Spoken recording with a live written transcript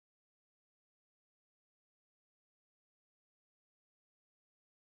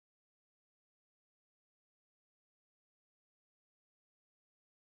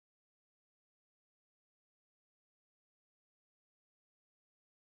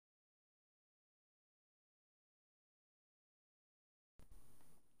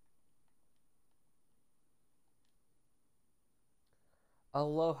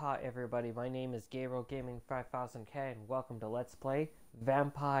Aloha everybody, my name is Gabriel Gaming 5000K and welcome to Let's Play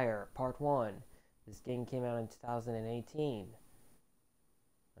Vampyr Part 1. This game came out in 2018.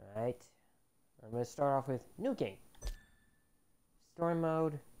 Alright, I'm going to start off with New Game. Story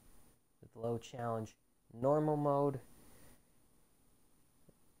mode, with low challenge. Normal mode.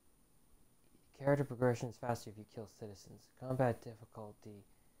 Character progression is faster if you kill citizens. Combat difficulty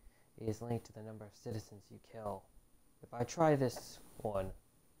is linked to the number of citizens you kill. If I try this one,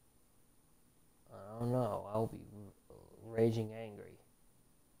 I don't know, I'll be raging angry.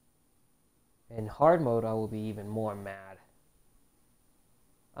 In hard mode, I will be even more mad.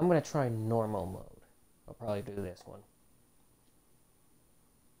 I'm gonna try normal mode. I'll probably do this one.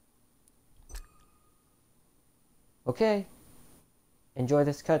 Okay. Enjoy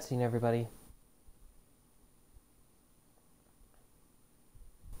this cutscene, everybody.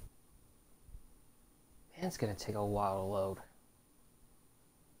 Man, it's gonna take a while to load.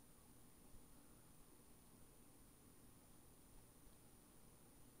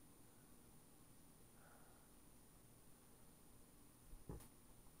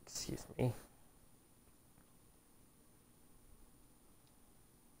 Excuse me.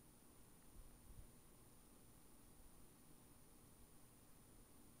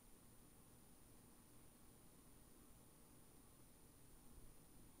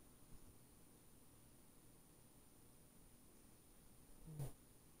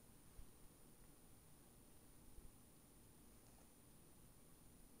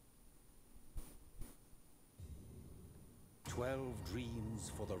 "12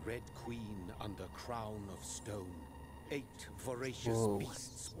 dreams for the Red Queen under crown of stone. 8 voracious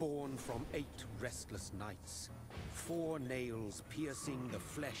beasts born from 8 restless nights. 4 nails piercing the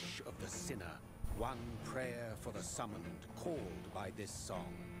flesh of the sinner. 1 prayer for the summoned, called by this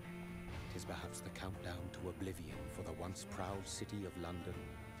song. 'Tis perhaps the countdown to oblivion for the once proud city of London.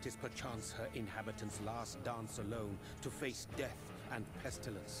 'Tis perchance her inhabitants' last dance alone to face death and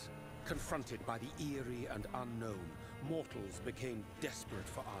pestilence. Confronted by the eerie and unknown, mortals became desperate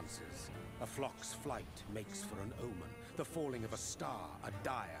for answers. A flock's flight makes for an omen, the falling of a star a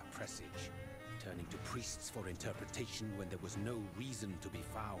dire presage. Turning to priests for interpretation when there was no reason to be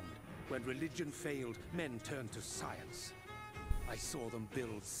found. When religion failed, men turned to science. I saw them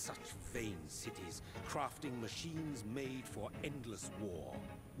build such vain cities, crafting machines made for endless war.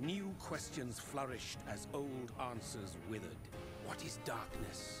 New questions flourished as old answers withered. What is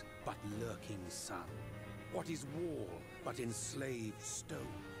darkness but lurking sun? What is wall but enslaved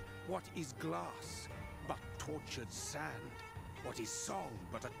stone? What is glass but tortured sand? What is song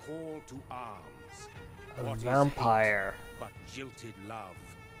but a call to arms? A vampire. But jilted love?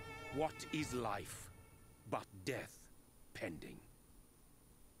 What is life but death pending?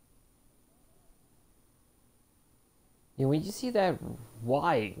 Yeah, when you see that,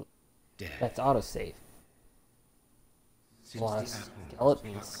 why? Death. That's autosave. Since Plus, the apple was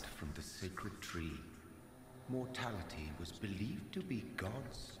skeletons. plucked from the sacred tree, mortality was believed to be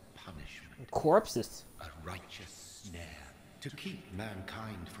God's punishment, Corpses. a righteous snare to keep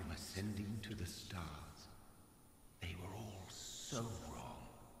mankind from ascending to the stars. They were all so wrong.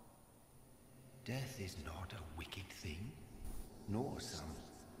 Death is not a wicked thing, nor some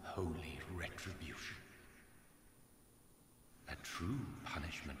holy retribution. A true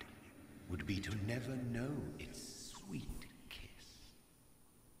punishment would be to never know its sweet kiss.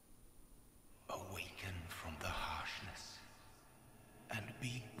 Awaken from the harshness and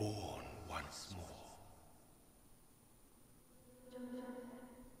be born once more.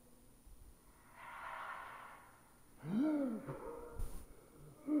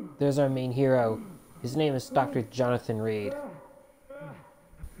 There's our main hero. His name is Dr. Jonathan Reed.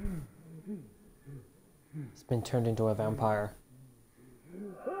 He's been turned into a vampire.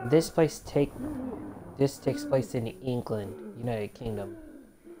 This takes place in England, United Kingdom.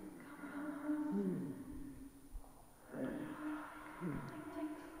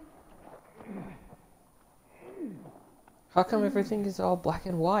 How come everything is all black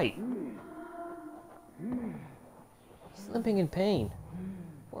and white? He's limping in pain.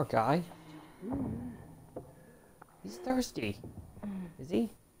 Poor guy. He's thirsty. Is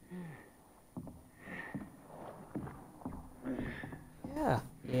he? Yeah,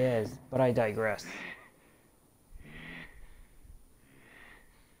 he is, but I digress.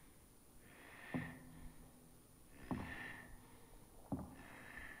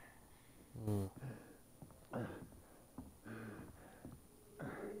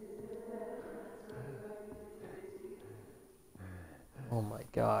 Oh my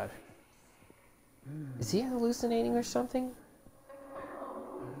god. Is he hallucinating or something?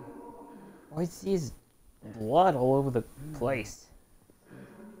 Why is his blood all over the place?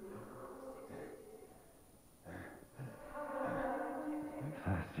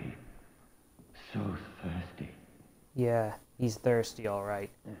 so thirsty. Yeah, he's thirsty, all right.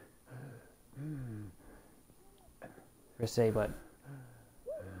 For say, but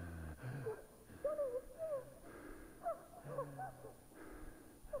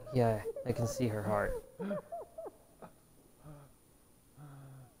yeah, I can see her heart.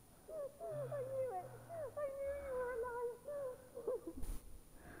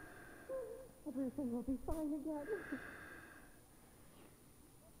 Everything will be fine again.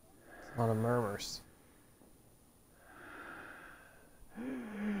 A lot of murmurs.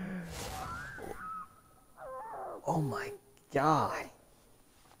 Oh my god.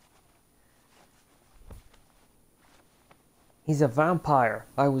 He's a vampire.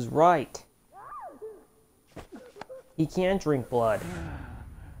 I was right. He can't drink blood.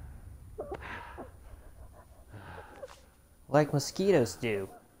 Like mosquitoes do.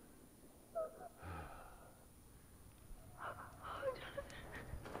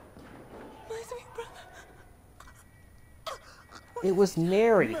 My sweet brother. It was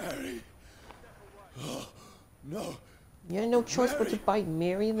Mary. Mary! Oh, no. You had no choice but to bite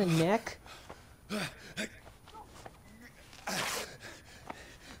Mary in the neck?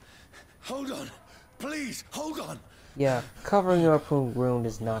 Hold on. Please, hold on. Yeah, covering up her wound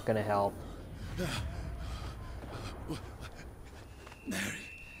is not gonna help. Mary.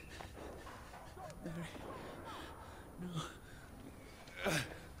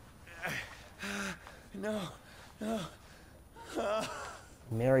 No. No.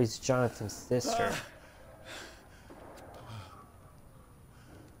 Mary's Jonathan's sister.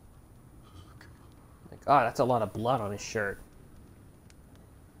 God, that's a lot of blood on his shirt.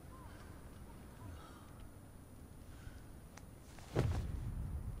 What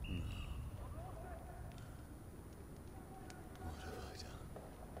have I done?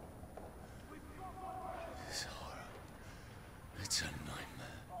 This horror. It's a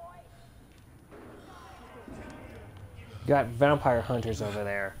nightmare. You got vampire hunters over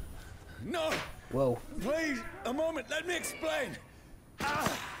there. No! Whoa. Please, a moment, let me explain.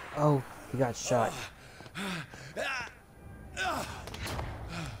 Oh, he got shot.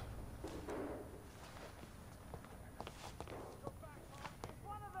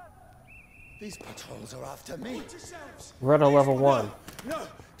 These patrols are after me. We're at a level 1. No,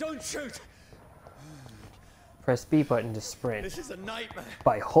 don't shoot. Press B button to sprint. This is a nightmare.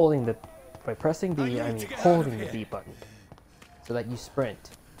 By pressing B, I mean holding the B button. So that you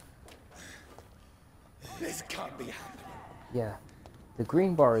sprint. This can't be happening. Yeah. The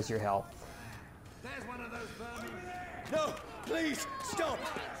green bar is your health. There's one of those vermin. No, please, stop.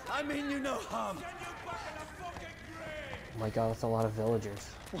 I mean you no harm. Oh my god, that's a lot of villagers.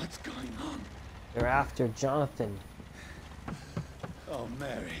 What's going on? They're after Jonathan. Oh,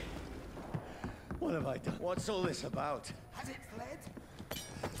 Mary. What have I done? What's all this about? Has it fled?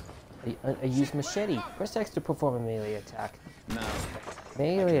 I used machete. Press X to perform a melee attack. No.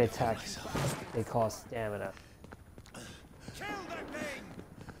 Melee attacks, they cost stamina. Kill that thing!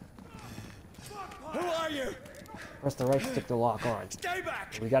 Who are you? Press the right stick to lock on. Stay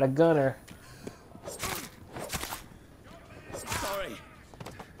back! We got a gunner. Sorry,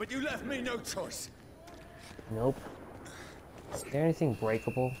 but you left me no choice. Nope. Is there anything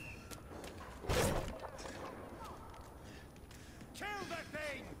breakable? Kill that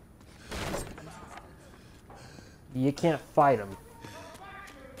thing! You can't fight him.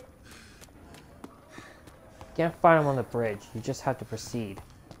 You can't fight him on the bridge. You just have to proceed.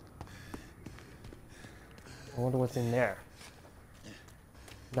 I wonder what's in there.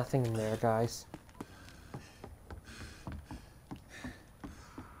 Nothing in there, guys.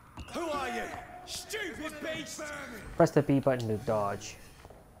 Who are you? Stupid beast! Press the B button to dodge.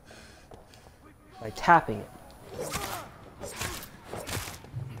 By tapping it.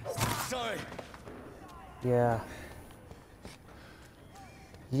 Sorry. Yeah.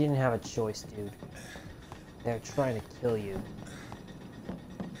 You didn't have a choice, dude. They're trying to kill you.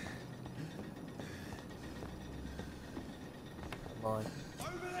 Come on.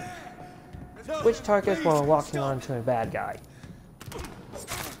 Switch targets while locking onto a bad guy.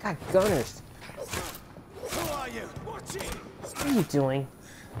 Got gunners. Who are you? Watch it! What are you doing?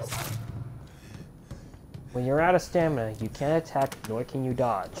 When you're out of stamina, you can't attack, nor can you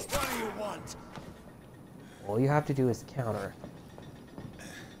dodge. What do you want? All you have to do is counter.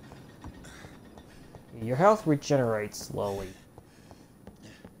 Your health regenerates slowly.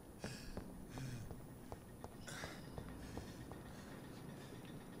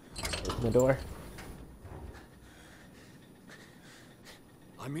 Open the door.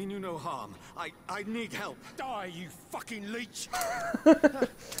 I mean you no harm. I need help. Die, you fucking leech!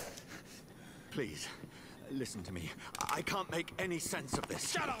 Please, Listen to me. I can't make any sense of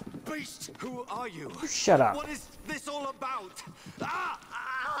this. Shut up, beast! Who are you? You shut up. What is this all about?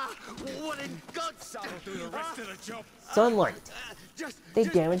 What in God's name? Do the rest of the job. Sunlight. They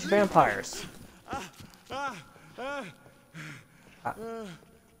damage vampires.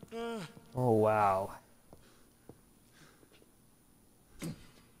 Oh, wow.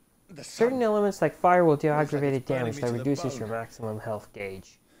 Certain elements like fire will do aggravated damage that reduces your maximum health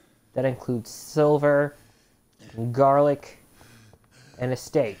gauge. That includes silver, garlic, and a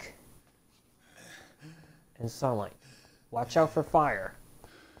steak. And sunlight. Watch out for fire.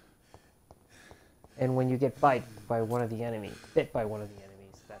 And when you get bit by one of the enemies,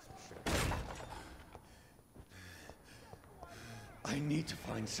 that's for sure. I need to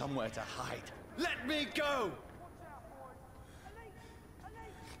find somewhere to hide. Let me go!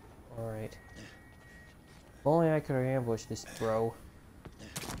 Alright. If only I could ambush this bro.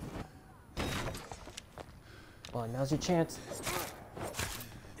 Come on, now's your chance.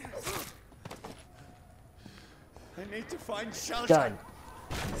 I need to find shelter. Done.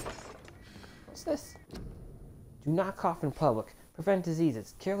 What's this? Do not cough in public. Prevent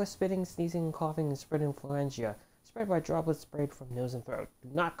diseases. Careless spitting, sneezing, coughing, and spread influenza. Spread by droplets sprayed from nose and throat. Do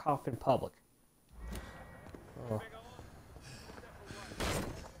not cough in public. Oh.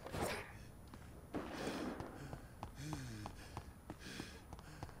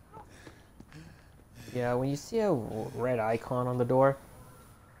 Yeah, when you see a red icon on the door,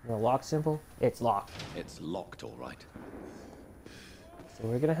 the lock symbol, it's locked. It's locked, all right. So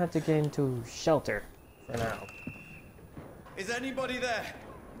we're gonna have to get into shelter for now. Is anybody there?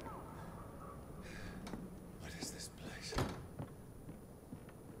 What is this place?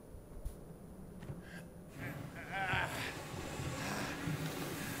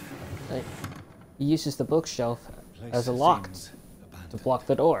 He uses the bookshelf as a lock to block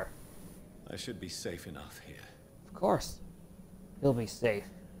the door. I should be safe enough here. Of course. He'll be safe.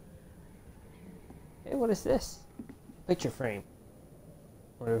 Hey, what is this? Picture frame.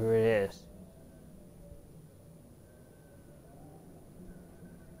 Whatever it is.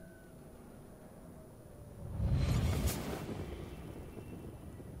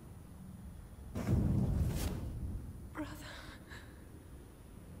 Brother,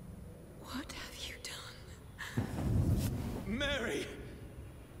 what have you done? Mary!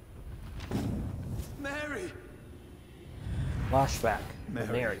 Mary! Flashback.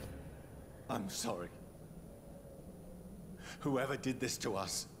 Mary. I'm sorry. Whoever did this to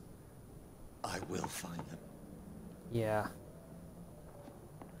us, I will find them. Yeah.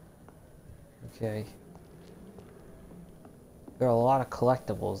 Okay. There are a lot of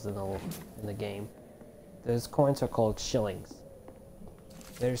collectibles in the game. Those coins are called shillings.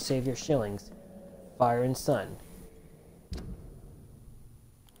 Better save your shillings. Fire and sun.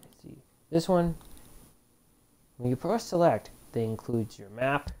 Let's see. This one, when you press select, they include your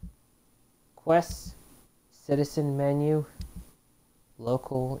map, quests, citizen menu,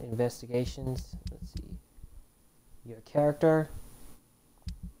 local investigations. Let's see. Your character,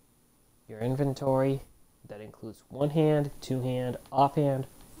 your inventory. That includes one-hand, two-hand, offhand,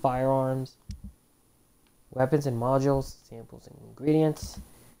 firearms, weapons and modules, samples and ingredients,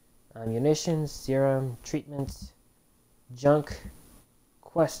 ammunition, serum, treatments, junk,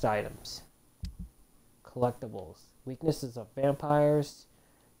 quest items, collectibles, weaknesses of vampires,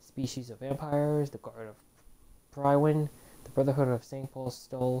 species of vampires, the Guard of Prywin, the Brotherhood of St. Paul's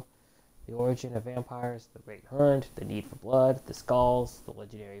Stole, the origin of vampires, the Great Hunt, the need for blood, the skulls, the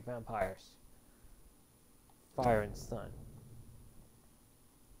legendary vampires. Fire and sun.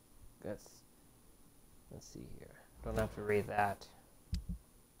 Let's see here. Don't have to read that.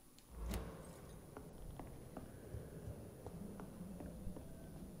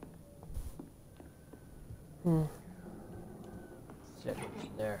 Check what's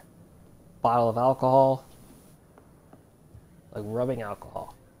in there. Bottle of alcohol. Like rubbing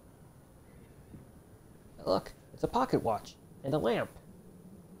alcohol. Look, it's a pocket watch and a lamp.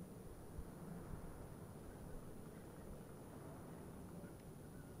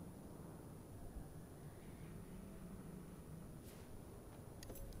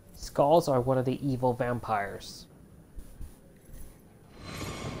 Skulls are one of the evil vampires.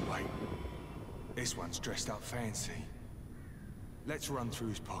 Wait, this one's dressed up fancy. Let's run through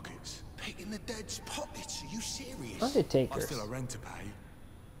his pockets. Picking the dead's pockets? Are you serious? I Undertakers. still a rent to pay.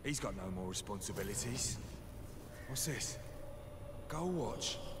 He's got no more responsibilities. What's this? Gold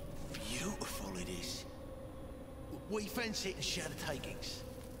watch. Beautiful it is. We fancy it and share the takings.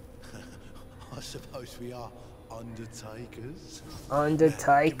 I suppose we are undertakers.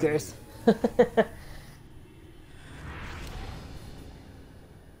 Undertakers.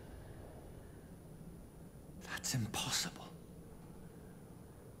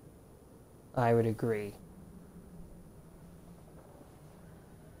 I would agree.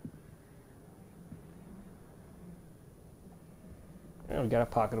 And we got a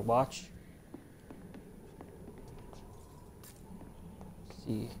pocket watch. Let's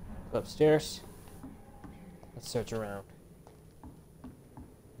see, upstairs. Let's search around.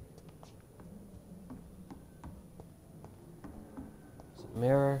 There's a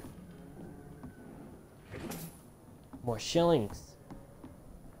mirror. More shillings.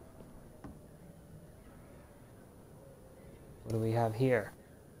 What do we have here?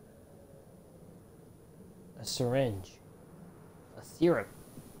 A syringe. A syrup.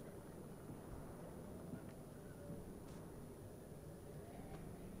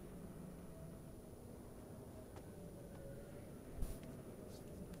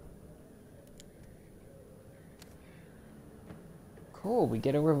 Cool, we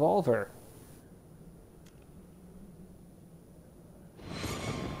get a revolver.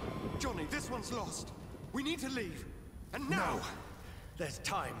 Johnny, this one's lost. We need to leave. And now! No! There's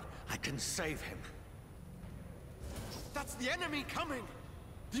time. I can save him. That's the enemy coming!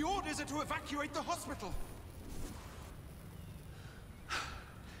 The orders are to evacuate the hospital!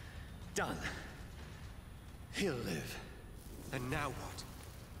 Done. He'll live. And now what?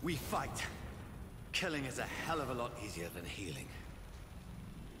 We fight. Killing is a hell of a lot easier than healing.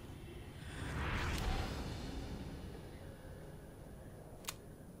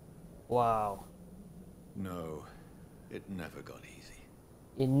 Wow. No, it never got easy.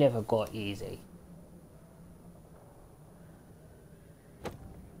 It never got easy.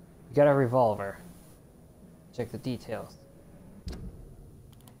 We got a revolver. Check the details.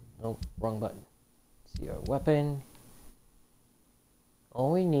 Nope, wrong button. See our weapon.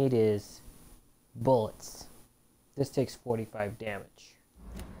 All we need is bullets. This takes 45 damage.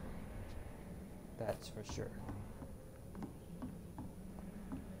 That's for sure.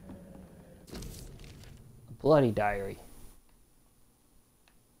 A bloody diary.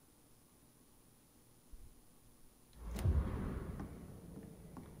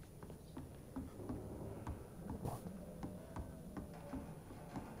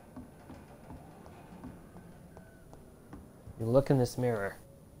 You look in this mirror.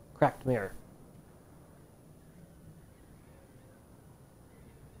 Cracked mirror.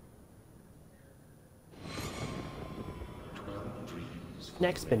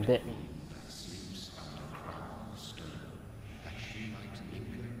 Neck's been bitten.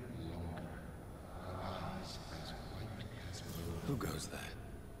 Who goes there?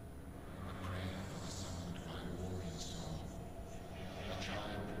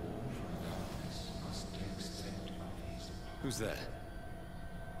 Who's there?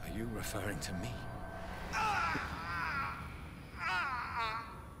 Are you referring to me?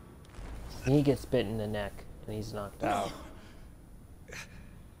 He gets bit in the neck and he's knocked out.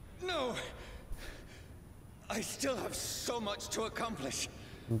 No! I still have so much to accomplish.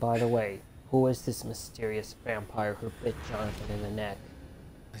 And by the way, who is this mysterious vampire who bit Jonathan in the neck?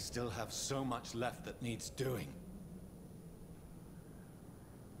 I still have so much left that needs doing.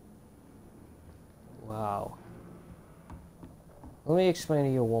 Wow. Let me explain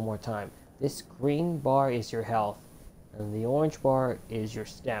to you one more time. This green bar is your health, and the orange bar is your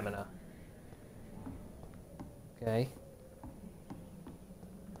stamina. Okay?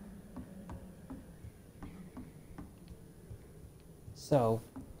 So,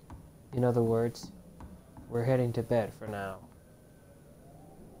 in other words, we're heading to bed for now.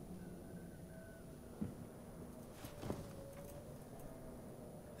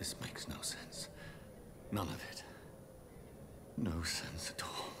 This makes no sense. None of it. No sense at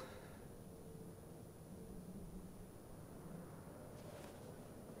all.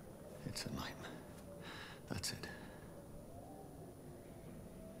 It's a nightmare. That's it.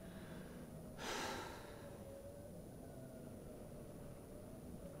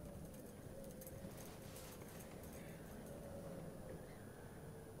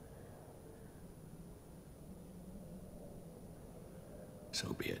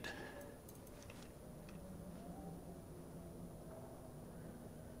 So be it.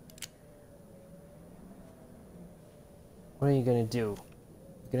 What are you gonna do?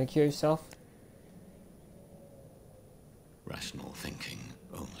 You gonna kill yourself? Rational thinking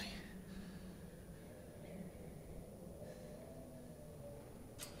only.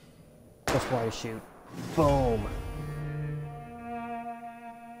 That's why to shoot. Boom!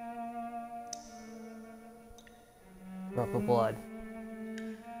 Drop of blood.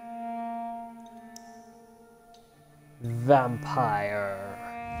 Vampyr.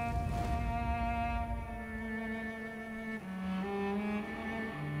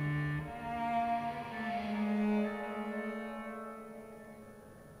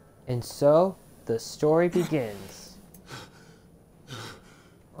 And so, the story begins.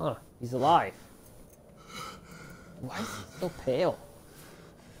 Huh, he's alive. Why is he so pale?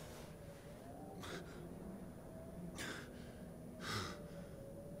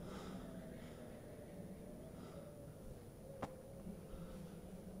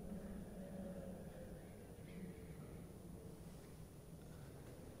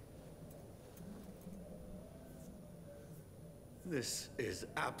 This is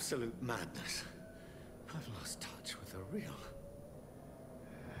absolute madness. I've lost touch with the real.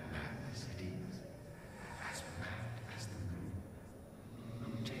 Madness it is, as mad as the moon,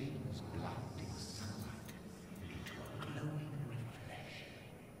 who takes blinding sunlight into a glowing reflection.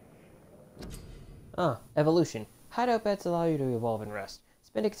 Ah, evolution. Hideout beds allow you to evolve and rest.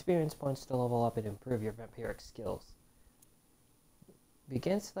 Spend experience points to level up and improve your vampiric skills.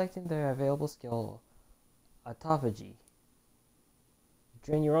 Begin selecting the available skill, Autophagy.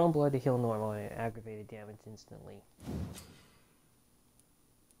 Drain your own blood to heal normal and aggravated damage instantly.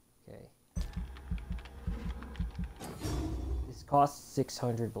 Okay. This costs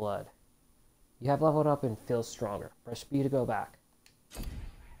 600 blood. You have leveled up and feel stronger. Press B to go back.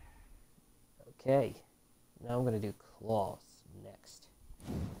 Okay. Now I'm going to do claws next.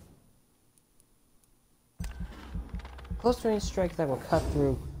 Close range strike that will cut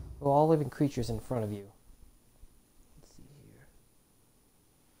through all living creatures in front of you. Let's see here.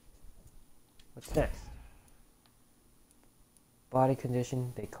 What's next? Body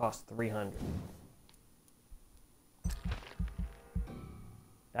condition, they cost 300.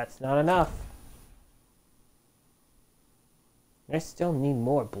 That's not enough. I still need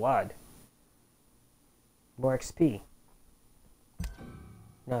more blood. More XP.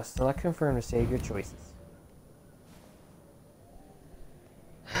 Now select confirm to save your choices.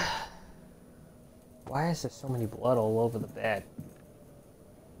 Why is there so many blood all over the bed?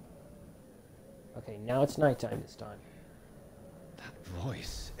 Okay, now it's nighttime this time. That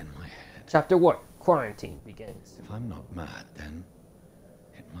voice in my head. Chapter 1. Quarantine begins. If I'm not mad, then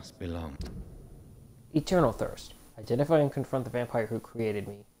it must belong. Eternal Thirst. Identify and confront the vampire who created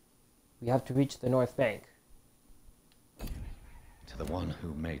me. We have to reach the North Bank. To the one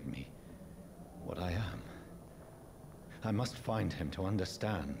who made me what I am. I must find him to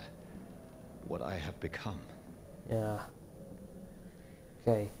understand what I have become. Yeah.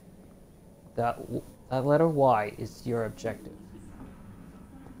 Okay. That letter Y is your objective.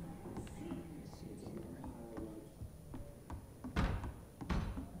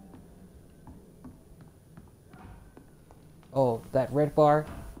 Oh, that red bar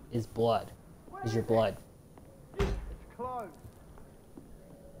is blood. Is your blood.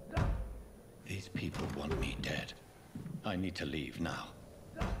 These people want me dead. I need to leave now.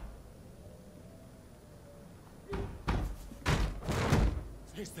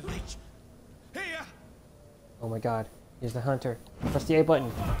 Here's the leech. Here! Oh my god. Here's the hunter. Press the A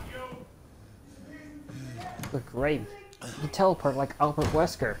button. Look great. You teleport like Albert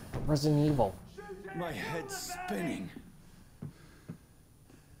Wesker from Resident Evil. My head's spinning.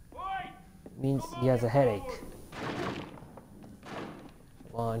 Means he has a headache.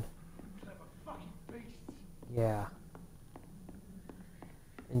 Come on. Yeah.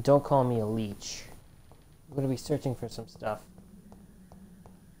 And don't call me a leech. I'm gonna be searching for some stuff.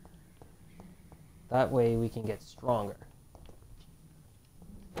 That way we can get stronger.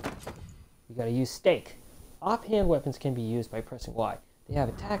 We gotta use stake. Offhand weapons can be used by pressing Y. They have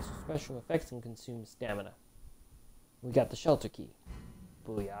attacks with special effects and consume stamina. We got the shelter key.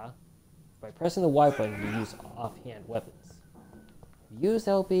 Booyah. By pressing the Y button, you use offhand weapons. If you use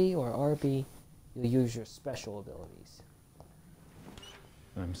LB or RB, you'll use your special abilities.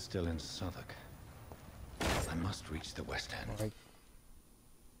 I'm still in Southwark. I must reach the West End. Alright.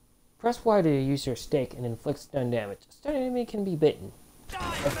 Press Y to use your stake and inflict stun damage. A stun enemy can be bitten.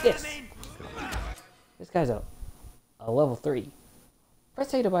 Like this. This guy's a level 3.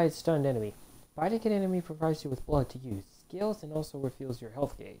 Press A to bite a stunned enemy. Biting an enemy provides you with blood to use, skills, and also refuels your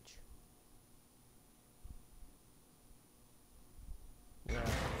health gauge. Yeah.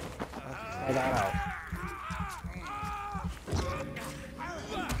 Try that out.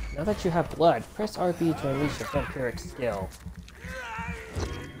 Now that you have blood, press RB to unleash a vampiric skill.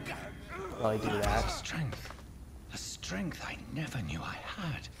 While I do that. A strength I never knew I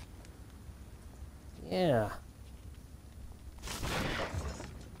had. Yeah.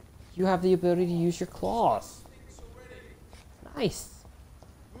 You have the ability to use your claws. Nice.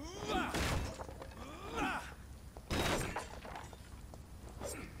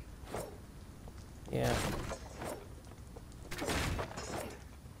 Yeah.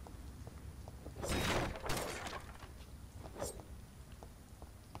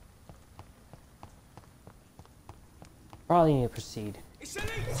 Probably need to proceed.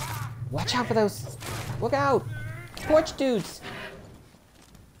 Watch out for those. Look out! Torch dudes!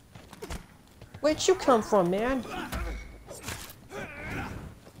 Where'd you come from, man?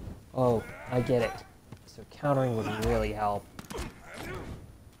 Oh, I get it. So countering would really help.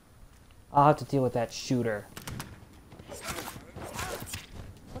 I'll have to deal with that shooter.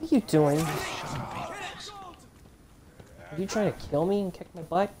 What are you doing? Are you trying to kill me and kick my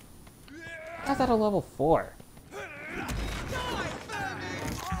butt? How's that a level 4?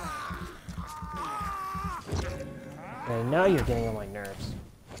 Okay, now you're getting on my nerves.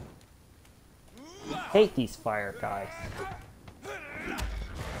 Hate these fire guys.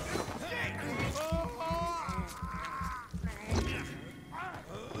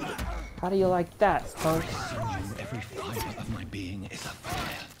 How do you like that, punk? Every fiber of my being is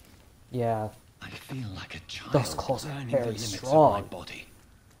afire. Yeah. I feel like a child. Those calls are learning very the limits strong. of my body.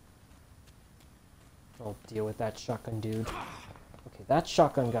 I'll deal with that shotgun dude. Okay, that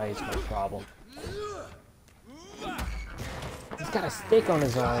shotgun guy is no problem. He's got a stake on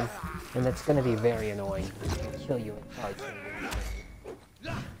his arm, and that's gonna be very annoying. He's gonna kill you and probably kill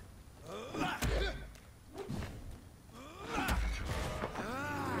you.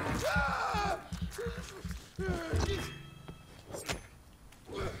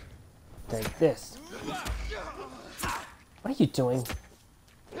 Take this. What are you doing?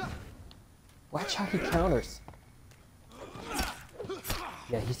 Watch how he counters.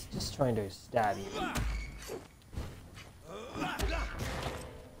 Yeah, he's just trying to stab you.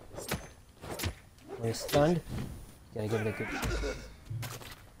 When he's stunned, you gotta give it a good shot.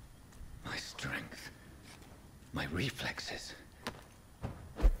 My strength. My reflexes.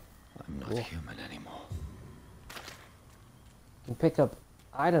 I'm not human anymore. You can pick up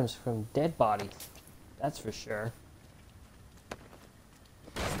items from dead bodies. That's for sure.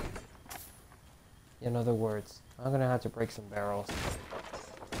 In other words, I'm gonna have to break some barrels.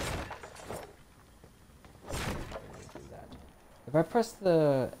 If I press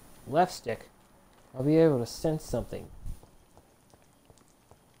the left stick, I'll be able to sense something.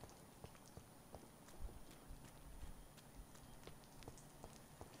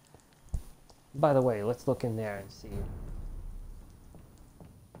 By the way, let's look in there and see.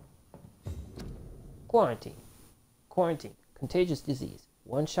 Quarantine. Quarantine. Contagious disease.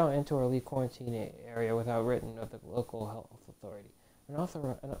 One shall enter or leave quarantine area without written of the local health authority. An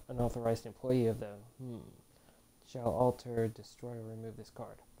authorized employee of the shall alter, destroy, or remove this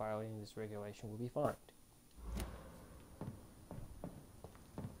card. Violating this regulation will be fined.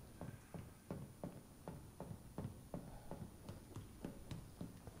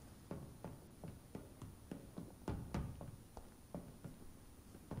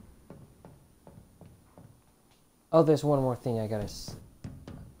 Oh, there's one more thing I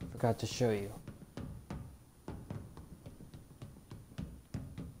forgot to show you.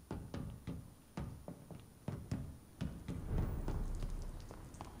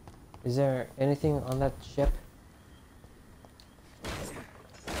 Is there anything on that ship? Come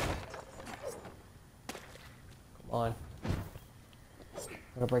on. I'm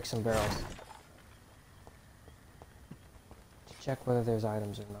gonna break some barrels. To check whether there's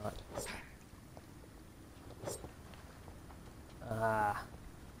items or not.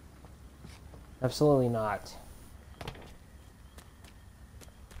 Absolutely not.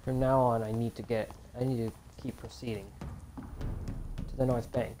 From now on, I need to keep proceeding to the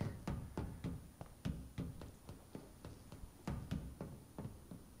North Bank.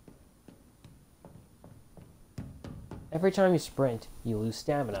 Every time you sprint, you lose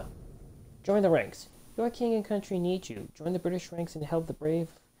stamina. Join the ranks. Your king and country need you. Join the British ranks and help the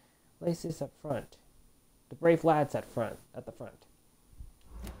brave laces up front. The brave lads at the front.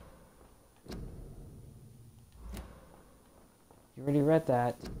 You already read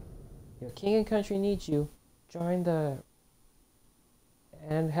that. Your king and country needs you. Join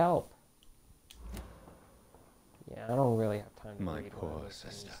and help. Yeah, I don't really have time to My read poor all those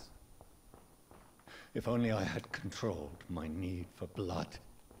sister. things. If only I had controlled my need for blood.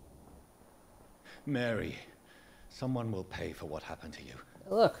 Mary, someone will pay for what happened to you.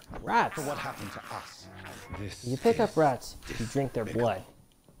 Look, rats. For what happened to us. This You pick up is rats if you drink their despicable. blood.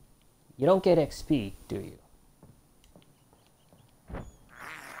 You don't get XP, do you?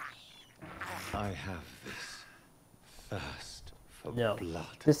 I have this thirst for No. blood.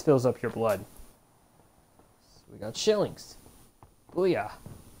 This fills up your blood. So we got shillings. Booyah.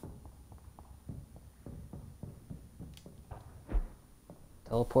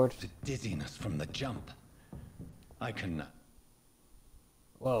 Teleport. The dizziness from the jump. I can...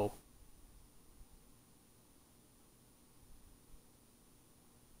 Whoa.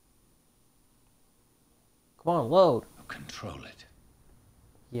 Come on, load. control it.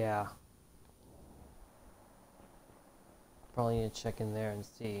 Yeah. Probably need to check in there and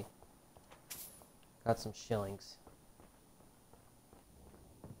see. Got some shillings.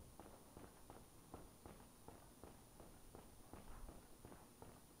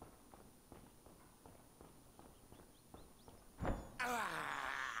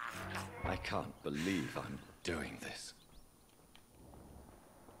 I can't believe I'm doing this.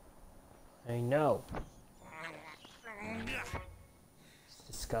 I know. It's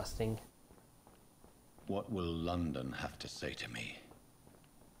disgusting. What will London have to say to me?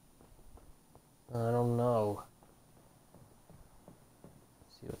 I don't know.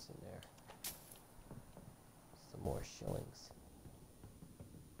 Let's see what's in there. Some more shillings.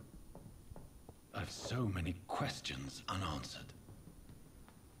 I've so many questions unanswered.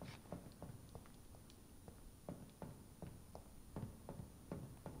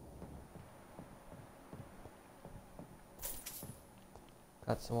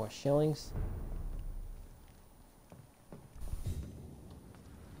 Got some more shillings.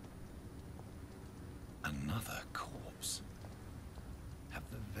 Another corpse. Have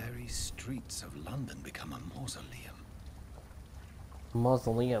the very streets of London become a mausoleum?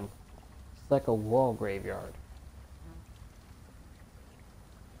 Mausoleum. It's like a wall graveyard.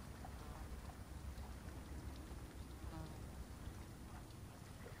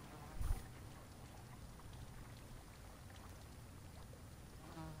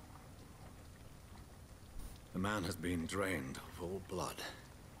 The man has been drained of all blood,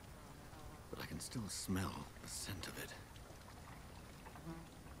 but I can still smell the scent of it.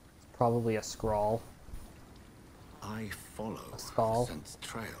 It's probably a scrawl. I follow A skull. the scent's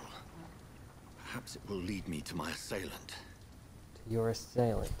trail. Perhaps it will lead me to my assailant. To your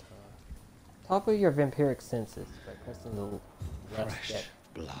assailant. Top of your vampiric senses by pressing the left Fresh stick.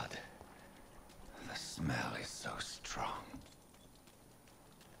 blood. The smell is so strong.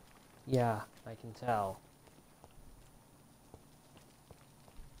 Yeah, I can tell.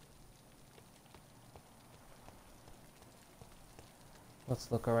 Let's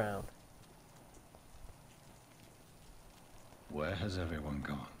look around. Where has everyone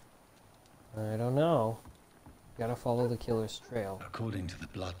gone? I don't know. Gotta follow the killer's trail. According to the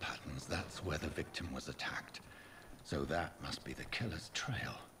blood patterns, that's where the victim was attacked. So that must be the killer's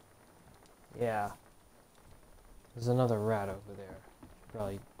trail. Yeah. There's another rat over there.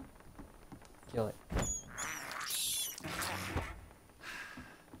 Probably kill it.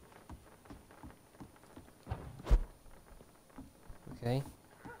 Okay.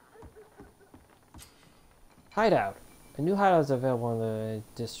 Hideout. A new hideout is available in the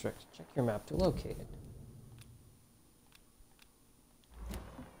district. Check your map to locate it.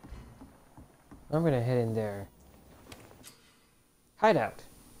 I'm gonna head in there. Hideout.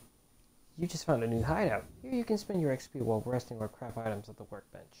 You just found a new hideout. Here you can spend your XP while resting or craft items at the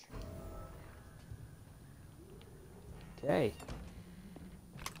workbench. Okay.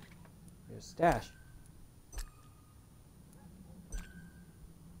 Here's stash.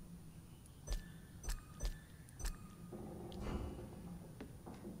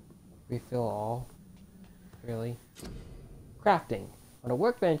 Refill all. Really? Crafting. On a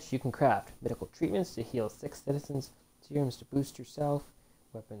workbench, you can craft medical treatments to heal sick citizens, serums to boost yourself,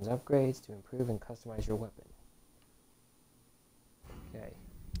 weapons upgrades to improve and customize your weapon. Okay.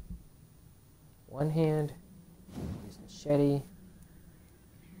 One hand, use machete,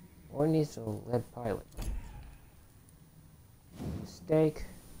 or needs a lead pilot. Steak.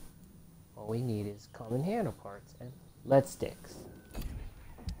 All we need is common handle parts and lead sticks.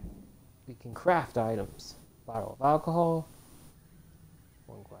 We can craft items. Bottle of alcohol,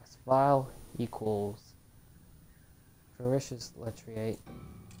 1 glass vial equals ferocious latriate.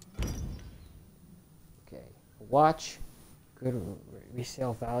 Okay, a watch, good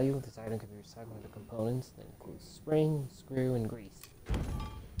resale value. This item can be recycled into components that includes spring, screw, and grease.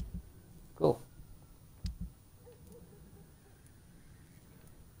 Cool.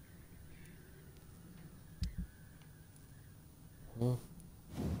 Let's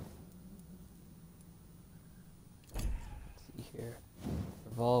see here.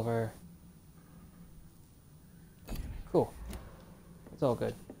 Revolver. Cool. It's all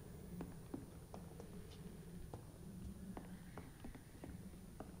good.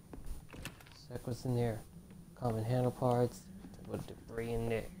 Check what's in there. Common handle parts. Put debris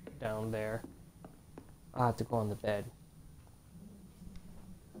in it down there. I'll have to go on the bed.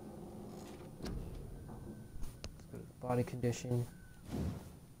 Let's go to the body condition.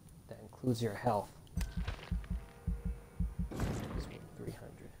 That includes your health. This one, 300.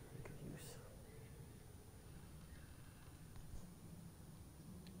 I could use.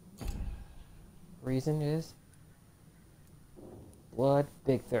 Reason is blood,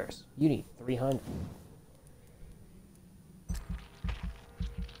 big thirst. You need 300.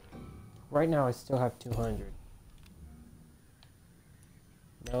 Right now I still have 200.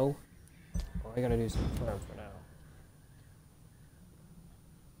 No? Well, I gotta do some firm for now.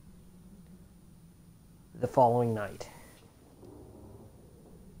 The following night.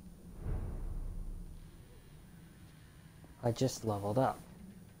 I just leveled up.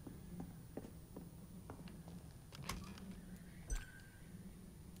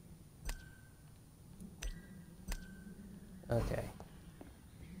 Okay.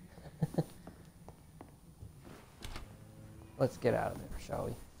 Let's get out of there, shall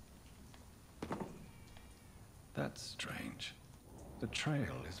we? That's strange. The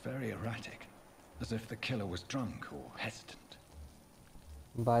trail is very erratic, as if the killer was drunk or hesitant.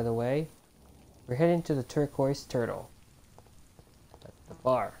 And by the way, we're heading to the Turquoise Turtle. At the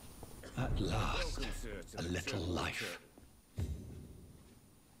bar. At last, a little life.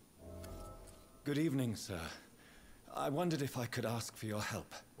 Good evening, sir. I wondered if I could ask for your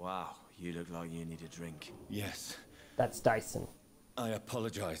help. Wow, you look like you need a drink. Yes. That's Dyson. I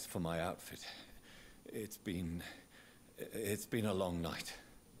apologize for my outfit. It's been a long night.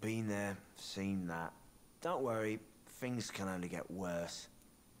 Been there, seen that. Don't worry, things can only get worse.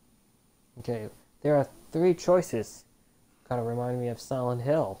 Okay, there are 3 choices. Kind of remind me of Silent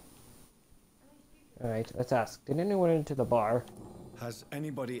Hill. Alright, let's ask. Did anyone enter the bar? Has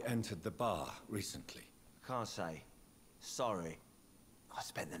anybody entered the bar recently? Can't say. Sorry. I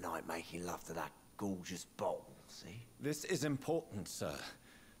spent the night making love to that gorgeous bottle, see? This is important, sir.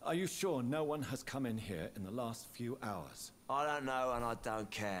 Are you sure no one has come in here in the last few hours? I don't know and I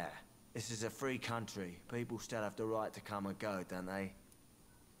don't care. This is a free country. People still have the right to come and go, don't they?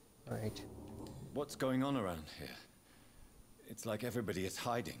 Alright. What's going on around here? It's like everybody is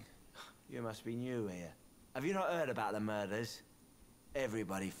hiding. You must be new here. Have you not heard about the murders?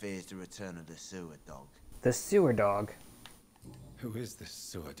 Everybody fears the return of the sewer dog. The sewer dog. Who is this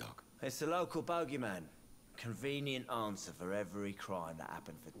sewer dog? It's the local bogeyman. Convenient answer for every crime that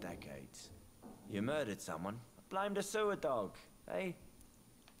happened for decades. You murdered someone, blame the sewer dog, eh?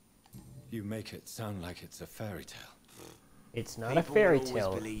 You make it sound like it's a fairy tale. It's not a fairy People tale.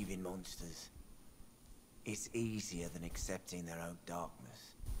 always believe in monsters. It's easier than accepting their own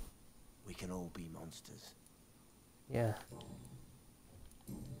darkness. We can all be monsters. Yeah.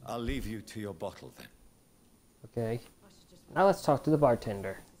 I'll leave you to your bottle then. Okay. Now let's talk to the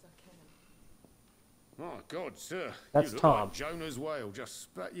bartender. My God, sir. That's you look Tom. Like Jonah's whale just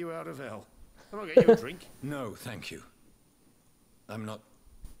spat you out of hell. Can I get you a drink? No, thank you. I'm not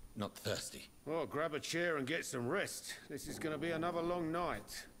thirsty. Well, grab a chair and get some rest. This is going to be another long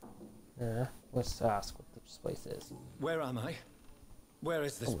night. Let's ask what this place is. Where am I? Where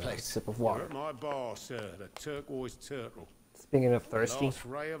is this Oh, a place? sip of You're water. at my bar, sir, the Turquoise Turtle. Speaking of thirsty, Last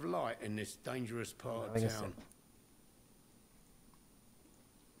ray of light in this dangerous part Having a of town.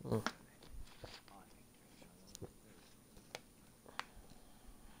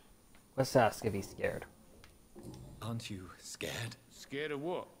 let's ask if he's scared. Aren't you scared? Scared of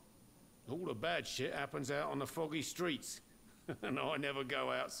what? All the bad shit happens out on the foggy streets. And I never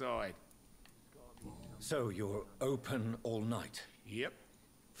go outside. So you're open all night? Yep.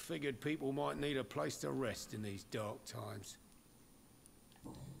 Figured people might need a place to rest in these dark times.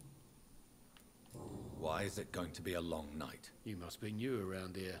 Why is it going to be a long night? You must be new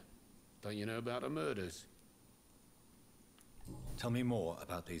around here. Don't you know about the murders? Tell me more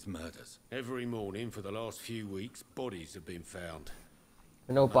about these murders. Every morning for the last few weeks, bodies have been found.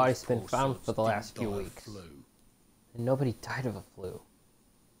 Nobody's Those been poor found sods for the didn't last few die of weeks. flu. And nobody died of a flu.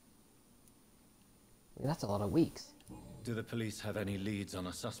 I mean, that's a lot of weeks. Do the police have any leads on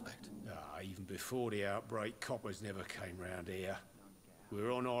a suspect? Even before the outbreak, coppers never came round here.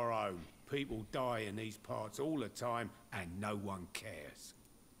 We're on our own. People die in these parts all the time, and no one cares.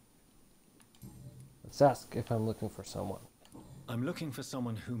 Let's ask if I'm looking for someone. I'm looking for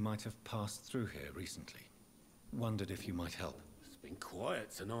someone who might have passed through here recently. Wondered if you might help. It's been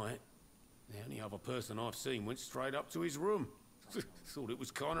quiet tonight. The only other person I've seen went straight up to his room. Thought it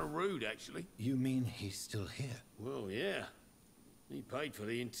was kind of rude, actually. You mean he's still here? Well, yeah. He paid for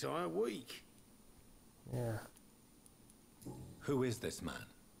the entire week. Yeah. Who is this man?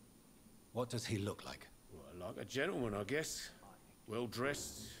 What does he look like? Well, like a gentleman, I guess.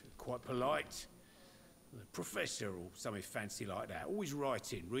 Well-dressed, quite polite. A professor or something fancy like that. Always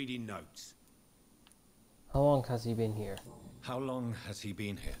writing, reading notes. How long has he been here? How long has he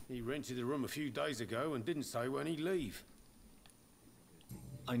been here? He rented the room a few days ago and didn't say when he'd leave.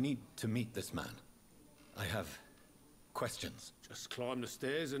 I need to meet this man. I have questions. Just climb the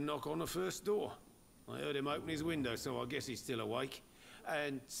stairs and knock on the first door. I heard him open his window, so I guess he's still awake.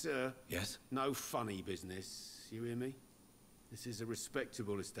 And, Yes? no funny business, you hear me? This is a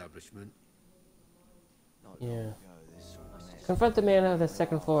respectable establishment. Not Yeah. long ago, this sort of mess. Confront the man on the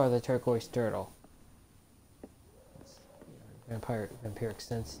second floor of the turquoise turtle. Vampiric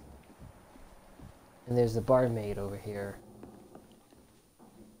sense. And there's the barmaid over here.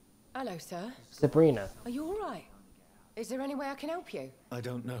 Hello, sir. Sabrina. Are you all right? Is there any way I can help you? I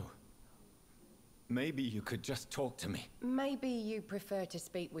don't know. Maybe you could just talk to me. Maybe you prefer to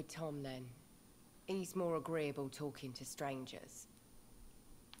speak with Tom then. He's more agreeable talking to strangers.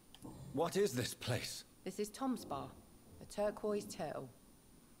 What is this place? This is Tom's bar, the Turquoise Turtle.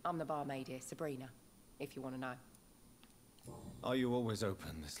 I'm the barmaid here, Sabrina, if you want to know. Are you always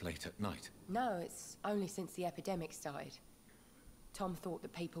open this late at night? No, it's only since the epidemic started. Tom thought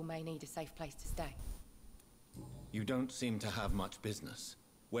that people may need a safe place to stay. You don't seem to have much business.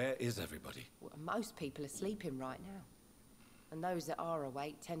 Where is everybody? Well, most people are sleeping right now. And those that are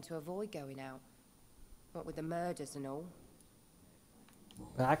awake tend to avoid going out. What with the murders and all.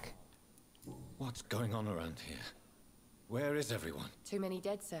 Back. What's going on around here? Where is everyone? Too many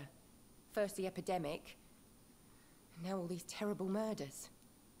dead, sir. First the epidemic, and now all these terrible murders.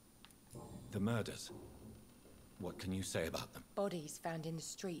 The murders. What can you say about them? Bodies found in the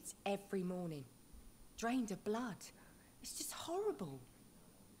streets every morning. Drained of blood. It's just horrible.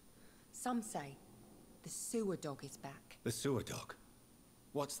 Some say the sewer dog is back. The sewer dog.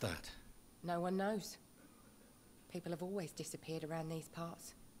 What's that? No one knows. People have always disappeared around these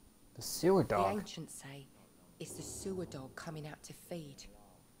parts. The sewer The dog. ancients say it's the sewer dog coming out to feed.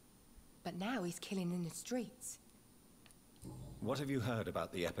 But now he's killing in the streets. What have you heard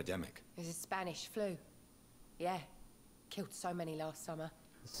about the epidemic? There's a Spanish flu. Yeah, killed so many last summer.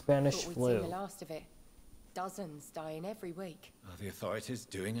 The Spanish Thought we'd flu. seen the last of it. Dozens dying every week. Are the authorities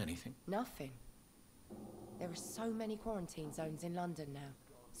doing anything? Nothing. There are so many quarantine zones in London now.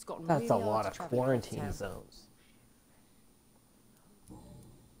 It's gotten That's really a hard lot to of travel across quarantine town. zones.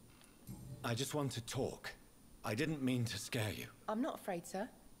 I just want to talk. I didn't mean to scare you. I'm not afraid, sir.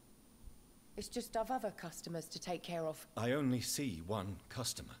 It's just I've other customers to take care of. I only see one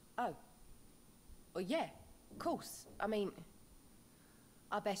customer. Oh. Well, yeah, of course. I mean,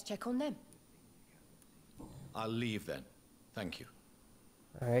 I best check on them. I'll leave then. Thank you.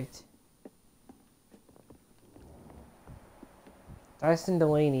 Alright. Dyson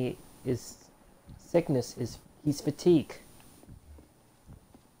Delaney he's fatigue.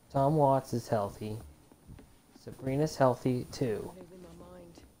 Tom Watts is healthy. Sabrina's healthy too. Losing my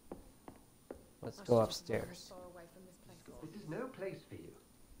mind. Let's go upstairs. This is no place for you.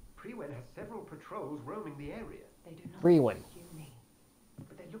 Prewen has several patrols roaming the area. They do not Brewen. pursue me.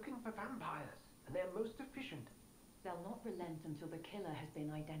 But they're looking for vampires, and they're most efficient. They'll not relent until the killer has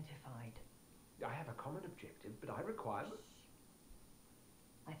been identified. I have a common objective, but I require...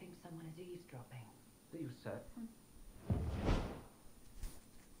 I think someone is eavesdropping. Are you certain?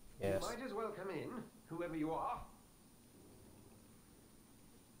 Yes. You might as well come in, whoever you are.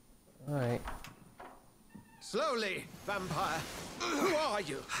 Alright. Slowly, vampire. Who are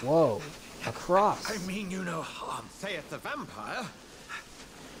you? Whoa. A cross. I mean you no harm, saith the vampire.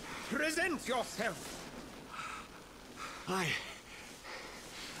 Present yourself. I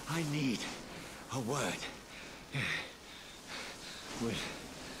need a word. With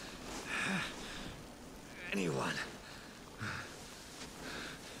anyone.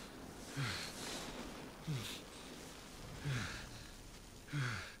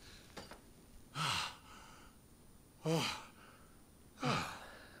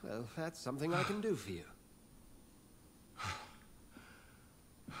 Well, that's something I can do for you.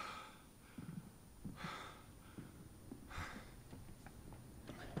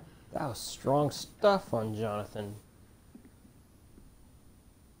 That was strong stuff on Jonathan.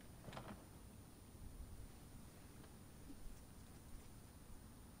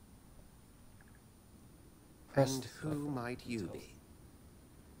 And who might you be?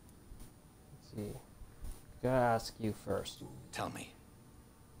 Let's see. Gotta ask you first. Tell me,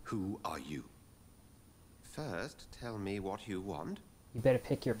 who are you? First, tell me what you want. You better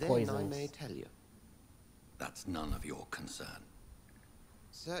pick your Then poisons. I may tell you. That's none of your concern.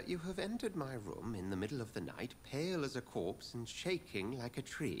 Sir, you have entered my room in the middle of the night, pale as a corpse and shaking like a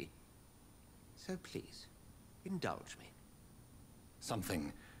tree. So please, indulge me.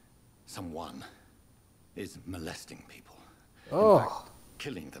 Someone is molesting people. Oh. In fact,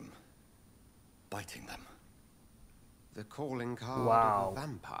 killing them. Biting them. The calling card Wow. of a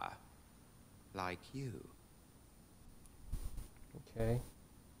vampire. Like you. Okay.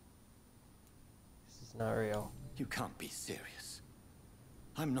 This is not real. You can't be serious.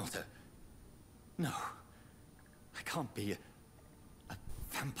 I'm not a... No. I can't be a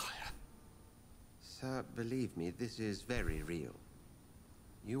vampire. Sir, believe me, this is very real.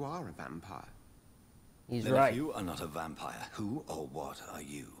 You are a vampire. He's Then right. if you are not a vampire, who or what are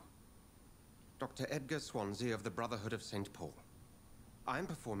you? Dr. Edgar Swansea of the Brotherhood of St. Paul. I'm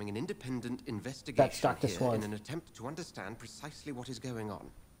performing an independent investigation Dr. here Swansea. in an attempt to understand precisely what is going on.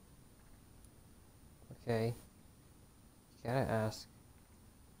 Okay. Gotta ask,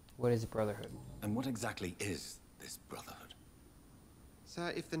 what is a brotherhood? And what exactly is this brotherhood?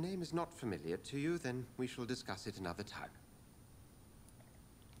 Sir, if the name is not familiar to you, then we shall discuss it another time.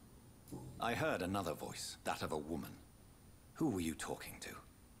 I heard another voice, that of a woman. Who were you talking to?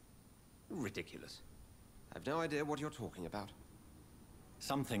 Ridiculous. I've no idea what you're talking about.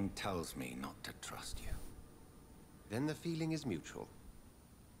 Something tells me not to trust you. Then the feeling is mutual.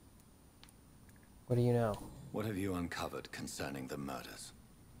 What do you know? What have you uncovered concerning the murders?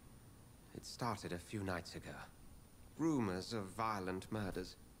 It started a few nights ago. Rumors of violent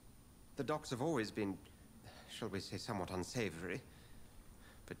murders. The docks have always been, shall we say, somewhat unsavory.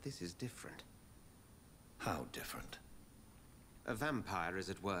 But this is different. How different? A vampire is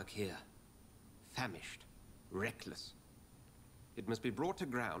at work here. Famished. Reckless. It must be brought to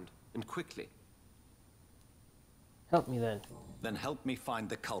ground, and quickly. Help me then. Then help me find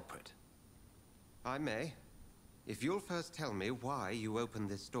the culprit. I may. If you'll first tell me why you opened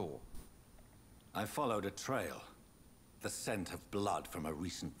this door. I followed a trail. The scent of blood from a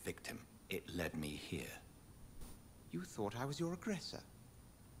recent victim. It led me here. You thought I was your aggressor.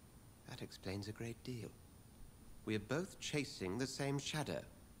 That explains a great deal. We're both chasing the same shadow.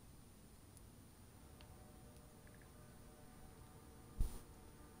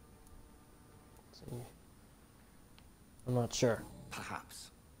 I'm not sure.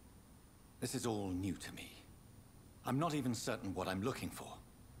 Perhaps. This is all new to me. I'm not even certain what I'm looking for.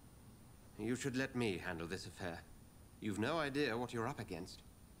 You should let me handle this affair. You've no idea what you're up against.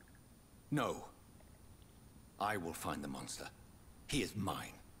 No. I will find the monster. He is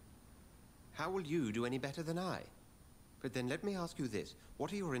mine. How will you do any better than I? But then let me ask you this.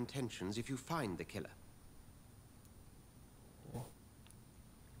 What are your intentions if you find the killer?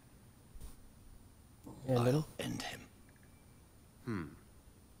 I'll end him.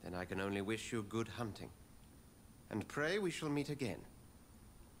 Then I can only wish you good hunting. And pray we shall meet again.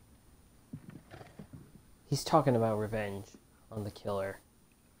 He's talking about revenge on the killer.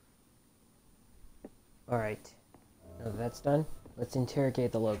 Alright. Now that that's done, let's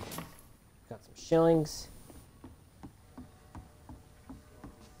interrogate the local. Got some shillings.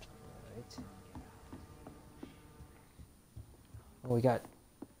 Alright. Oh, we got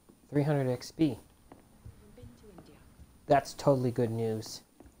 300 XP. Been to India. That's totally good news.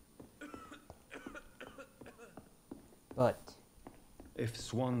 But If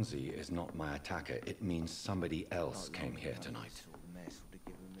Swansea is not my attacker, it means somebody else came here tonight.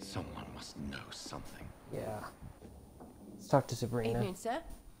 Someone must know something. yeah. Let's talk to Sabrina. Evening, sir.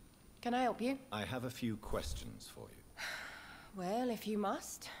 Can I help you? I have a few questions for you. Well, if you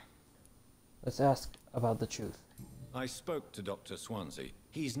must. Let's ask about the truth. I spoke to Dr. Swansea.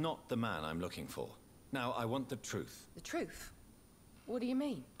 He's not the man I'm looking for. Now, I want the truth. The truth? What do you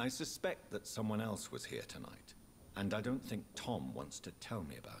mean? I suspect that someone else was here tonight. And I don't think Tom wants to tell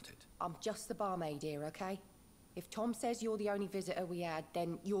me about it. I'm just the barmaid here, okay? If Tom says you're the only visitor we had,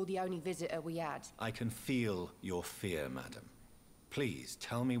 then you're the only visitor we had. I can feel your fear, madam. Please,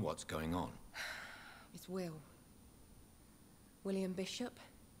 tell me what's going on. It's Will. William Bishop.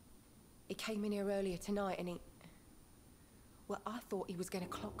 He came in here earlier tonight and he... Well, I thought he was going to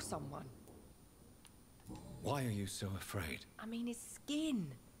clock someone. Why are you so afraid? I mean, his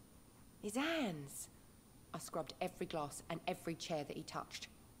skin. His hands. I scrubbed every glass and every chair that he touched.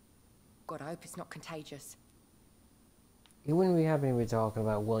 God, I hope it's not contagious. You wouldn't be happy to be talking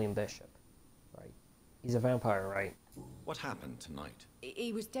about William Bishop, right? He's a vampire, right? What happened tonight?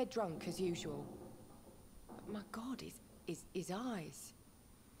 He was dead drunk, as usual. But my God, his eyes.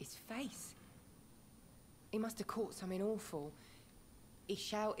 His face. He must have caught something awful. He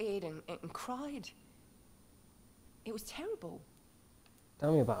shouted and cried. It was terrible.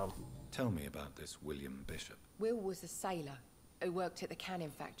 Tell me about him. Tell me about this William Bishop. Will was a sailor who worked at the canning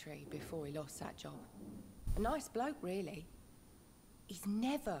factory before he lost that job. A nice bloke, really. He's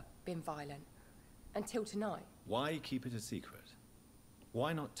never been violent. Until tonight. Why keep it a secret?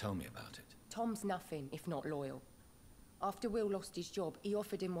 Why not tell me about it? Tom's nothing if not loyal. After Will lost his job, he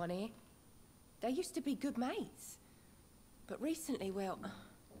offered him one ear. They used to be good mates. But recently, well...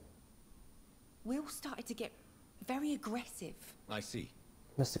 Will started to get very aggressive. I see.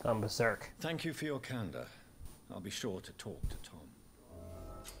 Must have gone berserk. Thank you for your candor. I'll be sure to talk to Tom.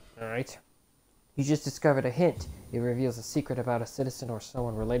 Alright. You just discovered a hint. It reveals a secret about a citizen or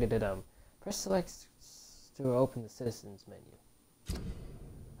someone related to them. Press select to open the citizens menu.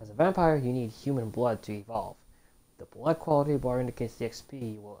 As a vampire, you need human blood to evolve. The blood quality bar indicates the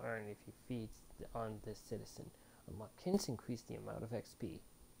XP you will earn if you feed on this citizen. Unlock hints increase the amount of XP.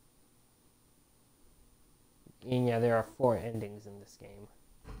 And yeah, there are 4 endings in this game.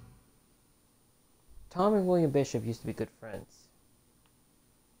 Tom and William Bishop used to be good friends.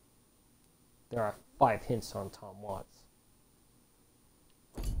 There are 5 hints on Tom Watts.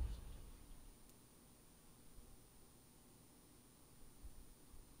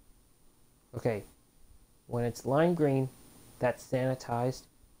 Okay, when it's lime green, that's sanitized.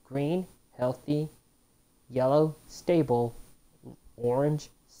 Green, healthy. Yellow, stable. Orange,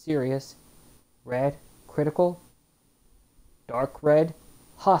 serious. Red, critical. Dark red,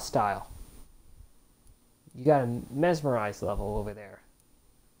 hostile. You got a mesmerized level over there.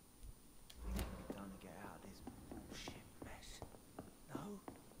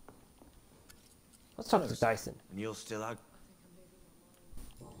 Let's talk to Dyson. And you'll still out.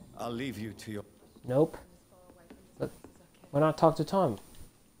 I'll leave you to your... Nope. But why not talk to Tom?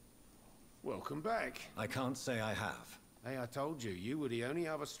 Welcome back. I can't say I have. Hey, I told you, you were the only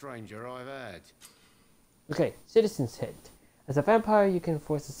other stranger I've had. Okay, citizen's hint. As a vampire, you can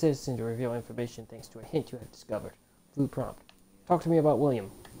force a citizen to reveal information thanks to a hint you have discovered. Blue prompt. Talk to me about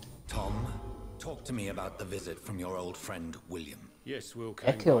William. Tom, talk to me about the visit from your old friend, William. Yes, Will came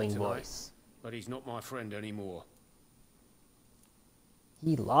Echoing by tonight, voice. but he's not my friend anymore.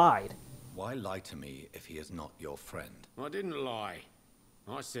 He lied. Why lie to me if he is not your friend? I didn't lie.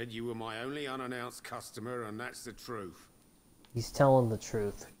 I said you were my only unannounced customer, and that's the truth. He's telling the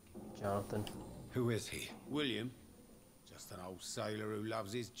truth, Jonathan. Who is he? William, just an old sailor who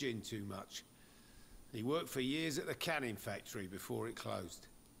loves his gin too much. He worked for years at the canning factory before it closed.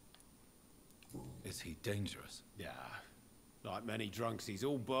 Is he dangerous? Yeah, like many drunks, he's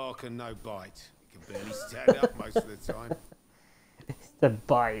all bark and no bite. He can barely stand up most of the time. The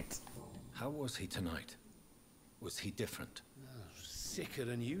bite. How was he tonight? Was he different? Sicker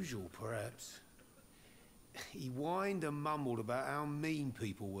than usual, perhaps. He whined and mumbled about how mean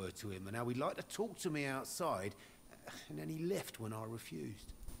people were to him and how he'd like to talk to me outside, and then he left when I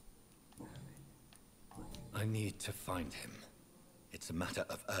refused. I need to find him. It's a matter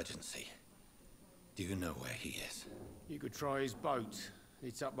of urgency. Do you know where he is? You could try his boat.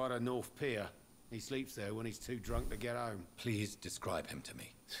 It's up by the North Pier. He sleeps there when he's too drunk to get home. Please describe him to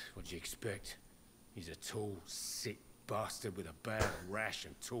me. What do you expect? He's a tall, sick bastard with a bad rash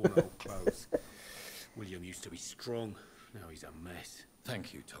and torn old clothes. William used to be strong. Now he's a mess.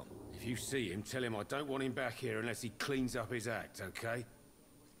 Thank you, Tom. If you see him, tell him I don't want him back here unless he cleans up his act, okay?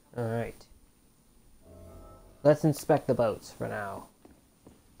 Alright. Let's inspect the boats for now.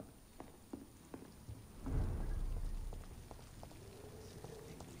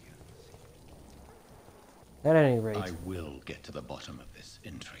 At any rate. I will get to the bottom of this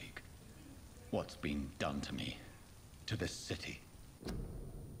intrigue. What's been done to me? To this city?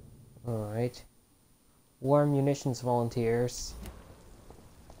 Alright. War munitions volunteers.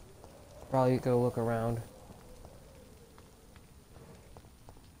 Probably go look around.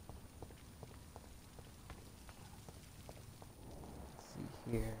 Let's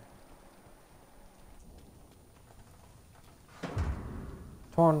see here.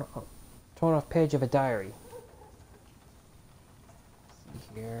 Torn off page of a diary. Let's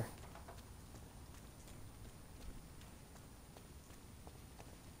see here.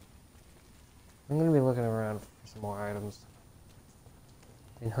 I'm gonna be looking around for some more items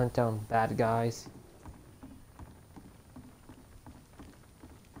and hunt down bad guys.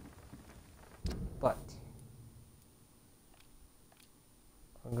 But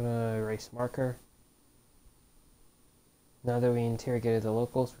I'm gonna erase marker. Now that we interrogated the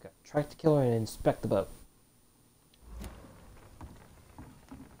locals, we got track the killer and inspect the boat.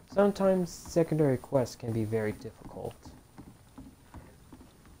 Sometimes secondary quests can be very difficult.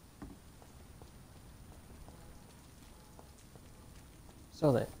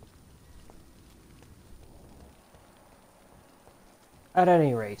 So then, at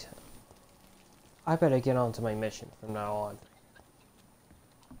any rate, I better get on to my mission from now on.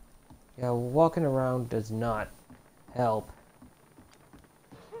 Yeah, walking around does not help.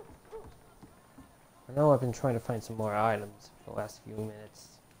 I know I've been trying to find some more items for the last few minutes.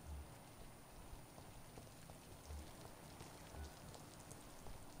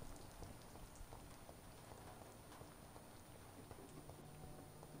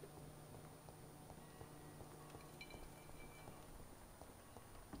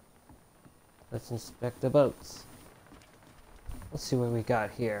 Let's inspect the boats. Let's see what we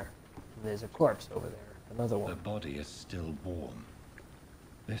got here. And there's a corpse over there. Another one. The body is still warm.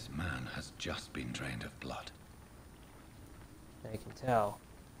 This man has just been drained of blood. I can tell.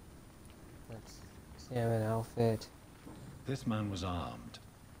 Let's examine outfit. This man was armed.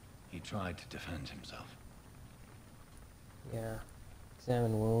 He tried to defend himself. Yeah.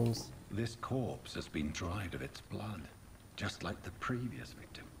 Examine wounds. This corpse has been dried of its blood, just like the previous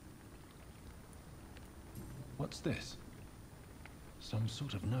victim. What's this? Some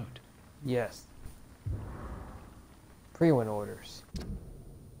sort of note. Yes. Pre-win orders.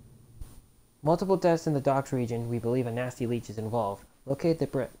 Multiple deaths in the docks region. We believe a nasty leech is involved. Locate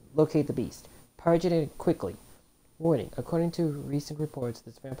the beast. Purge it quickly. Warning. According to recent reports,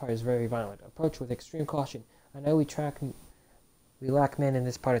 this vampire is very violent. Approach with extreme caution. I know we lack men in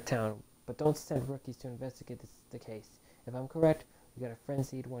this part of town, but don't send rookies to investigate the case. If I'm correct, we got a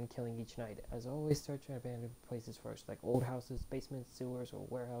frenzied one killing each night. As always, search and abandoned places first, like old houses, basements, sewers, or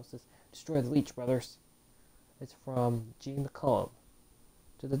warehouses. Destroy the leech, brothers. It's from G. McCollum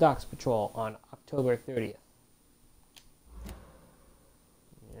to the Docks Patrol on October 30th.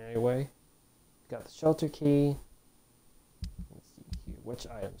 Anyway, got the shelter key. Let's see here. Which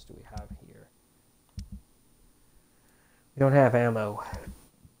items do we have here? We don't have ammo.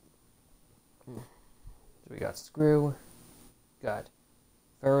 So we got screw. Got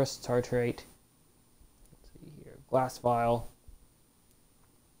ferrous tartrate. Let's see here. Glass vial.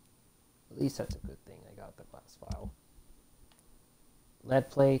 At least that's a good thing. I got the glass vial. Lead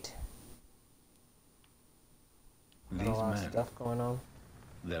plate. Got a lot of stuff going on.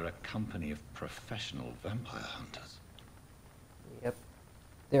 They're a company of professional vampire hunters. Yep.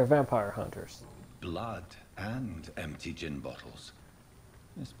 They're vampire hunters. Blood and empty gin bottles.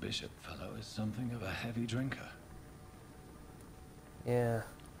 This bishop fellow is something of a heavy drinker. Yeah.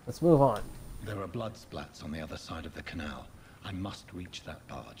 Let's move on. There are blood splats on the other side of the canal. I must reach that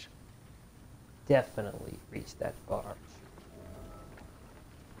barge. Definitely reach that barge.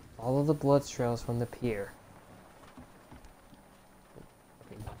 Follow the blood trails from the pier.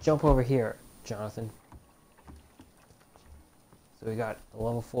 Okay, jump over here, Jonathan. So we got a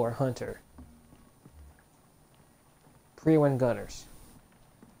level 4 hunter. Pre-win gunners.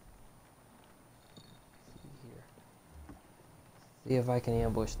 See here. See if I can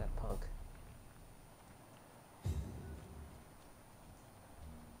ambush that punk.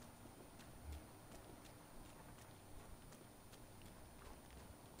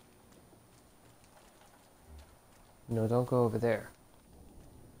 No, don't go over there.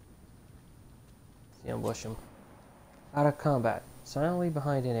 See, ambush him. Out of combat. Silently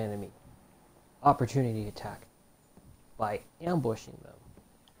behind an enemy. Opportunity attack. By ambushing them.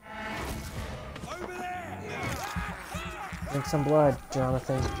 Drink some blood,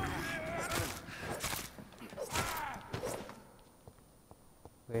 Jonathan.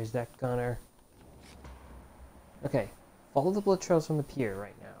 Where's that gunner? Okay. Follow the blood trails from the pier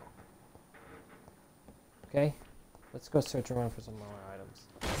right now. Okay? Let's go search around for some more items.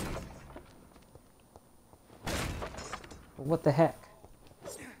 What the heck?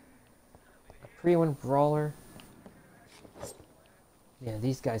 A pre-win brawler? Yeah,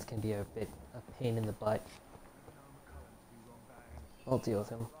 these guys can be a bit a pain in the butt. I'll deal with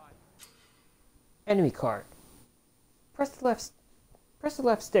him. Enemy card. Press the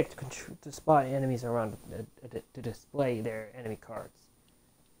left stick to spot enemies around to display their enemy cards.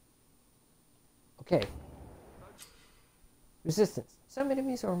 Okay. Resistance. Some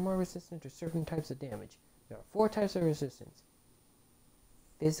enemies are more resistant to certain types of damage. There are 4 types of resistance.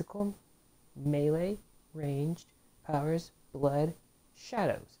 Physical, melee, ranged, powers, blood,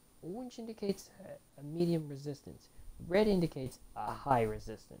 shadows. Orange indicates a medium resistance. Red indicates a high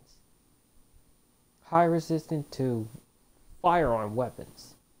resistance. High resistant to firearm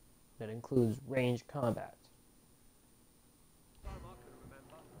weapons. That includes ranged combat.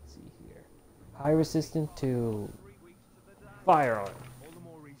 Let's see here. High resistant to firearm. All the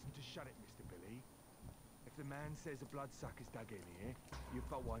more reason to shut it, Mr. Billy. If the man says a bloodsucker's dug in here, you've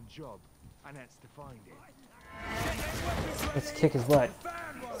got one job, and that's to find it. Let's kick his butt.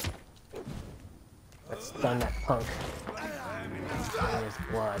 Let's stun that punk. In his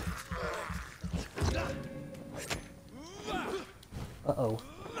blood. Uh-oh.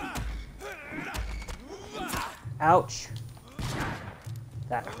 Ouch.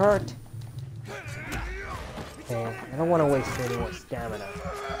 That hurt. Okay, I don't want to waste any more stamina.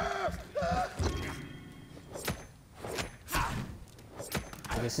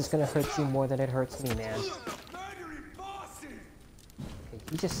 This is gonna hurt you more than it hurts me, man. Okay,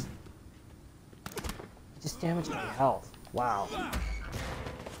 he just damaged my health. Wow.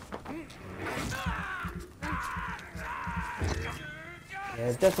 Yeah,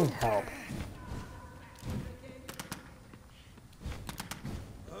 it doesn't help.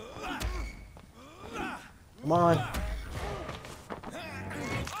 Come on.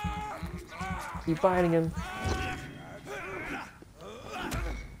 Keep biting him.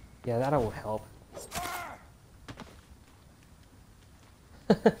 Yeah, that'll help.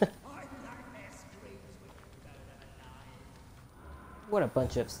 What a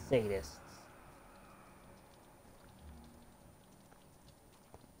bunch of sadists.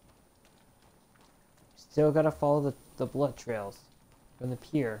 Still gotta follow the blood trails from the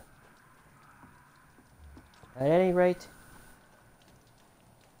pier. At any rate,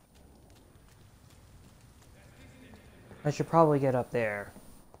 I should probably get up there.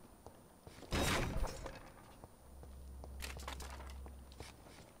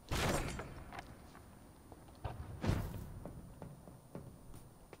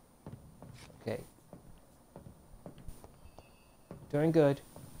 Okay. Doing good.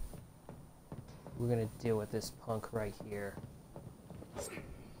 We're gonna deal with this punk right here. This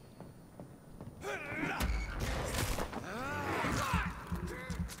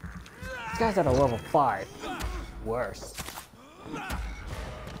guy's at a level 5. Worse.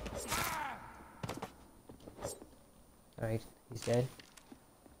 Alright, he's dead.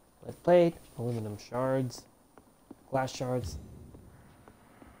 Lead plate, aluminum shards, glass shards.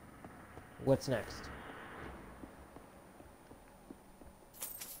 What's next?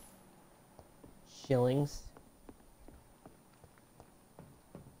 Shillings.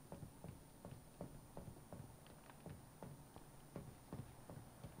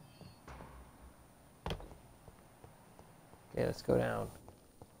 Okay, let's go down.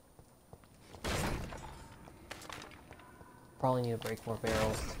 Probably need to break more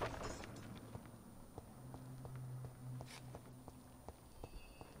barrels.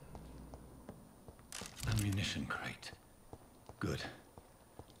 Ammunition crate. Good.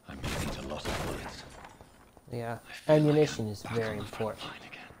 I'm gonna need a lot of bullets. Yeah, ammunition is very important.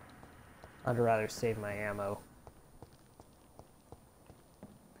 I'd rather save my ammo.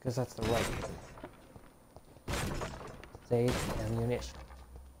 Because that's the right thing. Save ammunition.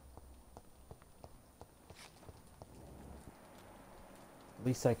 The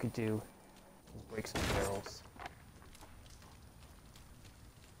least I could do is break some barrels.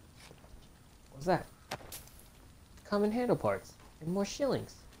 What's that? Common handle parts and more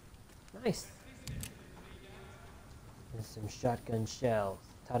shillings. Nice. And some shotgun shells.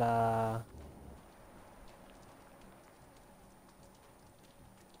 Ta-da!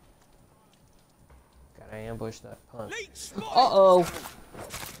 Gotta ambush that punk. Uh-oh!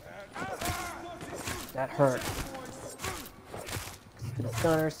 That hurt. Stupid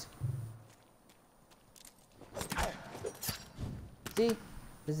gunners. See?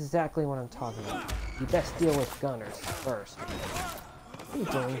 This is exactly what I'm talking about. You best deal with gunners first. What are you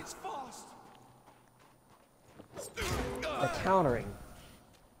doing? They're countering.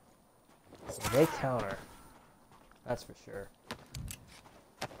 They counter. That's for sure.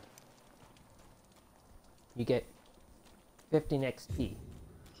 You get 15 XP.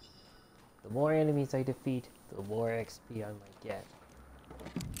 The more enemies I defeat, the more XP I might get.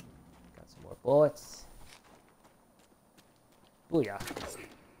 Got some more bullets. Booyah.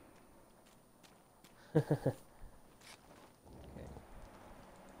 Okay.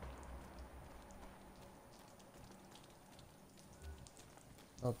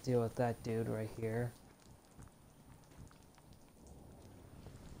 I'll deal with that dude right here.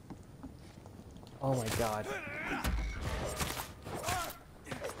 Oh my god.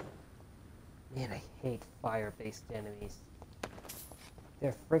 Man, I hate fire-based enemies.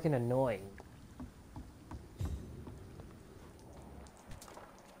 They're freaking annoying.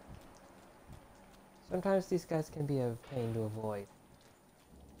 Sometimes these guys can be a pain to avoid.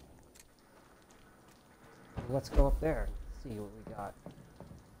 Let's go up there and see what we got.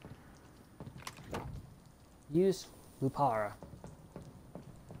 Use Lupara.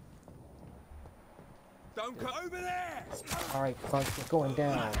 Don't go over there! Alright, punk, we're going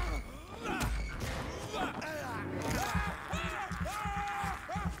down.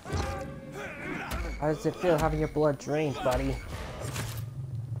 How does it feel having your blood drained, buddy?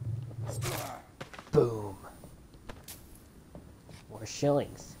 Boom. More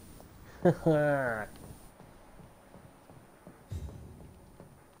shillings.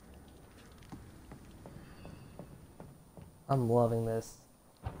 I'm loving this.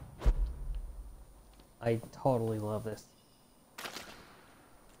 I totally love this.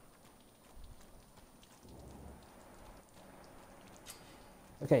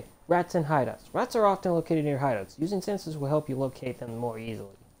 Okay, rats and hideouts. Rats are often located near hideouts. Using sensors will help you locate them more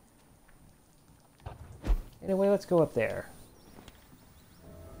easily. Anyway, let's go up there.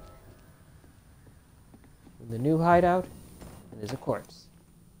 In the new hideout, there's a corpse.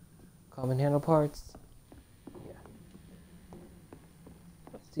 Common handle parts. Yeah.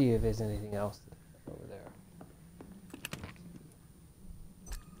 Let's see if there's anything else over there.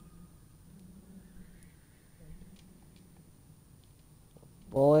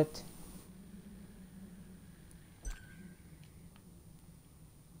 Bullet.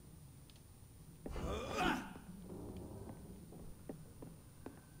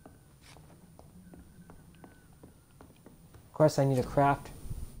 Of course, I need a craft.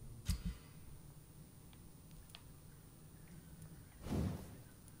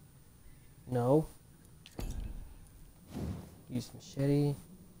 No. Use machete.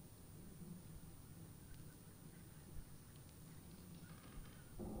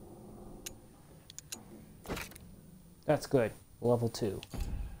 That's good. Level 2.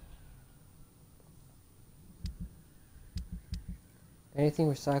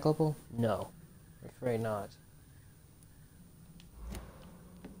 Anything recyclable? No. I'm afraid not.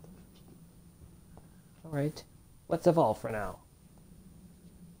 Alright. Let's evolve for now.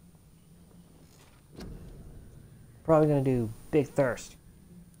 Probably gonna do Big Thirst.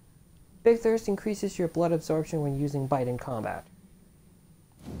 Big Thirst increases your blood absorption when using bite in combat.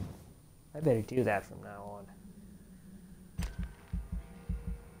 I better do that from now on.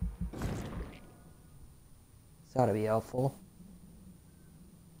 This ought to be helpful.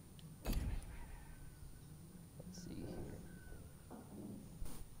 Let's see here.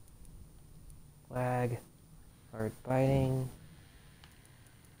 Flag. Hard biting.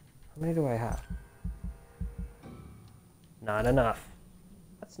 How many do I have? Not enough.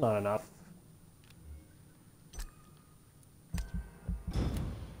 That's not enough.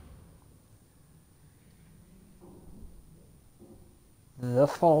 The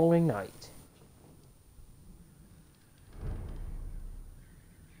following night.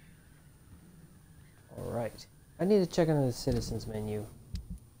 Alright. I need to check into the citizens menu. Let's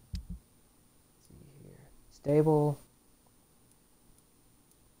see here. Stable.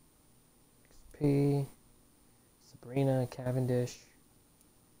 XP. Sabrina, Cavendish.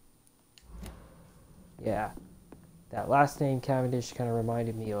 Yeah. That last name, Cavendish, kind of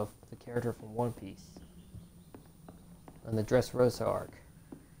reminded me of the character from One Piece. On the Dressrosa arc.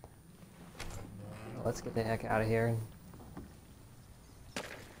 Well, let's get the heck out of here.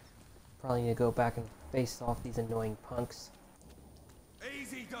 Probably need to go back and face off these annoying punks.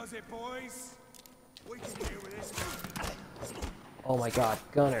 Easy does it, boys. We can deal with this. Oh my god,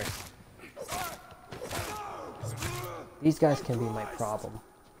 gunners. These guys can be my problem.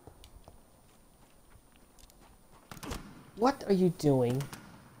 What are you doing?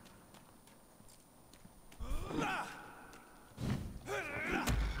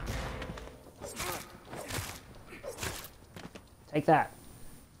 Take that.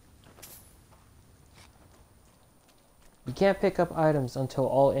 You can't pick up items until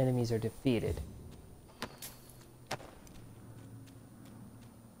all enemies are defeated.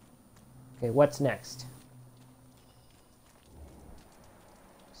 Okay, what's next?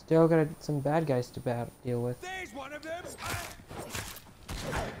 Still got some bad guys to deal with. There's one of them.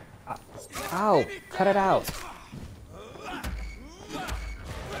 Ow! Cut it out!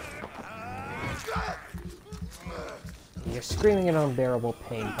 You're screaming in unbearable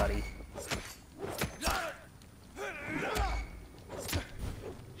pain, buddy.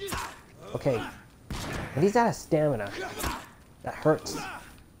 Okay. And he's out of stamina. That hurts.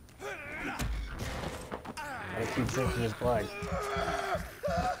 Gotta keep drinking his blood.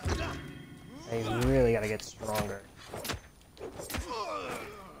 I really gotta get stronger.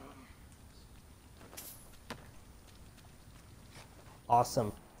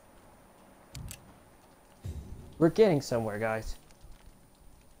 Awesome. We're getting somewhere, guys.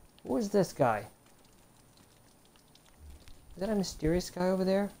 Who is this guy? Is that a mysterious guy over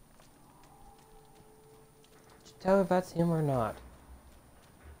there? Should tell if that's him or not.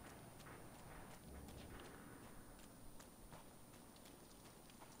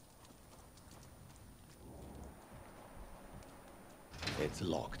 It's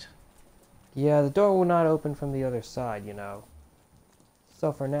locked. Yeah, the door will not open from the other side, you know.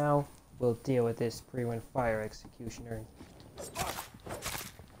 So for now, we'll deal with this pre-run fire executioner. He's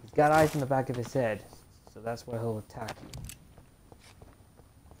got eyes in the back of his head, so that's why he'll attack you.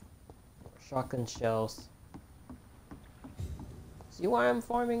 Shotgun shells. See why I'm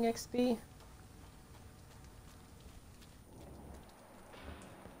farming XP?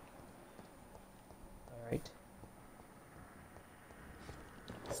 Alright.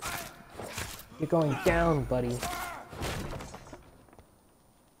 You're going down, buddy.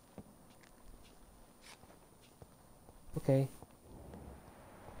 Okay.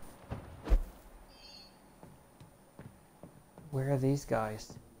 where are these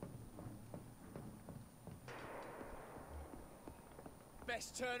guys?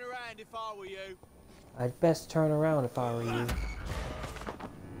 Best turn around if I were you. I'd best turn around if I were you.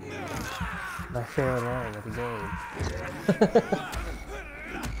 My favorite line of the game.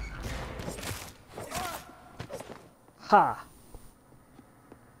 Ha!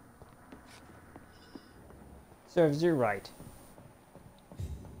 Serves you right.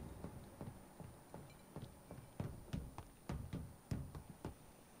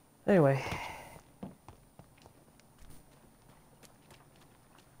 Anyway.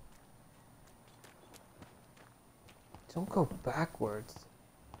 Don't go backwards.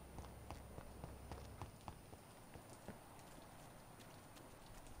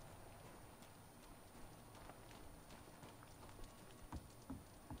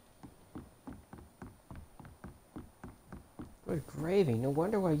 Good gravy. No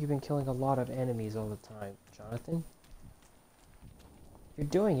wonder why you've been killing a lot of enemies all the time, Jonathan. You're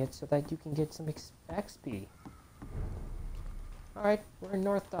doing it so that you can get some XP. Alright, we're in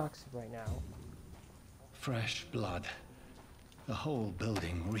North Docks right now. Fresh blood. The whole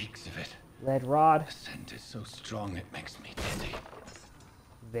building reeks of it. Lead rod. The scent is so strong it makes me dizzy.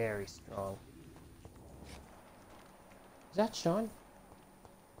 Very strong. Is that Sean?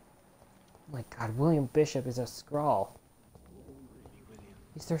 Oh my god, William Bishop is a Skrull.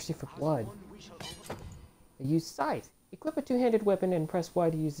 He's thirsty for blood. They use scythe. Equip a two-handed weapon and press Y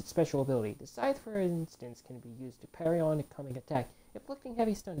to use its special ability. The scythe, for instance, can be used to parry on a coming attack, inflicting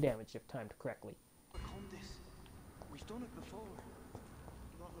heavy stun damage if timed correctly. We've done it before.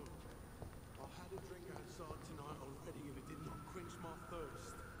 No. I had a drink outside tonight already and it did not quench my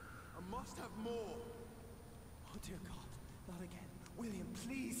thirst. I must have more. Oh dear God, not again. William,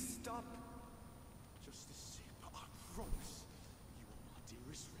 please stop. Just a sip, I promise. You are my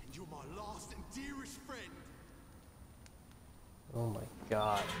dearest friend. You're my last and dearest friend. Oh my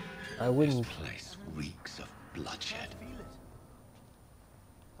god. I wouldn't... This place reeks of bloodshed.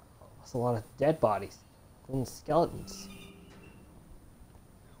 That's a lot of dead bodies. Including skeletons.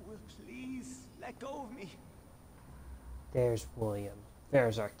 Will, please, let go of me. There's William.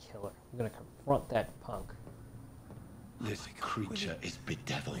 There's our killer. I'm gonna confront that punk. This creature is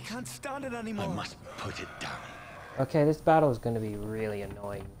bedeviled. I can't stand it anymore. I must put it down. Okay, this battle is gonna be really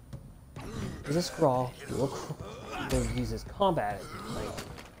annoying. There's a Skrull. We'll use his combat.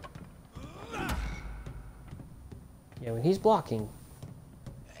 Like, yeah, when he's blocking,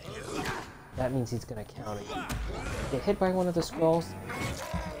 that means he's gonna counter you. Get hit by one of the Skrulls,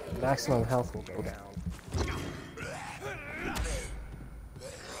 maximum health will go down.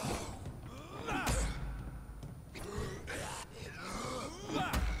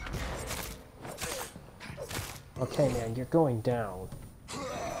 Okay, man, you're going down.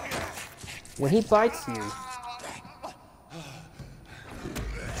 When he bites you,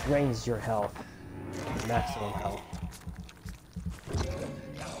 it drains your health, maximum health.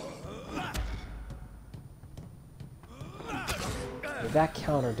 That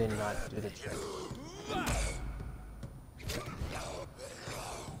counter did not do the trick.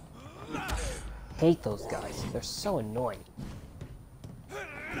 Hate those guys. They're so annoying.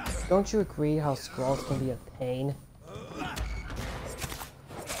 Don't you agree how Skrulls can be a pain?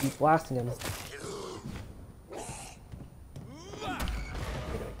 Keep blasting them. You're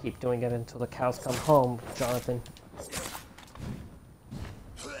gonna keep doing it until the cows come home, Jonathan.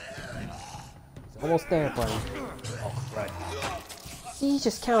 It's almost there, buddy. Oh, right. See, he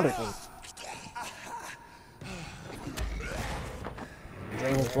just countered me.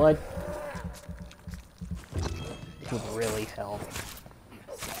 Drain his blood. It would really help.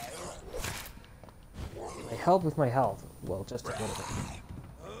 I help with my health. Well, just a little bit.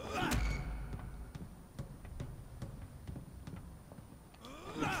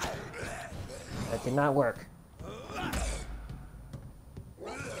 That did not work.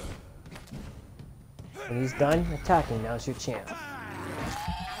 When he's done attacking, now's your chance.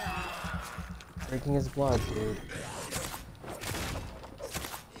 Drinking his blood, dude.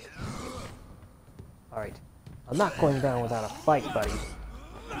 Alright. I'm not going down without a fight, buddy.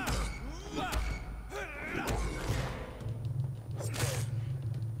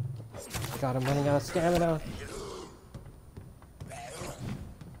 Oh god, I'm running out of stamina.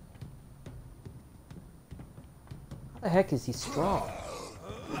 How the heck is he strong?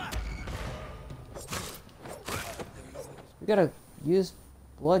 We gotta use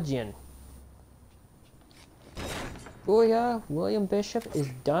bludgeon. Booyah! William Bishop is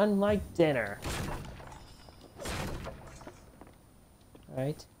done like dinner.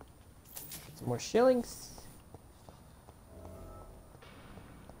 Alright. Some more shillings.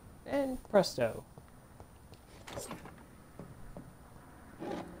 And presto.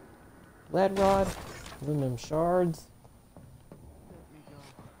 lead rod, aluminum shards.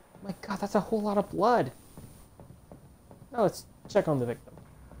 My god, that's a whole lot of blood. Now let's check on the victim.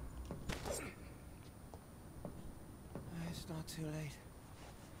 It's not too late.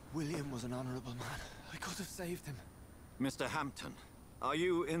 William was an honorable man. I could have saved him. Mr. Hampton, are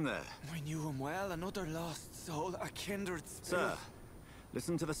you in there? I knew him well, another lost soul, a kindred spirit. Sir,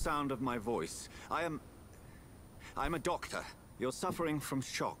 listen to the sound of my voice. I'm a doctor. You're suffering from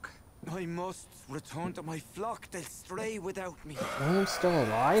shock. I must return to my flock. They'll stray without me. William's still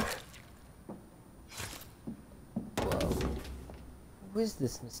alive? Whoa. Who is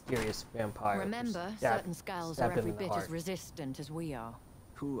this mysterious vampire? Remember, certain skulls are every bit as resistant as we are.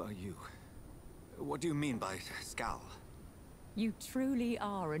 Who are you? What do you mean by scowl? You truly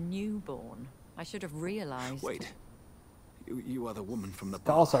are a newborn. I should have realized. Wait. You are the woman from the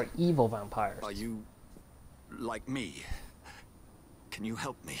Skulls bar. are evil vampires. Are you like me? Can you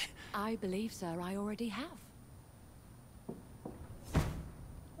help me? I believe, sir, I already have.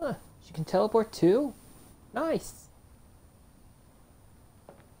 Huh, she can teleport too? Nice.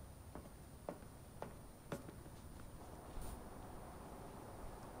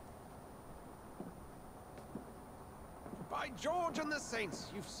 By George and the Saints,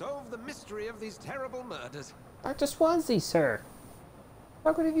 you've solved the mystery of these terrible murders. Dr. Swansea, sir.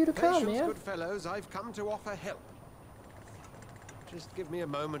 How good of you to come, Patience, man. good fellows, I've come to offer help. Just give me a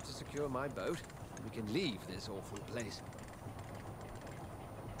moment to secure my boat, and we can leave this awful place.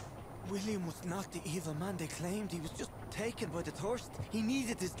 William was not the evil man they claimed. He was just taken by the thirst. He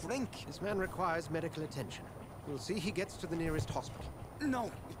needed his drink. This man requires medical attention. We'll see he gets to the nearest hospital.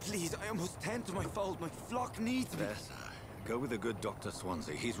 No, please, I must tend to my fold. My flock needs me. There, sir. Go with the good Dr.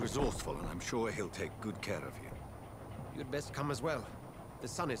 Swansea. He's resourceful, and I'm sure he'll take good care of you. You'd best come as well. The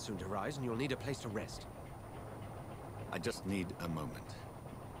sun is soon to rise, and you'll need a place to rest. I just need a moment.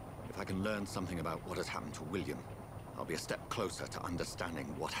 If I can learn something about what has happened to William, I'll be a step closer to understanding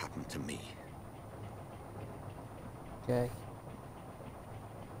what happened to me. Okay.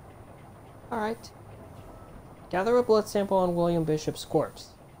 Alright. Gather a blood sample on William Bishop's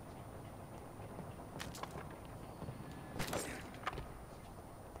corpse.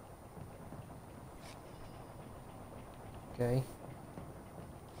 Okay.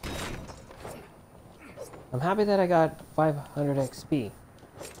 I'm happy that I got 500 XP.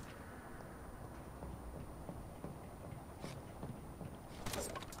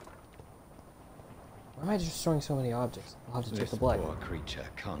 Why am I destroying so many objects? I'll have to check This the blood. poor creature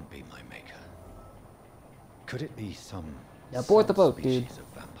can't be my maker. Could it be some Now board the boat, dude. species of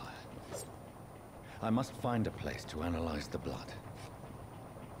vampire? I must find a place to analyze the blood.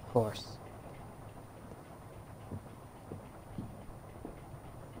 Of course.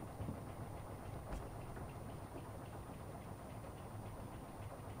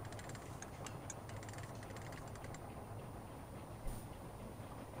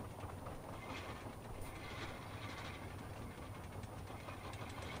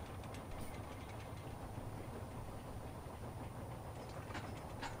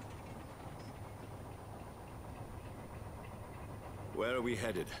 Where are we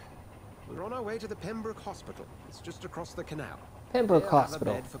headed? We're on our way to the Pembroke Hospital. It's just across the canal. Pembroke Here, have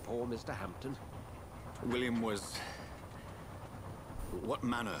Hospital. a bed for poor Mr. Hampton. William was... What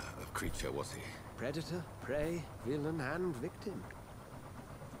manner of creature was he? Predator, prey, villain, and victim.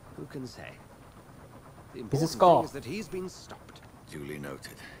 Who can say? The important skull. thing is that he's been stopped. Duly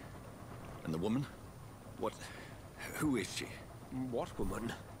noted. And the woman? What... Who is she? What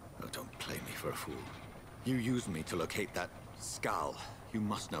woman? Oh, don't play me for a fool. You used me to locate that skull. You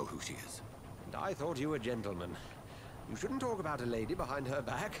must know who she is. And I thought you a gentleman. You shouldn't talk about a lady behind her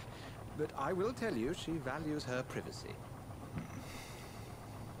back, but I will tell you she values her privacy.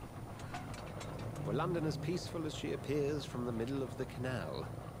 Were London as peaceful as she appears from the middle of the canal?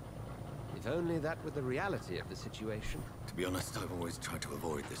 If only that were the reality of the situation. To be honest, I've always tried to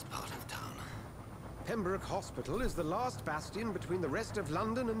avoid this part of town. Pembroke Hospital is the last bastion between the rest of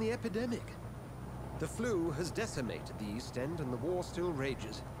London and the epidemic. The flu has decimated the East End and the war still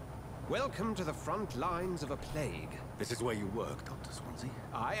rages. Welcome to the front lines of a plague. This is where you work, Dr. Swansea?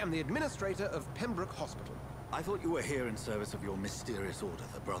 I am the administrator of Pembroke Hospital. I thought you were here in service of your mysterious order,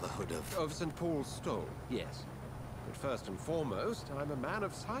 the Brotherhood of... Of St. Paul's Stole, yes. But first and foremost, I'm a man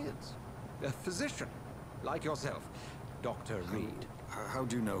of science. A physician, like yourself, Dr. Reed. How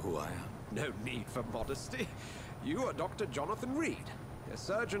do you know who I am? No need for modesty. You are Dr. Jonathan Reed, a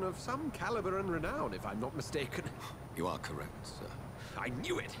surgeon of some caliber and renown, if I'm not mistaken. You are correct, sir. I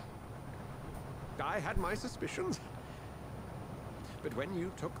knew it! I had my suspicions. But when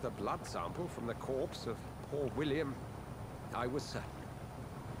you took the blood sample from the corpse of poor William, I was certain.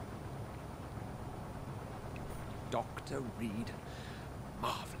 Dr. Reed.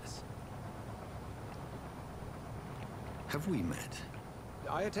 Marvelous. Have we met?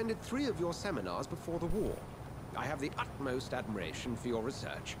 I attended 3 of your seminars before the war. I have the utmost admiration for your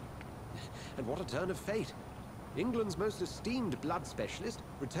research. And what a turn of fate. England's most esteemed blood specialist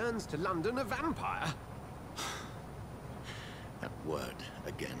returns to London a vampire. That word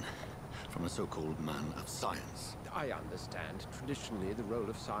again. From a so-called man of science. I understand. Traditionally, the role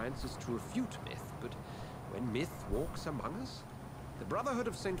of science is to refute myth, but when myth walks among us, the Brotherhood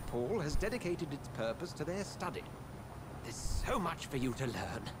of St. Paul has dedicated its purpose to their study. There's so much for you to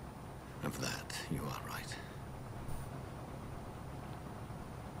learn. Of that, you are right.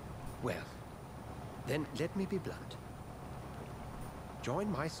 Well, then let me be blunt.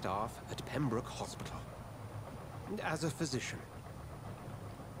 Join my staff at Pembroke Hospital. As a physician.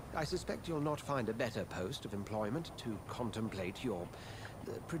 I suspect you'll not find a better post of employment to contemplate your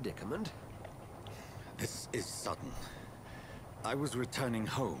predicament. This is sudden. I was returning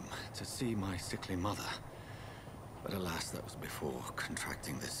home to see my sickly mother. But alas, that was before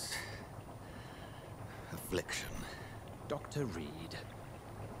contracting this affliction. Dr. Reed,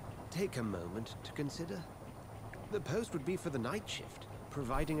 take a moment to consider. The post would be for the night shift,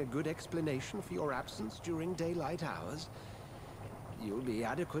 providing a good explanation for your absence during daylight hours. You'll be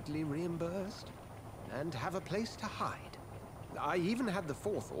adequately reimbursed, and have a place to hide. I even had the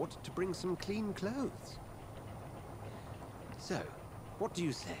forethought to bring some clean clothes. So, what do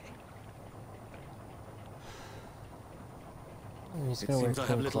you say? He's It gonna wear seems I have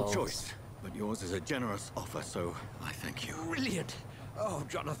clean little clothes. choice, but yours is a generous offer, so I thank you. Brilliant! Oh,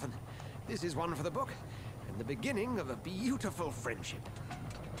 Jonathan, this is one for the book, and the beginning of a beautiful friendship.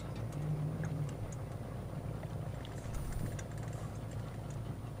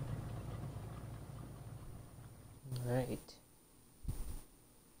 Right.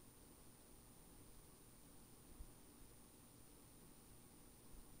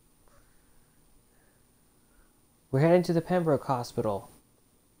 We're heading to the Pembroke Hospital.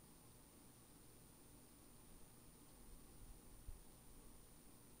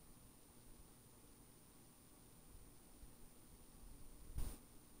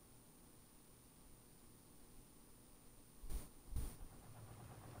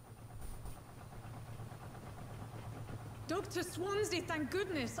 Dr. Swansea, thank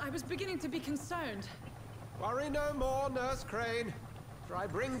goodness. I was beginning to be concerned. Worry no more, Nurse Crane, for I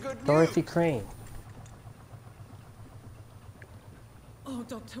bring good news. Dorothy Crane. Oh,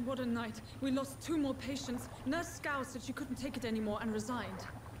 Doctor, what a night. We lost 2 more patients. Nurse Scow said she couldn't take it anymore and resigned.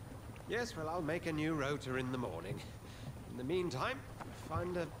 Yes, well, I'll make a new rota in the morning. In the meantime,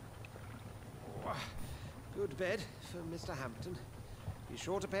 find a good bed for Mr. Hampton. Be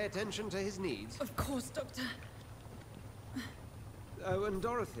sure to pay attention to his needs. Of course, Doctor. Oh, and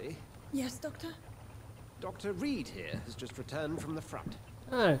Dorothy, Yes, Doctor? Dr. Reed here has just returned from the front.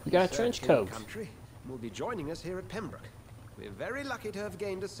 Ah, we got a He's trench searching the coat. country and will be joining us here at Pembroke. We're very lucky to have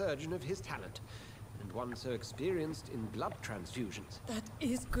gained a surgeon of his talent, and one so experienced in blood transfusions. That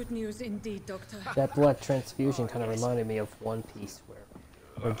is good news indeed, Doctor. That blood transfusion kind of reminded me of One Piece,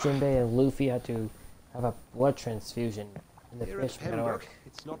 where Jinbei and Luffy had to have a blood transfusion in the Here at Fishman Pembroke, arc.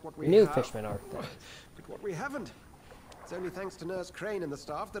 it's not what we New have, Fishman arc, that is. but what we haven't. It's only thanks to Nurse Crane and the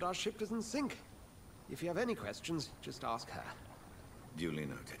staff that our ship doesn't sink. If you have any questions, just ask her. Duly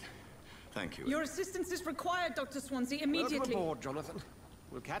noted. Thank you. Your assistance is required, Dr. Swansea, immediately. Welcome aboard, Jonathan.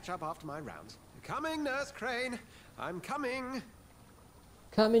 We'll catch up after my rounds. Coming, Nurse Crane. I'm coming.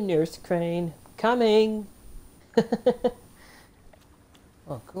 Coming, Nurse Crane. Coming!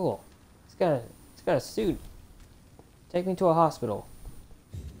 Oh, cool. It's got a suit. Take me to a hospital.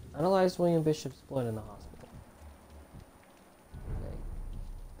 Analyze William Bishop's blood in the hospital. Okay.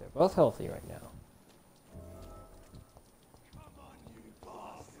 They're both healthy right now.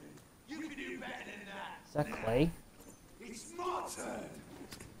 Is that Clay? It's my turn.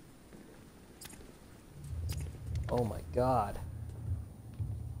 Oh my god.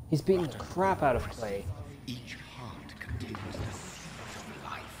 He's beating the crap out of Clay. Each heart contains the seeds of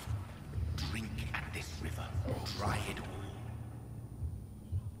life. Drink at this river. Dry it all.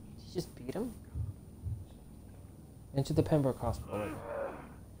 Did he just beat him? Into the Pembroke Hospital right now.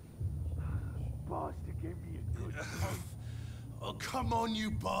 Bastard gave me a good Oh, come on,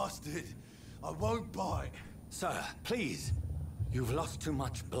 you bastard. I won't bite. Sir, please. You've lost too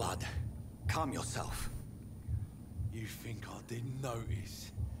much blood. Calm yourself. You think I didn't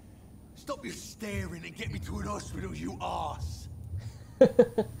notice? Stop your staring and get me to an hospital, you arse. You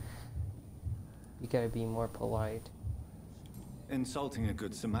gotta be more polite. Insulting a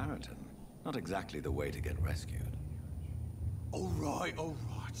good Samaritan. Not exactly the way to get rescued. All right,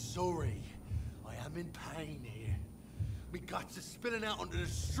 sorry. I am in pain here. Me guts are spilling out onto the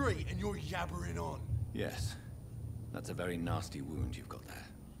street and you're yabbering on. Yes. That's a very nasty wound you've got there.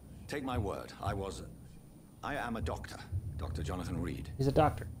 Take my word, I am a doctor. Dr. Jonathan Reed. He's a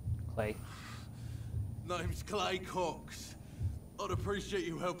doctor, Clay. Name's Clay Cox. I'd appreciate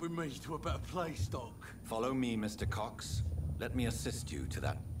you helping me to a better place, Doc. Follow me, Mr. Cox. Let me assist you to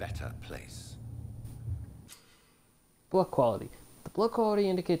that better place. Blood quality. The blood quality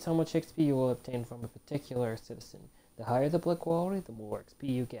indicates how much XP you will obtain from a particular citizen. The higher the blood quality, the more XP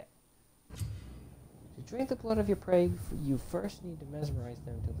you get. To drink the blood of your prey, you first need to mesmerize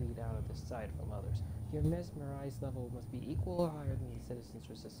them to lead out of the sight from others. Your mesmerized level must be equal or higher than the citizen's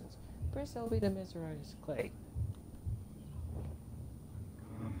resistance. Press LB to mesmerize Clay.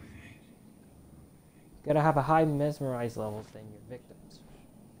 You gotta have a high mesmerized level than your victims.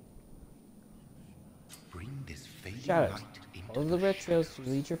 Bring this fading Shadows. light into Follow the red trails to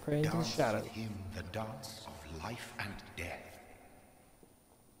lead your prey into the dance shadows. with him the dance of life and death.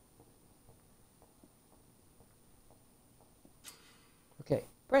 Okay,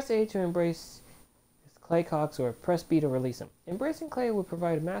 press A to embrace Clay Cox or press B to release him. Embracing Clay will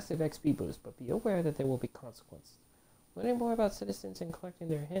provide a massive XP boost, but be aware that there will be consequences. Learning more about citizens and collecting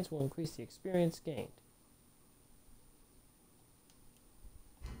their hints will increase the experience gained.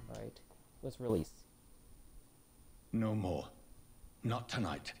 Alright, let's release. No more. Not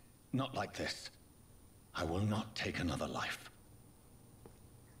tonight. Not like this. I will not take another life.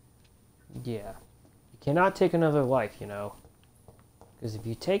 Yeah, you cannot take another life, you know. Because if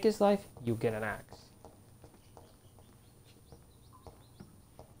you take his life, you get an axe.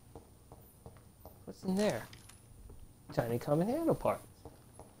 What's in there? Tiny common handle part.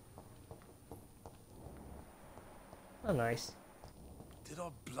 Oh, nice. Did I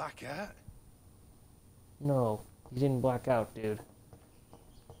black out? No, you didn't black out, dude.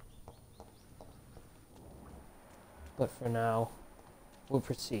 But for now, we'll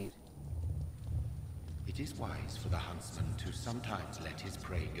proceed. It is wise for the huntsman to sometimes let his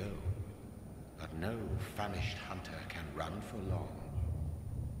prey go, but no famished hunter can run for long.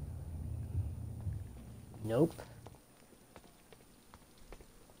 Nope.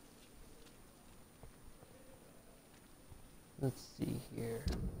 Let's see here.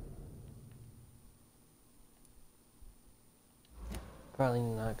 Probably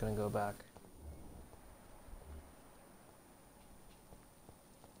not gonna go back.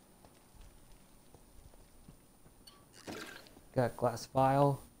 Got glass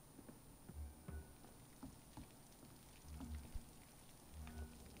vial.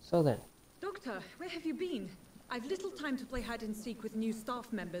 So then. Doctor, where have you been? I've little time to play hide and seek with new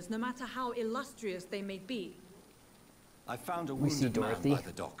staff members, no matter how illustrious they may be. I found a We see wounded man Dorothy. by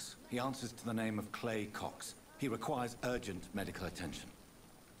the docks. He answers to the name of Clay Cox. He requires urgent medical attention.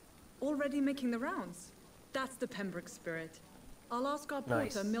 Already making the rounds? That's the Pembroke spirit. I'll ask our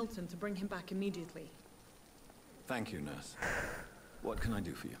Nice. porter, Milton, to bring him back immediately. Thank you, nurse. What can I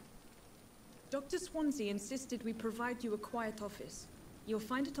do for you? Dr. Swansea insisted we provide you a quiet office. You'll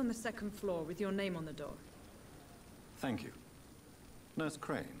find it on the second floor with your name on the door. Thank you. Nurse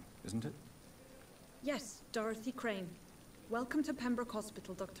Crane, isn't it? Yes, Dorothy Crane. Welcome to Pembroke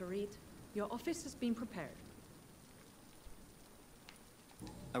Hospital, Dr. Reed. Your office has been prepared.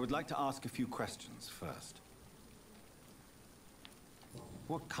 I would like to ask a few questions first.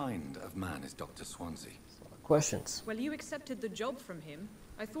 What kind of man is Dr. Swansea? Questions. Well, you accepted the job from him.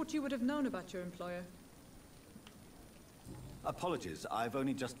 I thought you would have known about your employer. Apologies, I've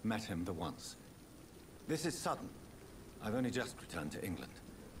only just met him the once. This is sudden. I've only just returned to England.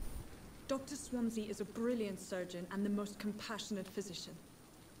 Dr. Swansea is a brilliant surgeon and the most compassionate physician.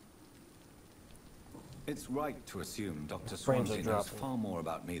 It's right to assume Dr. Frames are Swansea knows dropping. far more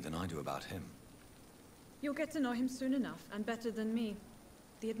about me than I do about him. You'll get to know him soon enough, and better than me.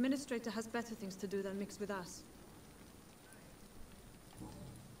 The administrator has better things to do than mix with us.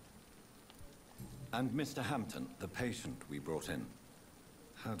 And Mr. Hampton, the patient we brought in,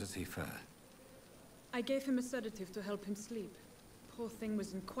 how does he fare? I gave him a sedative to help him sleep. Poor thing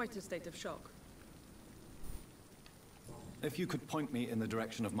was in quite a state of shock. If you could point me in the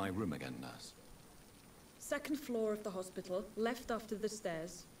direction of my room again, nurse. Second floor of the hospital, left after the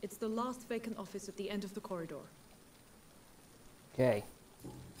stairs. It's the last vacant office at the end of the corridor. Okay,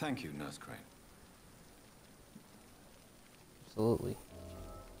 Thank you, Nurse Crane. absolutely.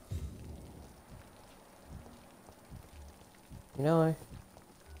 You know,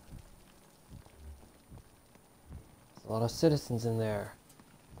 there's a lot of citizens in there.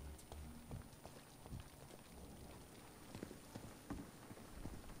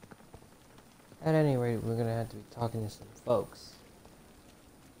 At any rate, we're gonna have to be talking to some folks.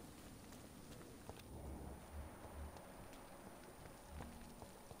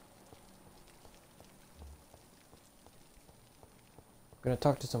 gonna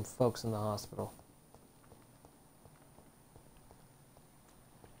talk to some folks in the hospital.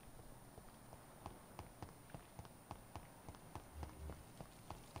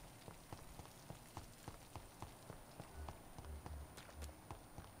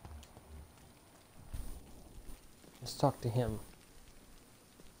 Let's talk to him.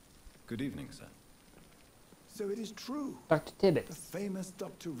 Good evening, sir. So it is true. Dr. The Tibbets. famous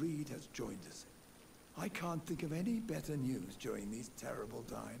Dr. Reed has joined us. I can't think of any better news during these terrible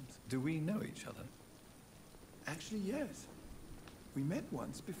times. Do we know each other? Actually, yes. We met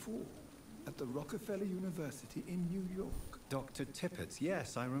once before, at the Rockefeller University in New York. Dr. Tippett,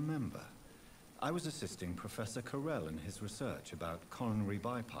 yes, I remember. I was assisting Professor Carell in his research about coronary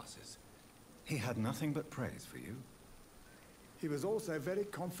bypasses. He had nothing but praise for you. He was also very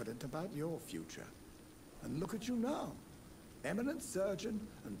confident about your future. And look at you now. Eminent surgeon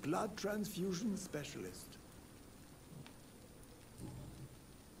and blood transfusion specialist.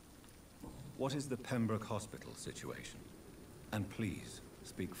 What is the Pembroke Hospital situation? And please,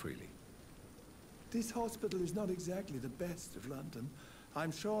 speak freely. This hospital is not exactly the best of London.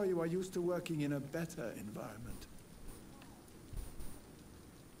 I'm sure you are used to working in a better environment.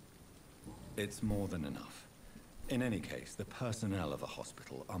 It's more than enough. In any case, the personnel of a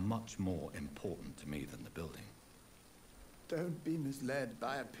hospital are much more important to me than the building. Don't be misled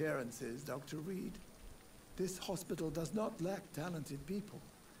by appearances, Dr. Reed. This hospital does not lack talented people.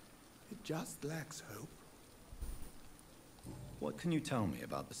 It just lacks hope. What can you tell me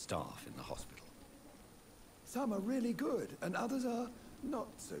about the staff in the hospital? Some are really good, and others are not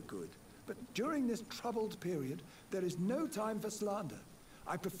so good. But during this troubled period, there is no time for slander.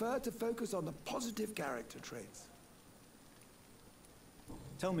 I prefer to focus on the positive character traits.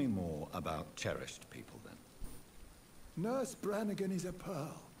 Tell me more about cherished people, then. Nurse Brannigan is a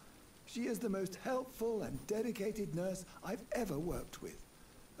pearl. She is the most helpful and dedicated nurse I've ever worked with.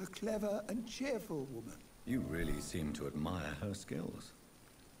 A clever and cheerful woman. You really seem to admire her skills.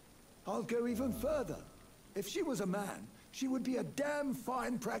 I'll go even further. If she was a man, she would be a damn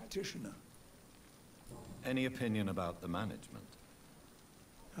fine practitioner. Any opinion about the management?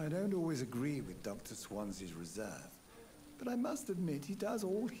 I don't always agree with Dr. Swansea's reserve, but I must admit he does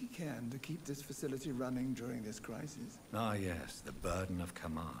all he can to keep this facility running during this crisis. Ah, yes, the burden of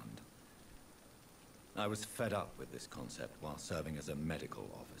command. I was fed up with this concept while serving as a medical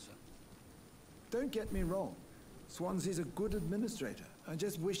officer. Don't get me wrong. Swansea's a good administrator. I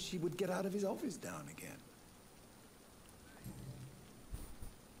just wish he would get out of his office down again.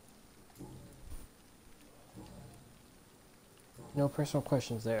 No personal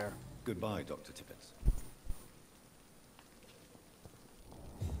questions there. Goodbye, Dr. Tippett.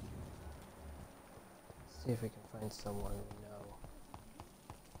 See if we can find someone we know.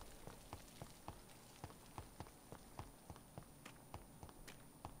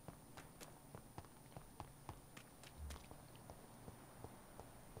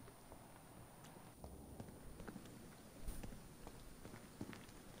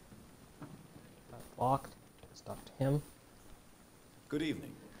 Locked. Let's talk to him. Good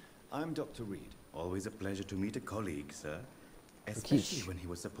evening. I'm Dr. Reed. Always a pleasure to meet a colleague, sir. Especially when he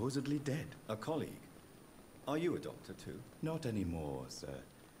was supposedly dead. A colleague? Are you a doctor too? Not anymore, sir.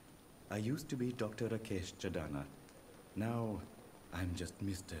 I used to be Dr. Rakesh Chadana. Now, I'm just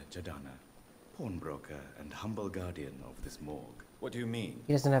Mr. Chadana, pawnbroker and humble guardian of this morgue. What do you mean?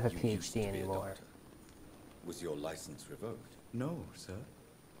 He doesn't have a You used to PhD be a anymore. doctor. Was your license revoked? No, sir.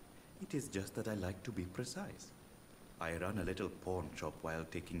 It is just that I like to be precise. I run a little pawn shop while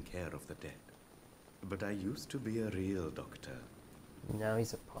taking care of the dead. But I used to be a real doctor. Now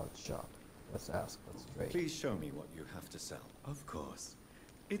he's a pawn shop. Let's ask what's straight. Please show me what you have to sell. Of course.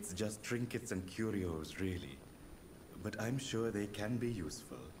 It's just trinkets and curios, really. But I'm sure they can be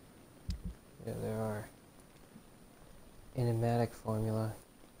useful. Yeah, there are. Enigmatic formula,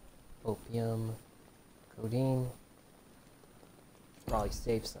 opium, codeine. Probably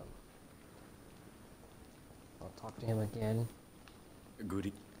save some. I'll talk to him again.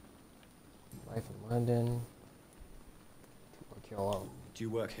 Goody. Life in London. To work here alone. Do you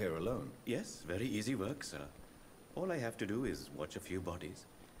work here alone? Yes, very easy work, sir. All I have to do is watch a few bodies.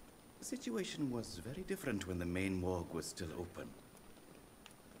 The situation was very different when the main morgue was still open.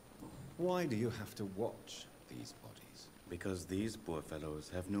 Why do you have to watch these bodies? Because these poor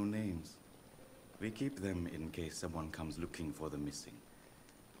fellows have no names. We keep them in case someone comes looking for the missing.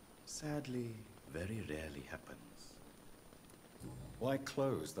 Sadly, very rarely happens. Why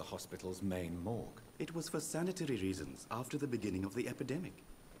close the hospital's main morgue? It was for sanitary reasons after the beginning of the epidemic.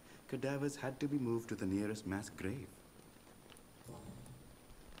 Cadavers had to be moved to the nearest mass grave.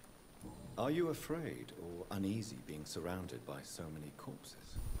 Are you afraid or uneasy being surrounded by so many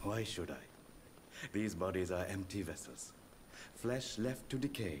corpses? Why should I? These bodies are empty vessels. Flesh left to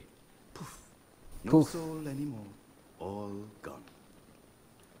decay. Poof. No Poof. soul anymore. All gone.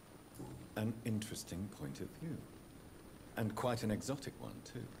 An interesting point of view. And quite an exotic one,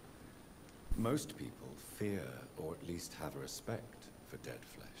 too. Most people fear, or at least have respect, for dead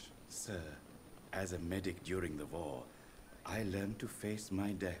flesh. Sir, as a medic during the war, I learned to face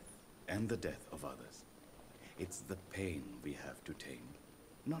my death and the death of others. It's the pain we have to tame,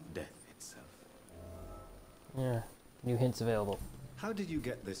 not death itself. Yeah, new hints available. How did you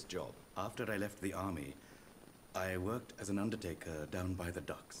get this job? After I left the army, I worked as an undertaker down by the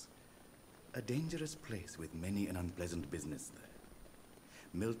docks. A dangerous place with many an unpleasant business there.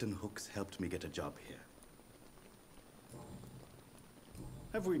 Milton Hooks helped me get a job here.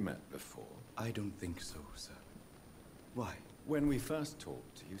 Have we met before? I don't think so, sir. Why? When we first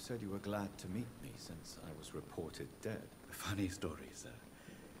talked, you said you were glad to meet me since I was reported dead. Funny story, sir.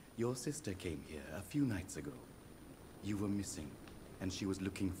 Your sister came here a few nights ago. You were missing, and she was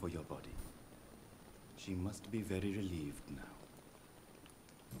looking for your body. She must be very relieved now.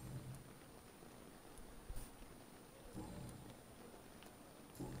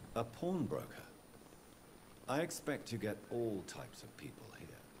 A pawnbroker? I expect you get all types of people here.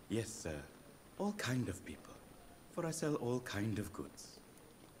 Yes, sir. All kind of people. For I sell all kind of goods.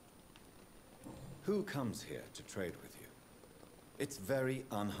 Who comes here to trade with you? It's very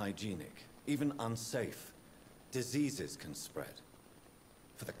unhygienic, even unsafe. Diseases can spread.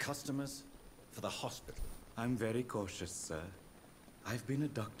 For the customers, for the hospital. I'm very cautious, sir. I've been a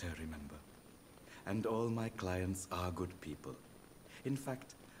doctor, remember? And all my clients are good people. In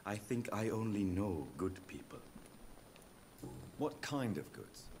fact, I think I only know good people. What kind of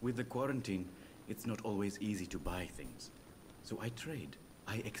goods? With the quarantine, it's not always easy to buy things. So I trade,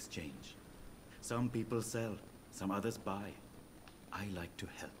 I exchange. Some people sell, some others buy. I like to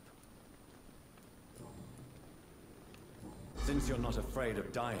help. Since you're not afraid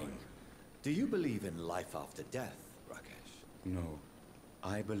of dying, do you believe in life after death, Rakesh? No.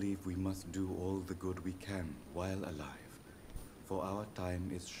 I believe we must do all the good we can while alive. For our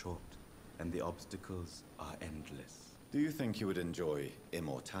time is short, and the obstacles are endless. Do you think you would enjoy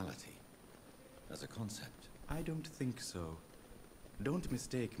immortality as a concept? I don't think so. Don't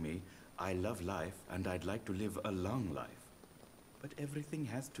mistake me. I love life, and I'd like to live a long life. But everything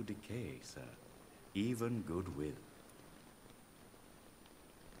has to decay, sir. Even goodwill.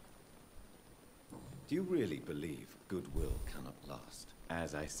 Do you really believe goodwill cannot last?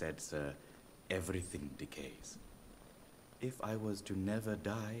 As I said, sir, everything decays. If I was to never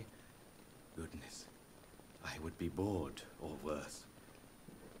die, goodness, I would be bored or worse.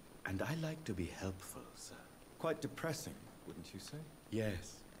 And I like to be helpful, sir. Quite depressing, wouldn't you say?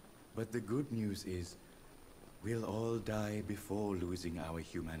 Yes, but the good news is, we'll all die before losing our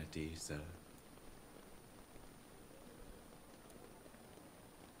humanity, sir.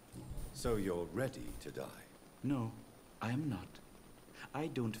 So you're ready to die? No, I am not. I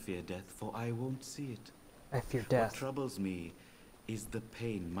don't fear death, for I won't see it. I fear death. What troubles me is the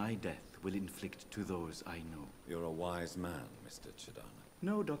pain my death will inflict to those I know. You're a wise man, Mr. Chidana.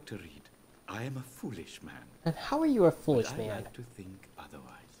 No, Dr. Reed. I am a foolish man. And how are you a foolish But man? I like to think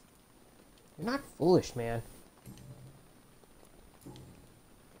otherwise. You're not foolish, man.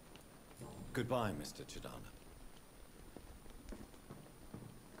 Goodbye, Mr. Chidana.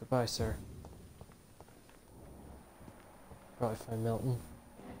 Goodbye, sir. Probably find Milton.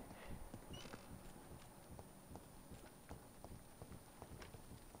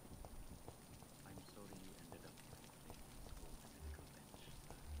 I'm sorry you ended up here on the medical bench.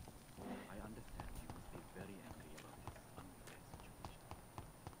 I understand you must be very angry about this unfair situation.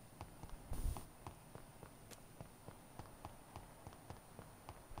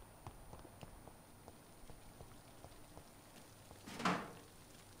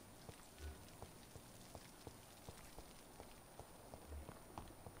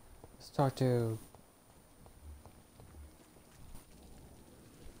 Let's talk to...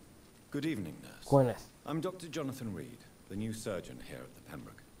 Good evening, nurse. Gwyneth. I'm Dr. Jonathan Reed, the new surgeon here at the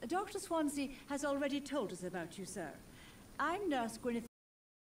Pembroke. Dr. Swansea has already told us about you, sir. I'm Nurse Gwyneth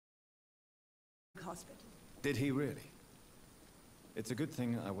Hospital. Did he really? It's a good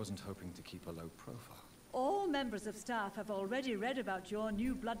thing I wasn't hoping to keep a low profile. All members of staff have already read about your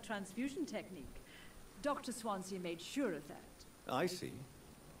new blood transfusion technique. Dr. Swansea made sure of that. I see.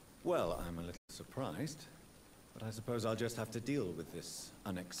 Well, I'm a little surprised, but I suppose I'll just have to deal with this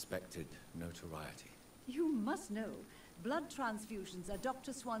unexpected notoriety. You must know, blood transfusions are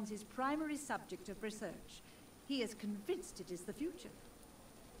Dr. Swansea's primary subject of research. He is convinced it is the future.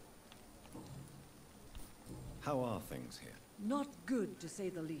 How are things here? Not good, to say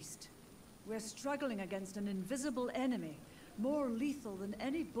the least. We're struggling against an invisible enemy, more lethal than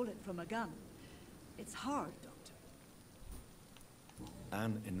any bullet from a gun. It's hard, Doctor.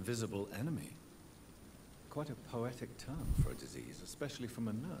 An invisible enemy? Quite a poetic term for a disease, especially from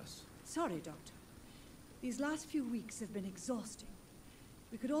a nurse. Sorry, Doctor. These last few weeks have been exhausting.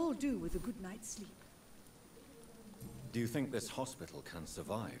 We could all do with a good night's sleep. Do you think this hospital can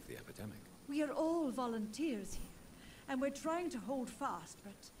survive the epidemic? We are all volunteers here, and we're trying to hold fast,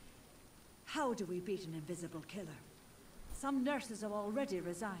 but how do we beat an invisible killer? Some nurses have already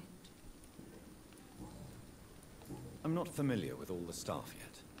resigned. I'm not familiar with all the staff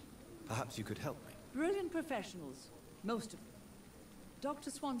yet. Perhaps you could help me. Brilliant professionals, most of them.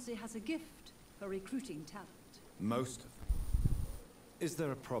 Dr. Swansea has a gift for recruiting talent. Most of them? Is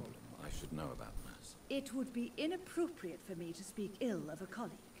there a problem I should know about, nurse? It would be inappropriate for me to speak ill of a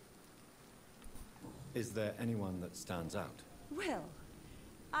colleague. Is there anyone that stands out? Well,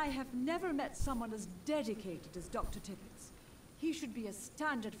 I have never met someone as dedicated as Dr. Tippets. He should be a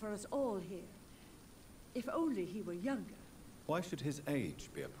standard for us all here. If only he were younger. Why should his age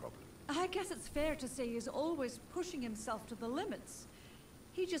be a problem? I guess it's fair to say he's always pushing himself to the limits.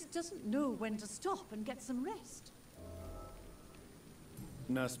 He just doesn't know when to stop and get some rest.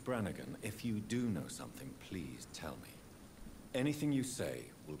 Nurse Brannigan, if you do know something, please tell me. Anything you say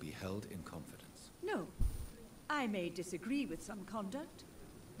will be held in confidence. No. I may disagree with some conduct,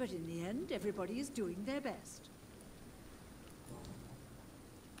 but in the end, everybody is doing their best.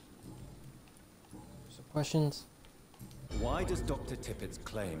 Some questions? Why does Dr. Tippets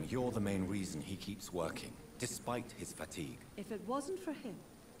claim you're the main reason he keeps working, despite his fatigue? If it wasn't for him,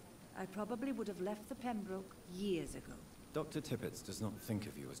 I probably would have left the Pembroke years ago. Dr. Tippets does not think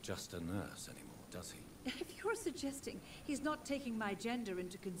of you as just a nurse anymore, does he? If you're suggesting he's not taking my gender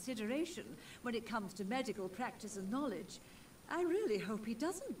into consideration when it comes to medical practice and knowledge, I really hope he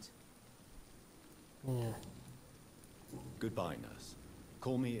doesn't. Yeah. Goodbye, nurse.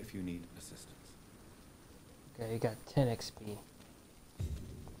 Call me if you need assistance. Okay, you got 10 XP.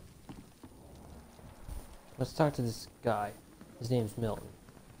 Let's talk to this guy. His name's Milton.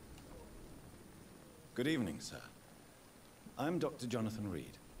 Good evening, sir. I'm Dr. Jonathan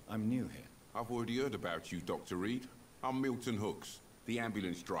Reed. I'm new here. I've already heard about you, Dr. Reed. I'm Milton Hooks, the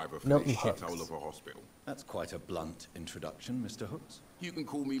ambulance driver for Milton this Hooks. shithole of a hospital. That's quite a blunt introduction, Mr. Hooks. You can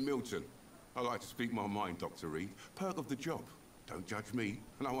call me Milton. I like to speak my mind, Dr. Reed. Perk of the job. Don't judge me,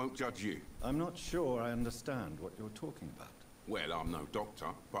 and I won't judge you. I'm not sure I understand what you're talking about. Well, I'm no doctor,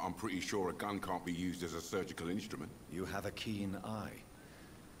 but I'm pretty sure a gun can't be used as a surgical instrument. You have a keen eye.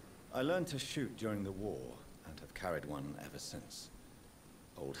 I learned to shoot during the war, and have carried one ever since.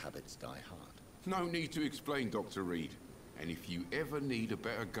 Old habits die hard. No need to explain, Dr. Reed. And if you ever need a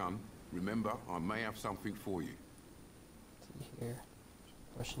better gun, remember, I may have something for you. Let's see here.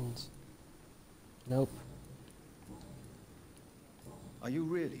 Questions? Nope. Are you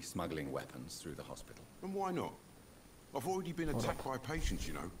really smuggling weapons through the hospital? And why not? I've already been attacked by patients,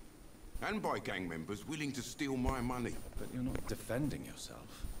 you know. And by gang members willing to steal my money. But you're not defending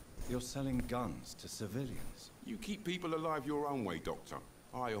yourself. You're selling guns to civilians. You keep people alive your own way, Doctor.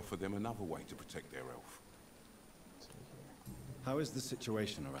 I offer them another way to protect their health. How is the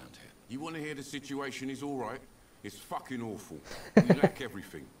situation around here? You want to hear the situation is all right? It's fucking awful. We lack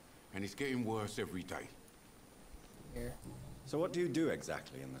everything. And it's getting worse every day. Here. So what do you do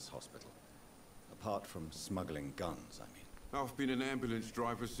exactly in this hospital? Apart from smuggling guns, I mean. I've been an ambulance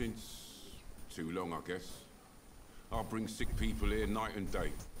driver since... too long, I guess. I bring sick people here night and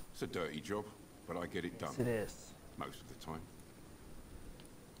day. It's a dirty job, but I get it done. Yes, it is. Most of the time.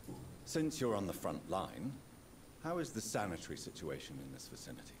 Since you're on the front line, how is the sanitary situation in this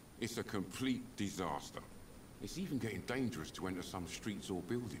vicinity? It's a complete disaster. It's even getting dangerous to enter some streets or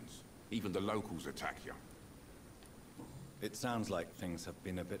buildings. Even the locals attack you. It sounds like things have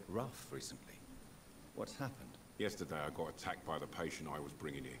been a bit rough recently. What's happened? Yesterday I got attacked by the patient I was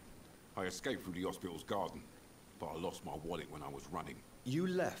bringing here. I escaped through the hospital's garden, but I lost my wallet when I was running. You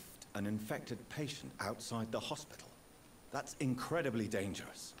left an infected patient outside the hospital? That's incredibly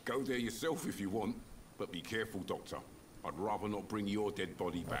dangerous. Go there yourself if you want, but be careful, Doctor. I'd rather not bring your dead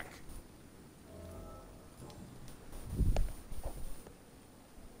body back.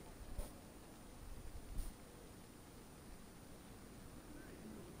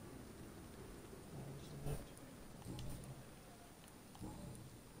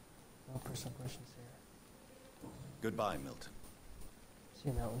 No personal questions here. Goodbye, Milton. See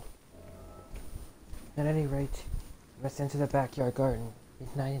you, Milton. At any rate, you must enter the backyard garden,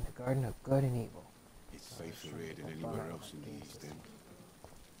 igniting the garden of good and evil. It's safer here than anywhere else in the East End.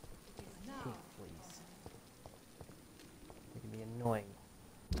 Peek, please. be annoying.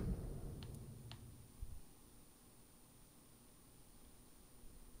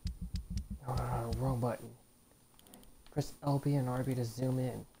 Wrong button. Press LB and RB to zoom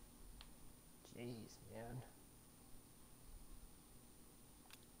in. Jeez, man.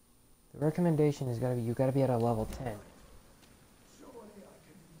 The recommendation is you gotta be at a level 10.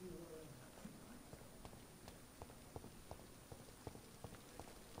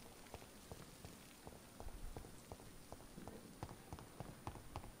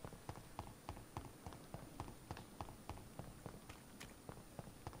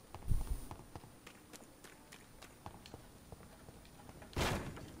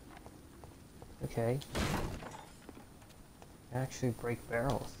 Okay. Actually break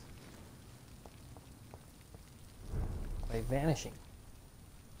barrels by vanishing.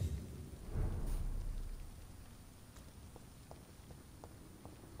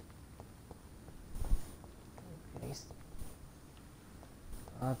 Okay.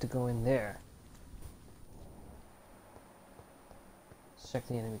 I'll have to go in there. Let's check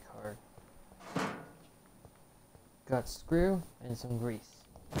the enemy card. Got screw and some grease.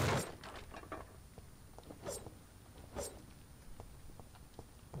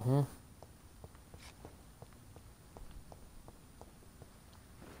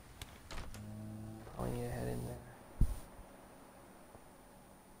 Probably need to head in there.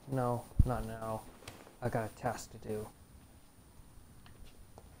 No, not now. I got a task to do.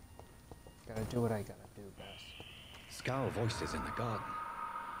 Gotta do what I gotta do best. Scowl voices in the garden.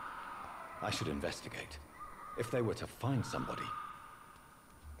 I should investigate. If they were to find somebody.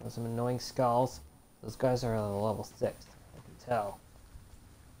 Got some annoying skulls. Those guys are level 6. I can tell.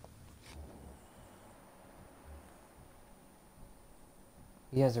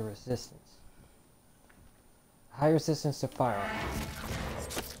 He has a resistance. High resistance to firearms.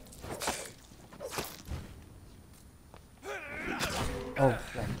 Oh,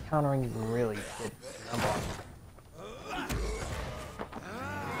 that countering really did a number on me.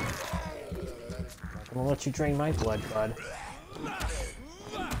 I'm gonna let you drain my blood, bud.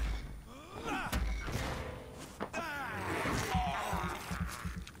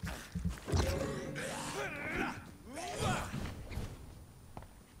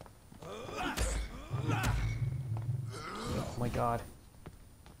 Oh my god.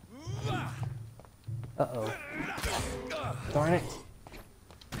 Uh-oh. Darn it.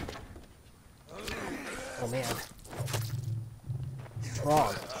 Oh man.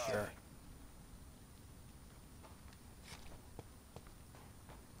 Frog, sure.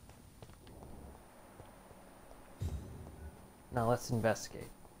 Now let's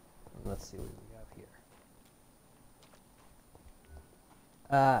investigate. Let's see what we have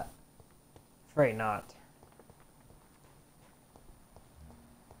here. Afraid not.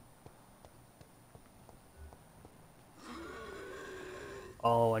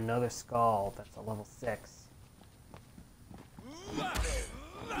 Oh, another skull. That's a level 6.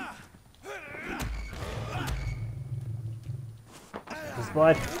 His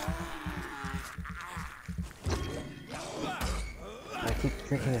blood. I keep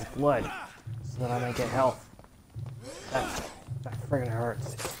drinking his blood so that I might get health. That friggin'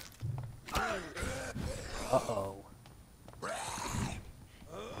 hurts. Uh-oh.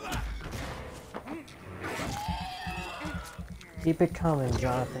 Keep it coming,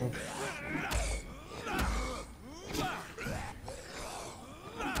 Jonathan.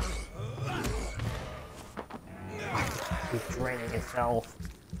 He's draining his health.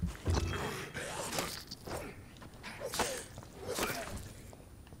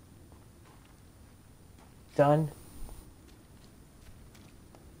 Done.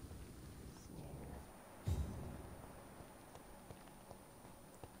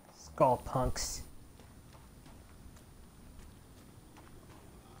 Skull punks.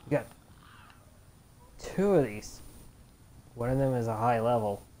 You got 2 of these. One of them is a high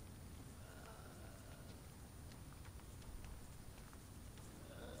level.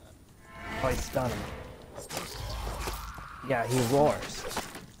 Probably stun him. Yeah, he roars.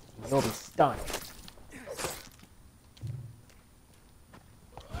 You'll be stunned.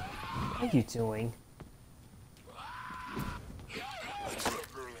 What are you doing?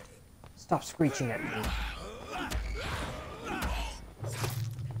 Stop screeching at me.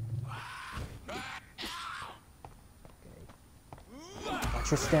 Okay. Watch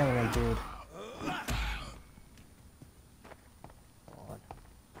your stamina, dude.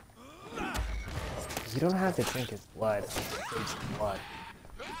 You don't have to drink his blood. His blood.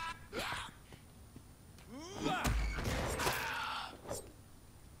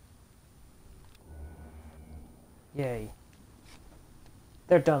 Yay.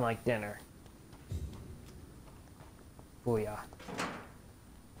 They're done like dinner. Booyah.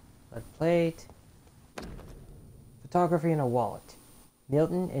 Lead plate. Photography in a wallet.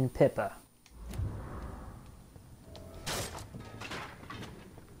 Milton and Pippa.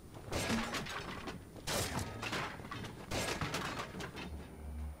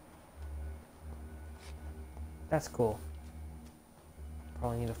 That's cool.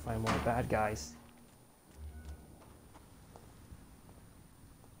 Probably need to find more bad guys.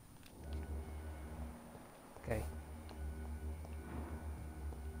 Okay.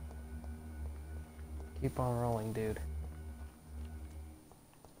 Keep on rolling, dude.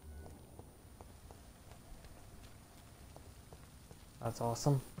 That's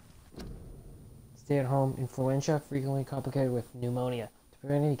awesome. Stay at home influenza, frequently complicated with pneumonia. To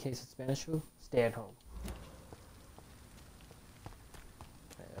prevent any case of Spanish flu, stay at home.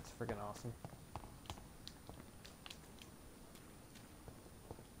 Okay, that's freaking awesome.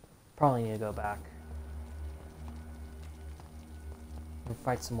 Probably need to go back and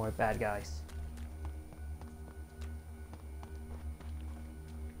fight some more bad guys.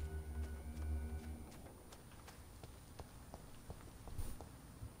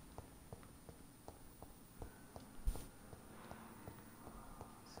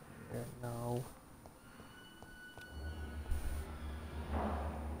 No.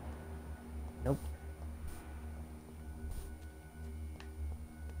 Nope.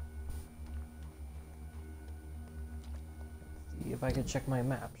 Let's see if I can check my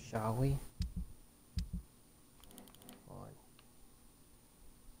map, shall we?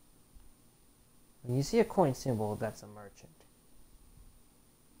 When you see a coin symbol, that's a merchant.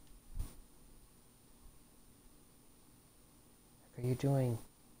 What are you doing?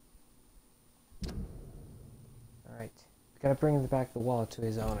 Alright. We gotta bring back the wallet to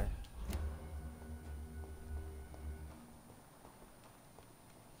his owner.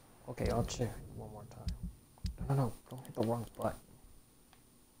 Okay, I'll check one more time. No, don't hit the wrong button.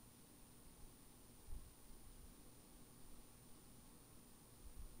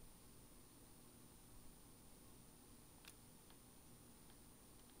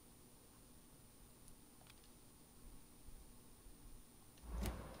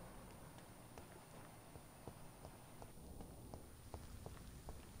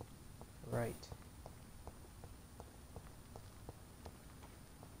 Right.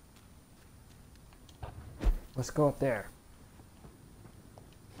 Let's go up there.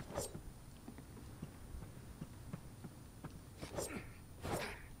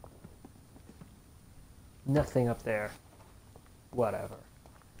 Nothing up there. Whatever.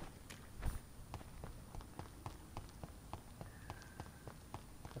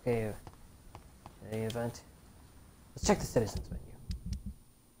 Okay, in any event, let's check the citizens menu.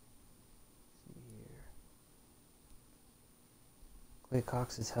 Clay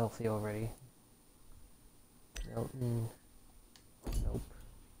Cox is healthy already. Milton. Nope.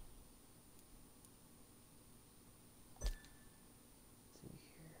 Let's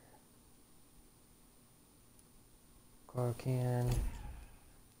see here. Carcan.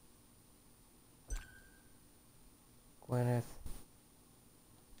 Gwyneth.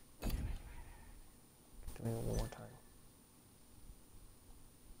 Doing it one more time.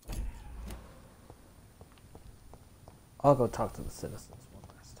 I'll go talk to the citizens one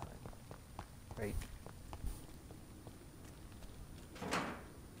last time. Great.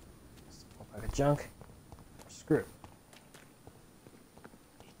 Pack of junk. Screw.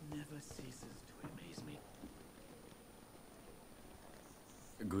 It never ceases to amaze me.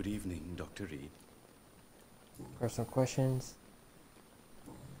 Good evening, Dr. Reed. Personal questions.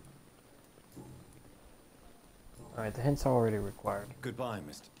 Alright, the hints are already required. Goodbye,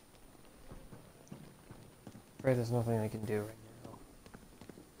 Mr. Afraid there's nothing I can do right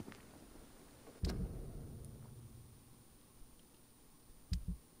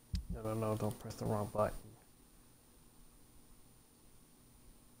now. No, don't press the wrong button.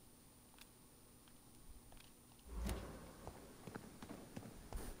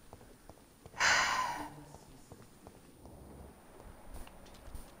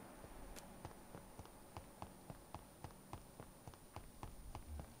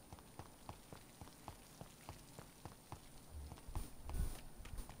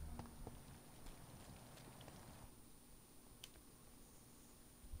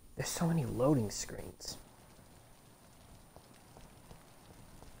 There's so many loading screens.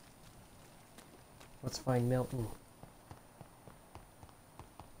 Let's find Milton.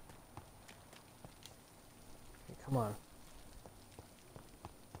 Okay, come on.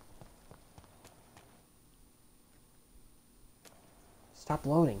 Stop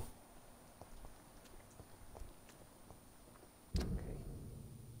loading.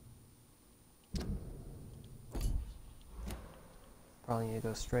 Probably need to go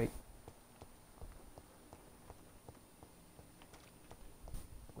go straight.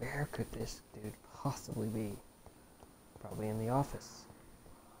 Where could this dude possibly be? Probably in the office.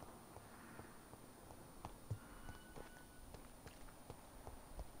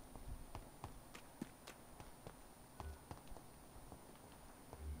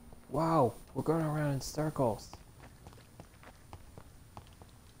 Wow, we're going around in circles.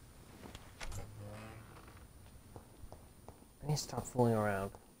 I need to stop fooling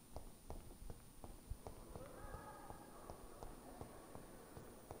around.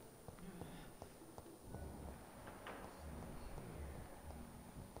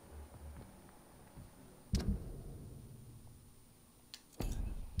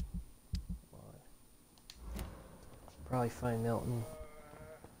 Probably find Milton.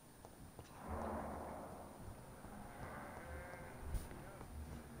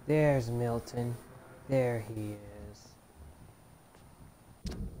 There's Milton. There he is.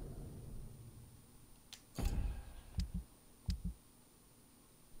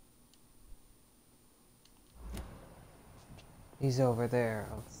 He's over there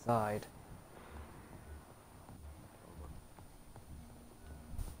outside.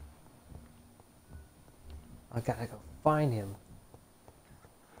 I gotta go find him.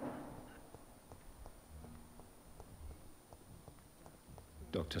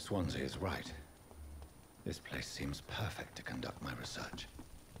 Dr. Swansea is right. This place seems perfect to conduct my research.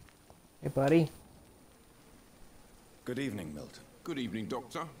 Hey, buddy. Good evening, Milton. Good evening,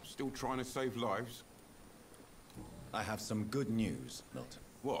 Doctor. Still trying to save lives? I have some good news, Milton.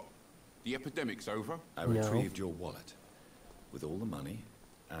 What? The epidemic's over? I retrieved your wallet with all the money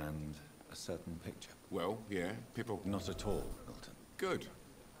and a certain picture. Well, yeah, people... Not at all, Milton. Good.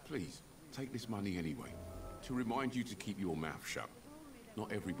 Please, take this money anyway. To remind you to keep your mouth shut.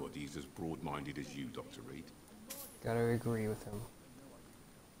 Not everybody is as broad-minded as you, Dr. Reed. Gotta agree with him.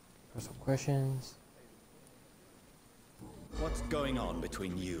 Personal questions. What's going on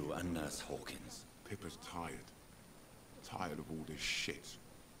between you and Nurse Hawkins? Pippa's tired. Tired of all this shit.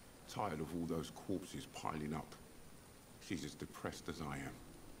 Tired of all those corpses piling up. She's as depressed as I am.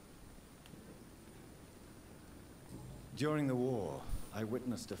 During the war, I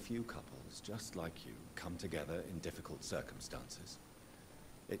witnessed a few couples just like you come together in difficult circumstances.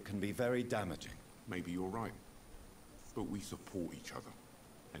 It can be very damaging. Maybe you're right. But we support each other.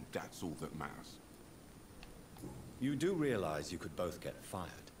 And that's all that matters. You do realize you could both get fired.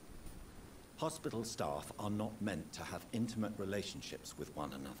 Hospital staff are not meant to have intimate relationships with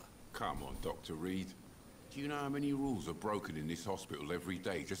one another. Come on, Dr. Reed. Do you know how many rules are broken in this hospital every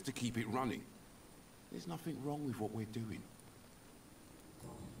day just to keep it running? There's nothing wrong with what we're doing.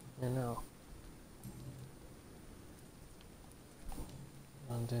 I know.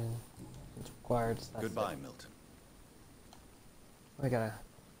 London. It's required. So that's Goodbye, it. Milton. I got a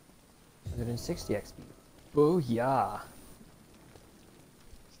 160 XP. Booyah!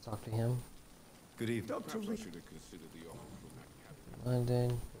 Let's talk to him. Good evening. Dr. Reed. I should have considered the offer from that captain.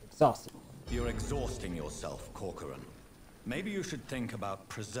 London. Exhausted. You're exhausting yourself, Corcoran. Maybe you should think about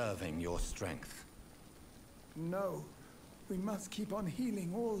preserving your strength. No. We must keep on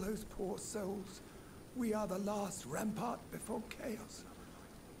healing all those poor souls. We are the last rampart before chaos.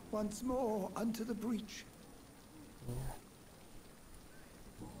 Once more, unto the breach. Yeah.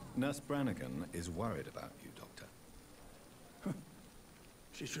 Nurse Brannigan is worried about you, Doctor.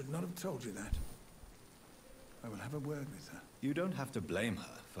 She should not have told you that. I will have a word with her. You don't have to blame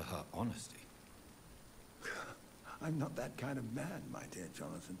her for her honesty. I'm not that kind of man, my dear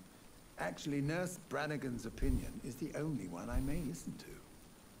Jonathan. Actually, Nurse Brannigan's opinion is the only one I may listen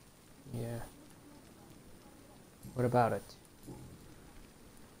to. Yeah. What about it?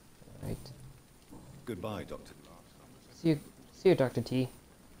 Alright. Goodbye, Doctor. See you, Dr. T.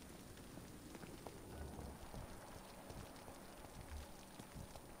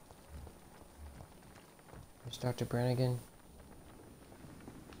 There's Dr. Brannigan.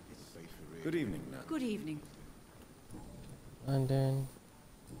 It's safer here. Good evening, Nurse. Good evening. London.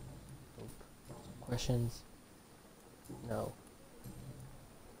 Questions? No.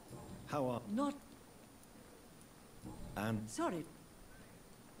 How are... Not... And Sorry.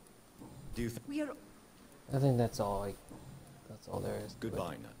 do you think... We are... I think that's all. That's all there is.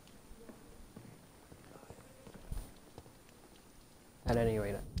 Goodbye, Nurse. At any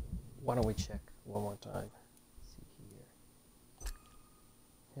rate, why don't we check one more time? Let's see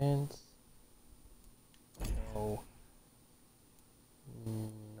here. Hints. No.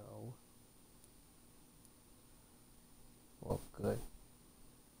 No. Well, good.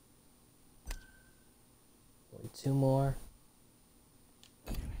 Only two more.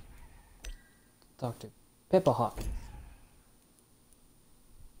 Dr. Pippa Hawkins.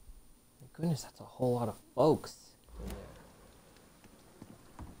 Goodness, that's a whole lot of folks in there.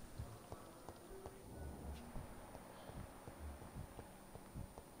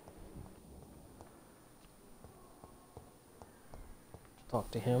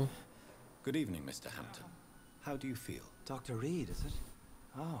 Talk to him. Good evening, Mr. Hampton. How do you feel? Dr. Reed, is it?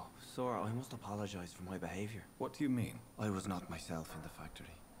 Oh, sir, I must apologize for my behavior. What do you mean? I was not myself in the factory.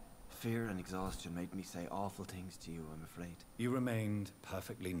 Fear and exhaustion made me say awful things to you, I'm afraid. You remained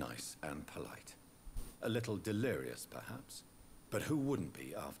perfectly nice and polite. A little delirious, perhaps. But who wouldn't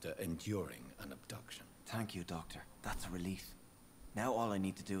be after enduring an abduction? Thank you, Doctor. That's a relief. Now all I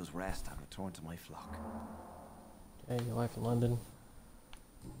need to do is rest and return to my flock. Okay, your life in London.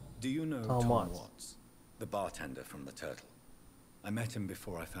 Do you know Tom Watts, the bartender from the Turtle? I met him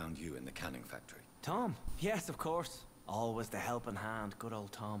before I found you in the canning factory. Tom? Yes, of course. Always the helping hand, good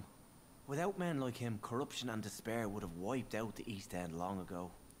old Tom. Without men like him, corruption and despair would have wiped out the East End long ago.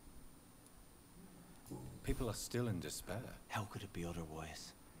 People are still in despair. How could it be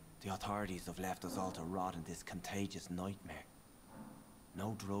otherwise? The authorities have left us all to rot in this contagious nightmare.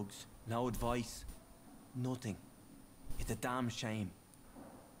 No drugs, no advice, nothing. It's a damn shame.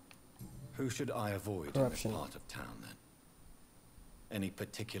 Who should I avoid Corruption. in this part of town, then? Any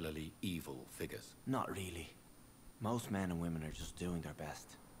particularly evil figures? Not really. Most men and women are just doing their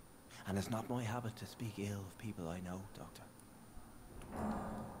best. And it's not my habit to speak ill of people I know, Doctor.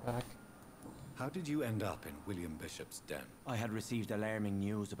 Back. How did you end up in William Bishop's den? I had received alarming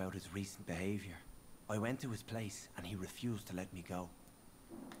news about his recent behavior. I went to his place and he refused to let me go.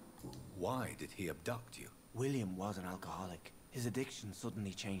 Why did he abduct you? William was an alcoholic. His addiction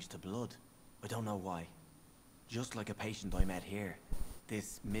suddenly changed to blood. I don't know why. Just like a patient I met here,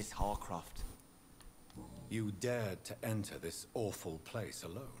 this Miss Hawcroft. You dared to enter this awful place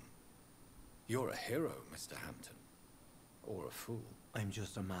alone. You're a hero, Mr. Hampton. Or a fool. I'm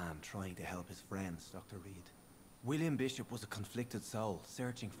just a man trying to help his friends, Dr. Reed. William Bishop was a conflicted soul,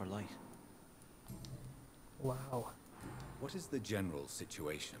 searching for light. Wow. What is the general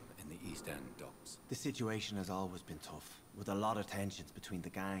situation in the East End docks? The situation has always been tough, with a lot of tensions between the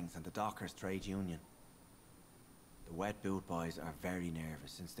gangs and the dockers' trade union. The Wet Boot Boys are very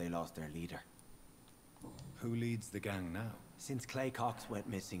nervous since they lost their leader. Who leads the gang now? Since Clay Cox went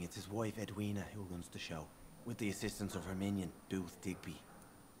missing, it's his wife Edwina who runs the show, with the assistance of her minion, Booth Digby.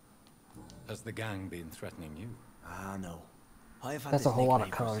 Has the gang been threatening you? Ah, no. I've had That's this a whole lot of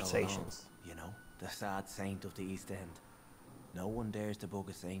nickname for so long, conversations. you know, the sad saint of the East End. No one dares to bug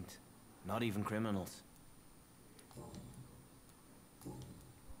a saint, not even criminals.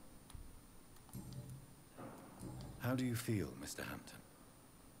 How do you feel, Mr. Hampton?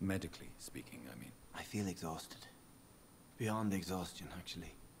 Medically speaking, I mean. I feel exhausted. Beyond exhaustion,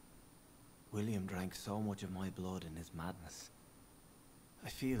 actually. William drank so much of my blood in his madness. I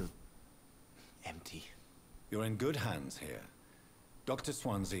feel empty. You're in good hands here. Dr.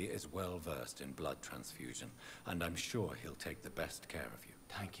 Swansea is well versed in blood transfusion, and I'm sure he'll take the best care of you.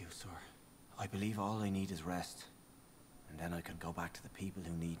 Thank you, sir. I believe all I need is rest, and then I can go back to the people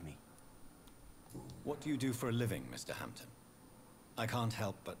who need me. What do you do for a living, Mr. Hampton? I can't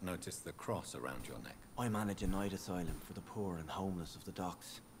help but notice the cross around your neck. I manage a night asylum for the poor and homeless of the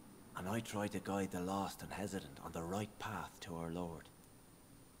docks, and I try to guide the lost and hesitant on the right path to our Lord.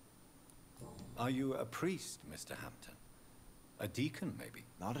 Are you a priest, Mr. Hampton? A deacon, maybe?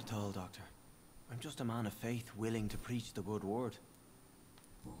 Not at all, Doctor. I'm just a man of faith willing to preach the good word.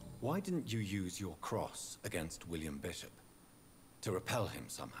 Why didn't you use your cross against William Bishop? To repel him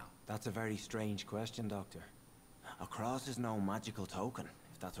somehow? That's a very strange question, Doctor. A cross is no magical token,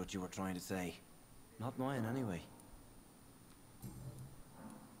 if that's what you were trying to say. Not mine, anyway.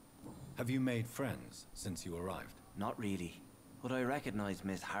 Have you made friends since you arrived? Not really, but I recognize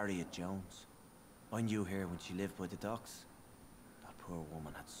Miss Harriet Jones. I knew her when she lived by the docks. That poor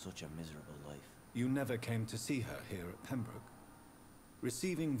woman had such a miserable life. You never came to see her here at Pembroke?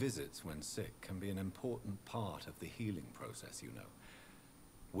 Receiving visits when sick can be an important part of the healing process, you know.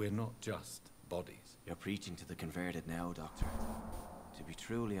 We're not just bodies. You're preaching to the converted now, Doctor. To be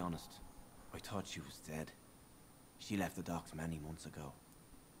truly honest, I thought she was dead. She left the docks many months ago.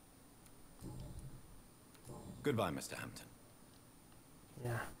 Goodbye, Mr. Hampton.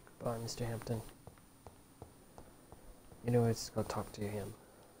 Yeah, goodbye, Mr. Hampton. You know, let's go talk to him.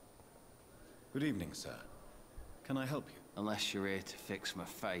 Good evening, sir. Can I help you? Unless you're here to fix my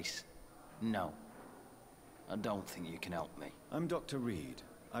face. No. I don't think you can help me. I'm Dr. Reed.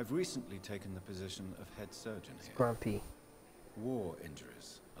 I've recently taken the position of head surgeon here. Grumpy. War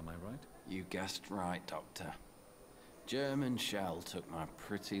injuries, am I right? You guessed right, Doctor. German shell took my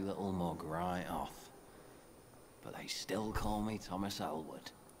pretty little mug right off. But they still call me Thomas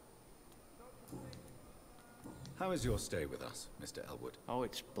Elwood. How is your stay with us, Mr. Elwood? Oh,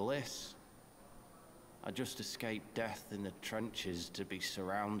 it's bliss. I just escaped death in the trenches to be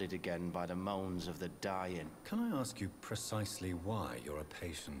surrounded again by the moans of the dying. Can I ask you precisely why you're a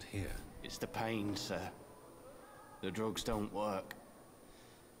patient here? It's the pain, sir. The drugs don't work.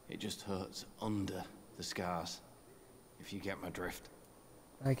 It just hurts under the scars, if you get my drift.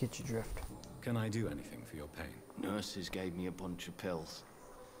 I get your drift. Can I do anything for your pain? Nurses gave me a bunch of pills.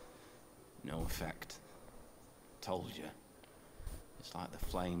 No effect. Told you. It's like the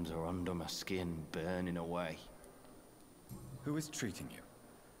flames are under my skin, burning away. Who is treating you?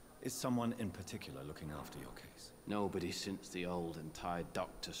 Is someone in particular looking after your case? Nobody since the old and tired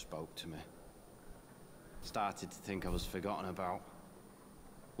doctor spoke to me. Started to think I was forgotten about.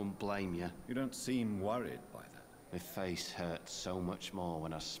 Wouldn't blame you. You don't seem worried by that. My face hurts so much more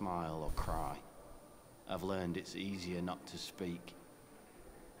when I smile or cry. I've learned it's easier not to speak.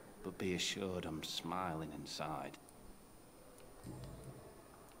 But be assured I'm smiling inside.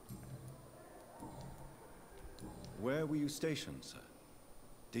 Where were you stationed, sir?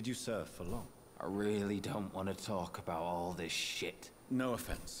 Did you serve for long? I really don't want to talk about all this shit. No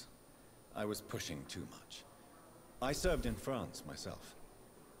offense. I was pushing too much. I served in France myself.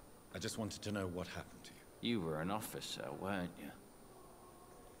 I just wanted to know what happened to you. You were an officer, weren't you?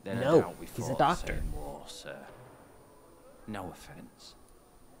 Then No, I doubt we he's a fought doctor. the same war, sir. No offense.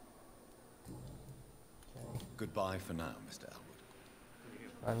 Goodbye for now, Mr.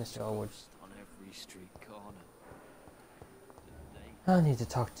 Elwood. Bye, Mr. Elwood. On every street corner. I need to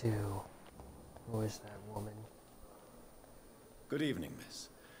talk to... Who is that woman? Good evening, miss.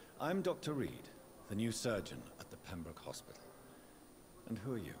 I'm Dr. Reed, the new surgeon at the Pembroke Hospital. And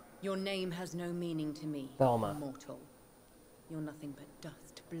who are you? Your name has no meaning to me, Thelma. mortal. You're nothing but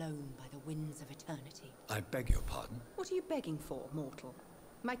dust blown by the winds of eternity. I beg your pardon? What are you begging for, mortal?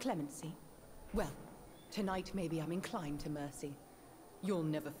 My clemency? Well, tonight maybe I'm inclined to mercy. You'll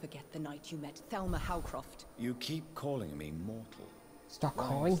never forget the night you met Thelma Howcroft. You keep calling me mortal. Stop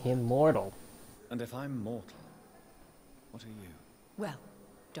calling him mortal. And if I'm mortal, what are you? Well,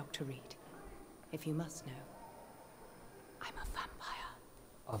 Dr. Reed, if you must know, I'm a vampire.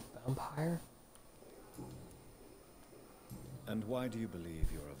 A vampire? And why do you believe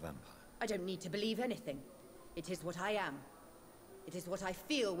you're a vampire? I don't need to believe anything. It is what I am. It is what I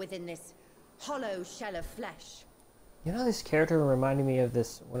feel within this hollow shell of flesh. You know, this character reminded me of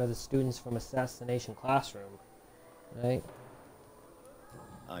one of the students from Assassination Classroom, right?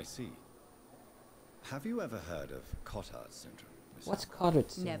 I see. Have you ever heard of Cotard's syndrome? What's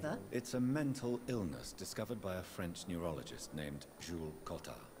Cotard's syndrome? Never. It's a mental illness discovered by a French neurologist named Jules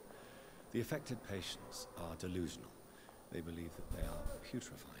Cotard. The affected patients are delusional. They believe that they are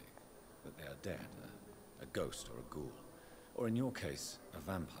putrefying, that they are dead, a ghost or a ghoul, or in your case, a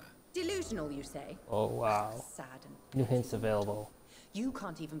vampire. Delusional, you say? Oh, wow. Sad and New hints available. You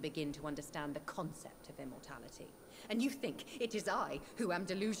can't even begin to understand the concept of immortality. And you think it is I who am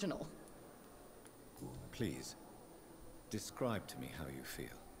delusional. Please, describe to me how you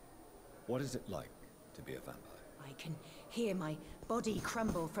feel. What is it like to be a vampire? I can hear my body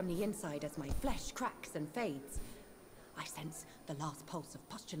crumble from the inside as my flesh cracks and fades. I sense the last pulse of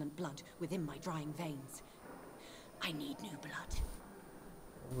postulant blood within my drying veins. I need new blood.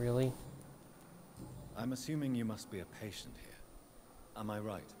 Really? I'm assuming you must be a patient here. Am I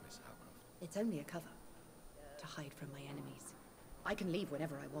right, Miss Howcroft? It's only a cover. To hide from my enemies. I can leave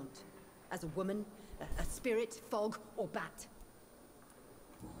whenever I want. As a woman, a spirit, fog, or bat.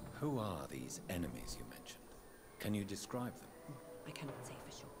 Who are these enemies you mentioned? Can you describe them? I cannot say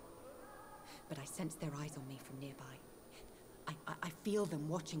for sure. But I sense their eyes on me from nearby. I feel them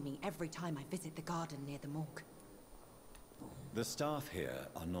watching me every time I visit the garden near the morgue. The staff here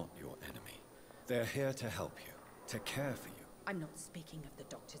are not your enemy. They're here to help you, to care for you. I'm not speaking of the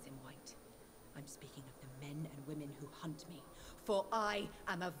doctors in white. I'm speaking of the men and women who hunt me. For I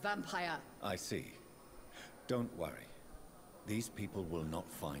am a vampire. I see. Don't worry. These people will not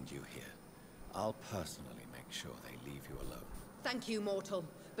find you here. I'll personally make sure they leave you alone. Thank you, mortal.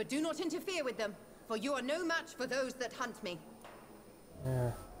 But do not interfere with them, for you are no match for those that hunt me.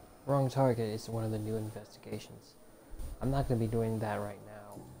 Wrong target is one of the new investigations. I'm not going to be doing that right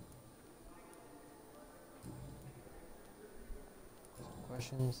now.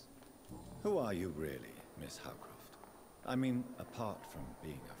 Questions? Who are you really, Miss Howcroft? I mean, apart from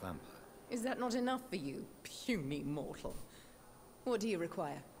being a vampire. Is that not enough for you, puny mortal? What do you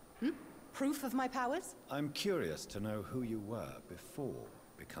require? Proof of my powers? I'm curious to know who you were before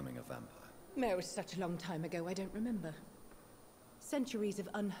becoming a vampire. No, it was such a long time ago, I don't remember. Centuries of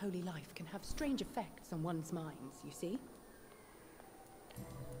unholy life can have strange effects on one's minds, you see?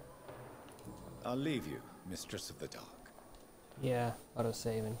 I'll leave you Mistress of the Dark. Yeah,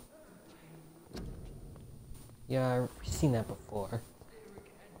 auto-saving. Yeah, I've seen that before.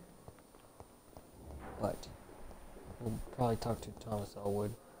 But we'll probably talk to Thomas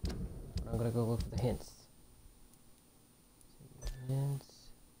Elwood. I'm gonna go look for the hints. Hints.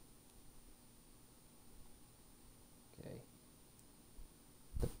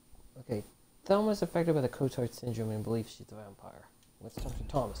 Okay. Thelma is affected by the Cotard syndrome and believes she's a vampire. Let's talk to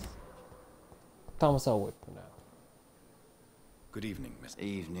Thomas. Thomas Elwood for now. Good evening, Miss.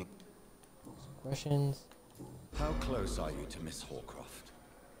 Evening. Some questions. How close are you to Miss Horcroft?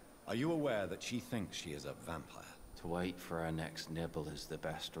 Are you aware that she thinks she is a vampire? To wait for her next nibble is the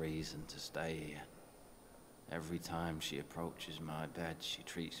best reason to stay here. Every time she approaches my bed, she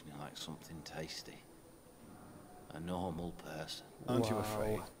treats me like something tasty. A normal person. Aren't you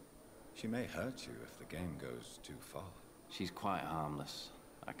afraid? She may hurt you if the game goes too far. She's quite harmless,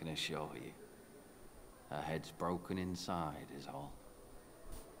 I can assure you. Her head's broken inside is all.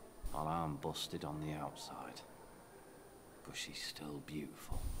 While I'm busted on the outside. But she's still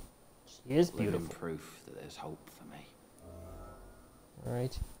beautiful. She is beautiful. Living proof that there's hope for me.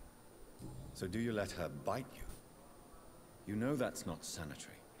 Alright. So do you let her bite you? You know that's not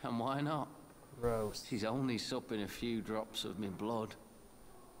sanitary. And why not? Gross. She's only supping a few drops of my blood.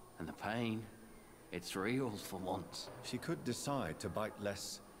 And the pain, it's real for once. She could decide to bite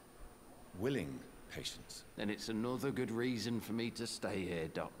less willing patients. Then it's another good reason for me to stay here,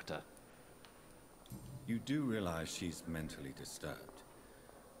 Doctor. You do realize she's mentally disturbed.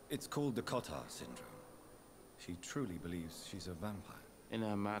 It's called the Cotard syndrome. She truly believes she's a vampire. In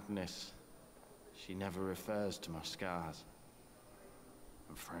her madness, she never refers to my scars.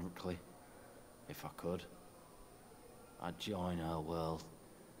 And frankly, if I could, I'd join her world.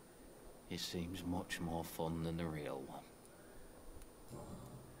 It seems much more fun than the real one.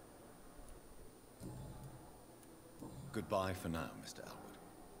 Goodbye for now, Mr. Elwood.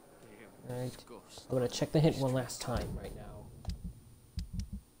 Alright. I'm gonna check the hint one last time right now.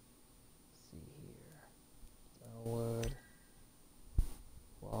 Let's see here. Elwood.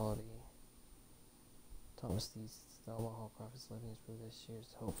 Quality. Thomas these Thelma Hallcroft is living through this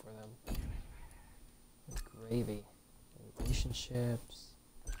year's hope for them. Gravy. Relationships.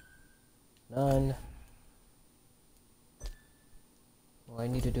 None. All I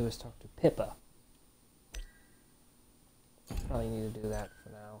need to do is talk to Pippa. Probably need to do that for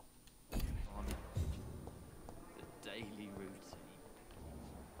now. On the daily routine.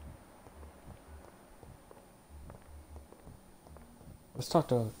 Let's talk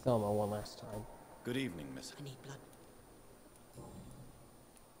to Thelma one last time. Good evening, Miss. I need blood.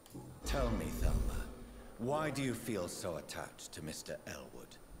 Tell me, Thelma, why do you feel so attached to Mr.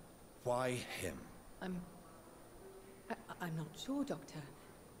 Elwood? Why him? I'm not sure, Doctor.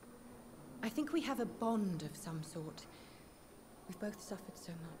 I think we have a bond of some sort. We've both suffered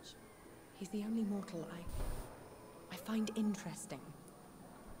so much. He's the only mortal I find interesting.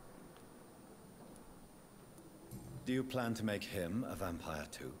 Do you plan to make him a vampire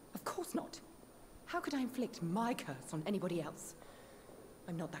too? Of course not. How could I inflict my curse on anybody else?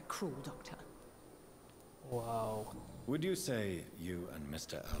 I'm not that cruel, Doctor. Wow. Would you say you and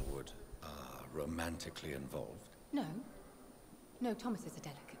Mr. Elwood are romantically involved? No. No, Thomas is a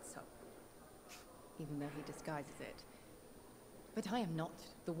delicate soul. Even though he disguises it. But I am not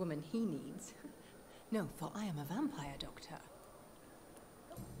the woman he needs. No, for I am a vampire, Doctor.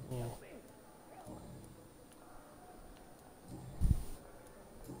 Yeah.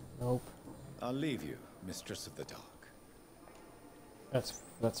 Nope. I'll leave you, Mistress of the Dark.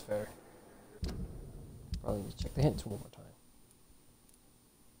 That's fair. Probably need to check the hints one more time.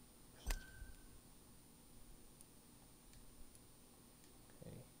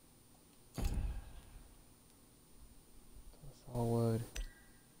 Okay. Solid.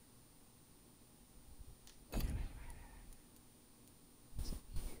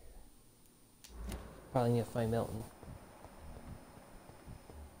 Probably need to find Milton.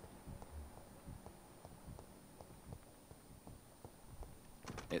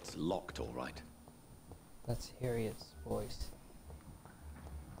 It's locked, all right. That's Harriet's voice.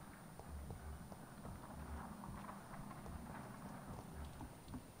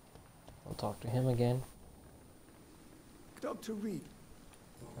 I'll talk to him again. Dr. Reed.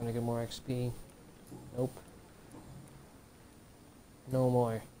 Trying to get more XP. Nope. No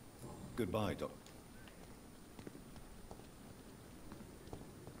more. Goodbye, Doc.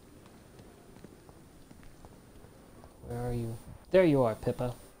 Where are you? There you are,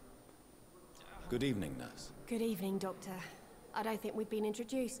 Pippa. Good evening, nurse. Good evening, Doctor. I don't think we've been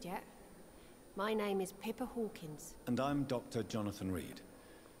introduced yet. My name is Pippa Hawkins. And I'm Dr. Jonathan Reed.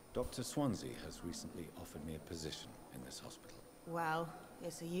 Dr. Swansea has recently offered me a position in this hospital. Well,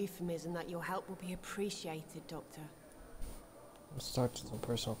 it's a euphemism that your help will be appreciated, Doctor. Let's start with some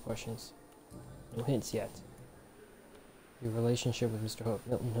personal questions. No hints yet. Your relationship with Mr. Hook,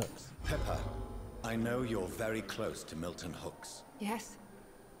 Milton Hooks. Pepper, I know you're very close to Milton Hooks. Yes?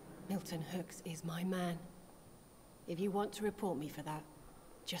 Milton Hooks is my man. If you want to report me for that,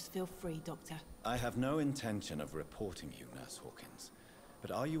 just feel free, Doctor. I have no intention of reporting you, Nurse Hawkins.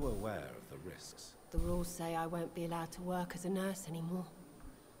 But are you aware of the risks? The rules say I won't be allowed to work as a nurse anymore.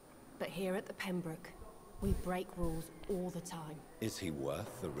 But here at the Pembroke, we break rules all the time. Is he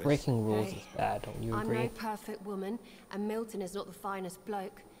worth the risk? Breaking rules is bad, don't you agree? I'm no perfect woman, and Milton is not the finest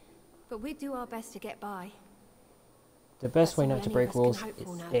bloke. But we do our best to get by. The best way That's all not to any break of us can rules hope is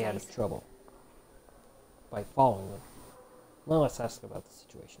for stay out nowadays. of trouble. By following them. Well, let's ask about the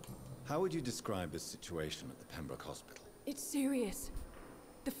situation. How would you describe the situation at the Pembroke Hospital? It's serious.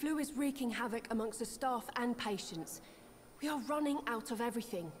 The flu is wreaking havoc amongst the staff and patients. We are running out of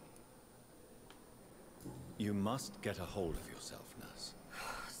everything. You must get a hold of yourself, nurse.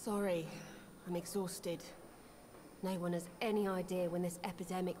 Sorry, I'm exhausted. No one has any idea when this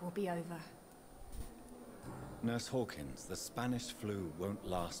epidemic will be over. Nurse Hawkins, the Spanish flu won't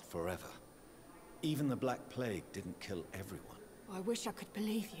last forever. Even the Black Plague didn't kill everyone. I wish I could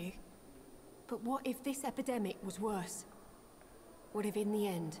believe you. But what if this epidemic was worse? What if in the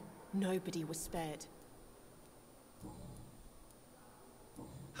end, nobody was spared?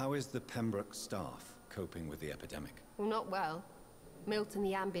 How is the Pembroke staff coping with the epidemic? Well, not well. Milton,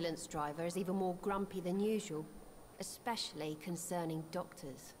 the ambulance driver, is even more grumpy than usual. Especially concerning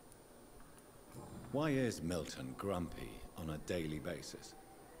doctors. Why is Milton grumpy on a daily basis?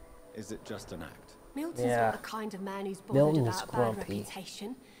 Is it just an act? Milton's not the kind of man who's bothered Milton is about a bad grumpy.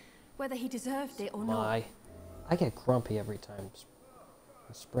 reputation, whether he deserved it or not. I get grumpy every time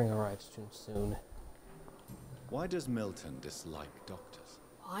spring arrives too soon. Why does Milton dislike doctors?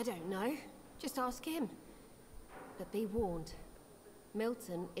 I don't know. Just ask him. But be warned,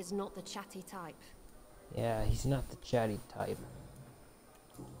 Milton is not the chatty type. Yeah, he's not the chatty type.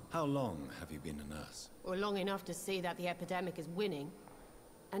 How long have you been a nurse? Or long enough to see that the epidemic is winning.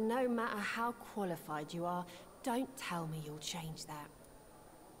 And no matter how qualified you are, don't tell me you'll change that.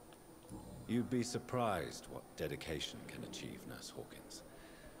 You'd be surprised what dedication can achieve, Nurse Hawkins.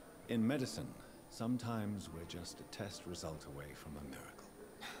 In medicine, sometimes we're just a test result away from a miracle.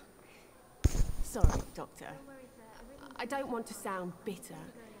 Sorry, Doctor. I don't want to sound bitter,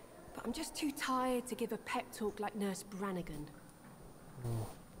 but I'm just too tired to give a pep talk like Nurse Brannigan.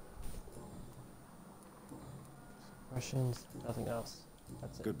 Questions? Nothing else.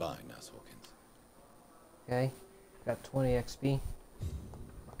 That's it. Goodbye, Nurse Hawkins. Okay. Got 20 XP.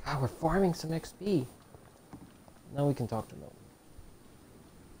 God, we're farming some XP. Now we can talk to Milton.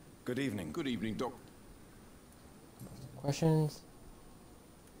 Good evening. Good evening, Doc. Questions?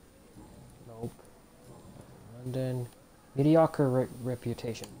 Nope. London. Mediocre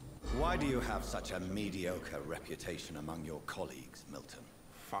reputation. Why do you have such a mediocre reputation among your colleagues, Milton?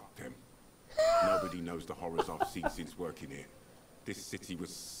 Fuck them. Nobody knows the horrors I've seen since working here. This city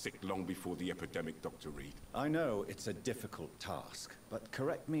was sick long before the epidemic, Dr. Reed. I know it's a difficult task, but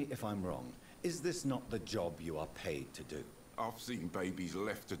correct me if I'm wrong. Is this not the job you are paid to do? I've seen babies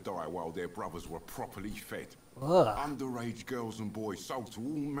left to die while their brothers were properly fed. Ugh. Underage girls and boys sold to all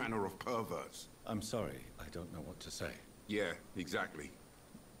manner of perverts. I'm sorry, I don't know what to say. Yeah, exactly.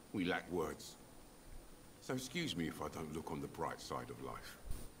 We lack words. So excuse me if I don't look on the bright side of life.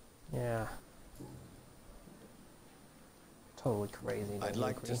 Yeah. Totally crazy. I'd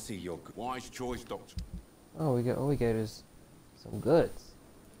like to see your... Wise choice, Doctor. Oh, all we get is some goods.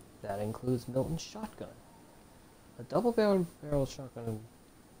 That includes Milton's shotgun. A double-barreled shotgun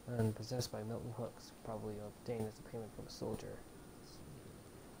and possessed by Milton Hooks, probably obtained as a payment from a soldier.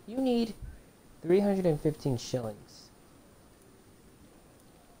 You need 315 shillings.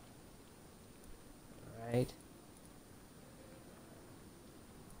 Alright.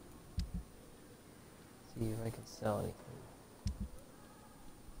 See if I can sell anything.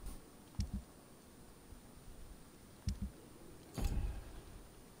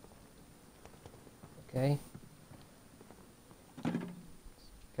 Okay.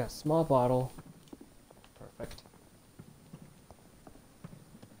 Got a small bottle. Perfect.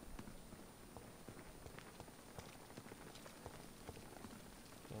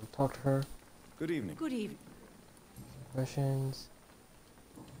 Talk to her. Good evening. Good evening. Questions?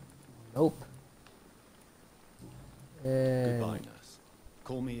 Nope. And Goodbye, nurse.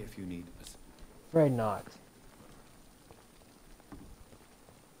 Call me if you need us. afraid not.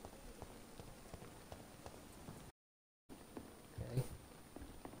 Okay.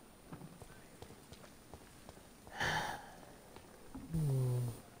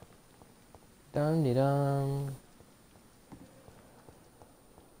 Dum de dum.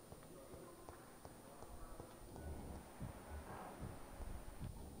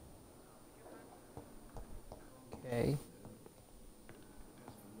 Okay.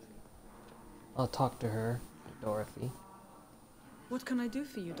 I'll talk to her, Dorothy. What can I do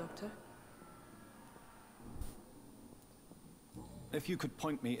for you, Doctor? If you could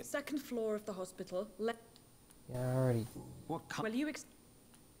point me... Second floor of the hospital. Yeah, already. What Well, you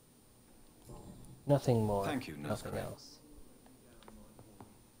Nothing more. Thank you, Nurse Nothing Crane. else.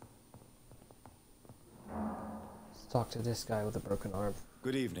 Let's talk to this guy with a broken arm.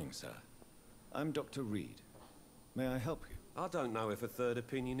 Good evening, sir. I'm Dr. Reed. May I help you? I don't know if a third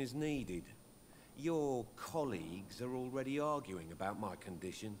opinion is needed. Your colleagues are already arguing about my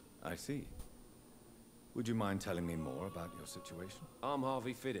condition. I see. Would you mind telling me more about your situation? I'm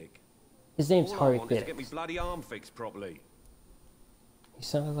Harvey Fiddick. His name's All Harvey I want is to Fiddick. get me bloody arm fixed properly. He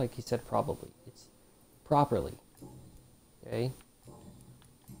sounded like he said probably. It's properly. Okay.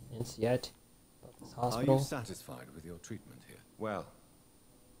 It's yet. About this hospital. Are you satisfied with your treatment here? Well,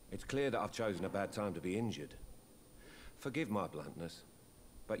 it's clear that I've chosen a bad time to be injured. Forgive my bluntness,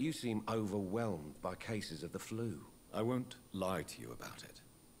 but you seem overwhelmed by cases of the flu. I won't lie to you about it.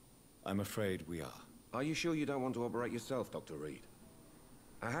 I'm afraid we are. Are you sure you don't want to operate yourself, Dr. Reed?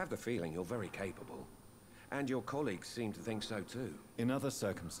 I have the feeling you're very capable, and your colleagues seem to think so too. In other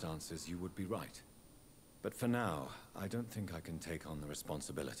circumstances, you would be right. But for now, I don't think I can take on the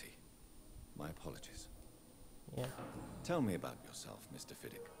responsibility. My apologies. Yeah. Tell me about yourself, Mr.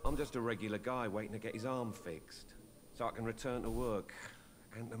 Fiddick. I'm just a regular guy waiting to get his arm fixed, so I can return to work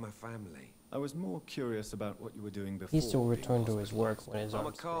and to my family. I was more curious about what you were doing before. He still returned to his work when his I'm a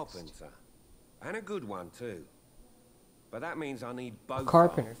arm's carpenter, fixed. and a good one too. But that means I need both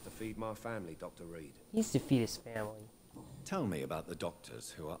carpenter. arms to feed my family, Dr. Reed. He needs to feed his family. Tell me about the doctors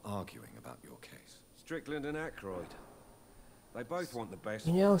who are arguing about your case. Strickland and Aykroyd. They both want the best.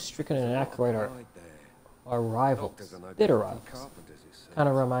 You know, Strickland and Aykroyd are rivals. Doctors are no Bitter different from rivals. carpenters, you see. Kind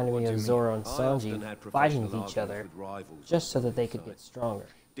of reminded me What do of you Zoro mean? and I often Sanji had fighting professional with each other arguments with rivals just so on that they both could get sides. stronger.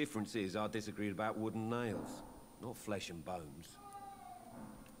 Difference is I disagreed about wood and nails, not flesh and bones.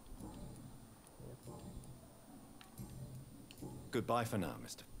 Goodbye for now,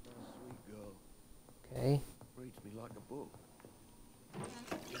 Mr. Sweet girl. Okay. Reads me like a book.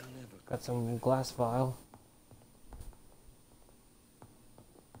 Got some glass vial.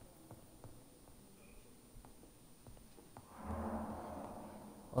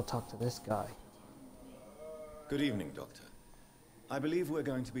 I'll talk to this guy. Good evening, Doctor. I believe we're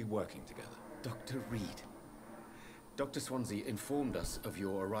going to be working together. Dr. Reed. Dr. Swansea informed us of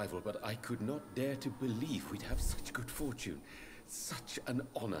your arrival, but I could not dare to believe we'd have such good fortune. Such an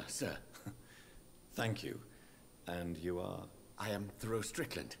honor, sir. Thank you. And you are? I am Thoreau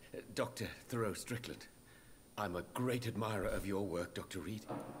Strickland, Dr. Thoreau Strickland. I'm a great admirer of your work, Dr. Reed.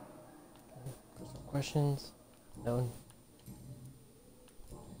 Some questions? No.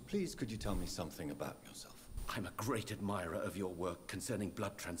 Please, could you tell me something about yourself? I'm a great admirer of your work concerning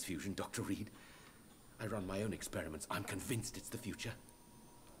blood transfusion, Dr. Reed. I run my own experiments. I'm convinced it's the future.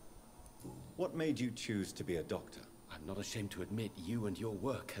 What made you choose to be a doctor? I'm not ashamed to admit you and your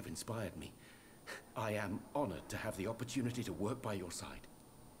work have inspired me. I am honored to have the opportunity to work by your side.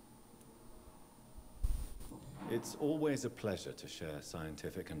 It's always a pleasure to share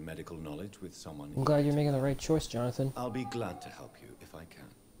scientific and medical knowledge with someone. I'm glad you're making the right choice, Jonathan. I'll be glad to help you if I can.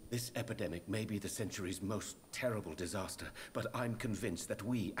 This epidemic may be the century's most terrible disaster, but I'm convinced that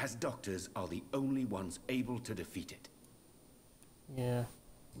we, as doctors, are the only ones able to defeat it. Yeah.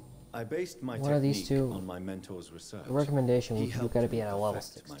 I based my One of these technique two, on my mentor's research. the recommendation He would helped got to be me at a level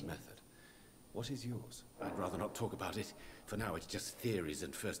perfect 16. my method. What is yours? I'd rather not talk about it. For now, it's just theories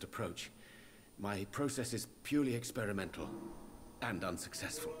and first approach. My process is purely experimental and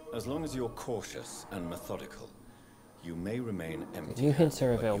unsuccessful. As long as you're cautious and methodical, you may remain empty. New hints are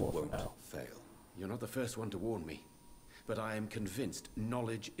but you available for won't now. fail. You're not the first one to warn me, but I am convinced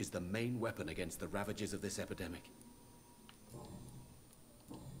knowledge is the main weapon against the ravages of this epidemic.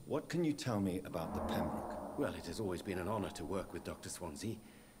 What can you tell me about the Pembroke? Well, it has always been an honor to work with Dr. Swansea.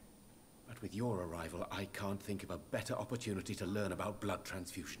 But with your arrival, I can't think of a better opportunity to learn about blood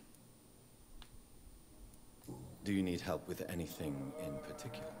transfusion. Do you need help with anything in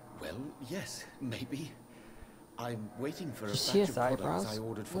particular? Well, yes, maybe. I'm waiting for a Did you see batch his of products eyebrows? I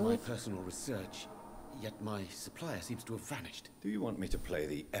ordered for Really? my personal research, yet my supplier seems to have vanished. Do you want me to play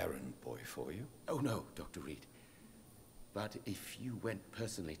the errand boy for you? Oh no, Dr. Reed. But if you went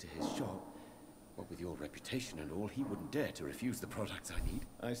personally to his shop, what with your reputation and all, he wouldn't dare to refuse the products I need.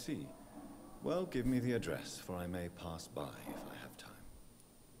 I see. Well, give me the address, for I may pass by if I have time.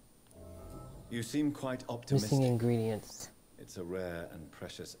 You seem quite optimistic. Missing ingredients. It's a rare and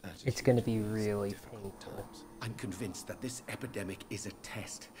precious attitude. It's going to be really painful. I'm convinced that this epidemic is a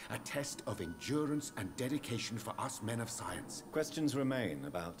test of endurance and dedication for us men of science. Questions remain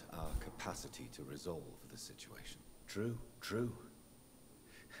about our capacity to resolve the situation. True, true.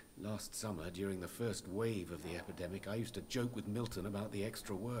 Last summer, during the first wave of the epidemic, I used to joke with Milton about the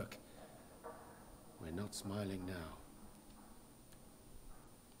extra work. We're not smiling now.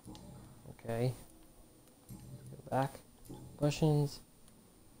 Okay. Go back. Questions.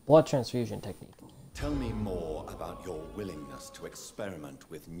 Blood transfusion technique. Tell me more about your willingness to experiment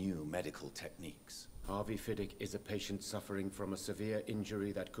with new medical techniques. Harvey Fiddick is a patient suffering from a severe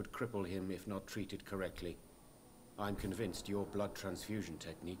injury that could cripple him if not treated correctly. I'm convinced your blood transfusion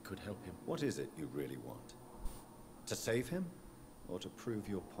technique could help him. What is it you really want? To save him, or to prove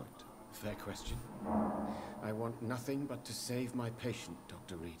your point? Fair question. I want nothing but to save my patient,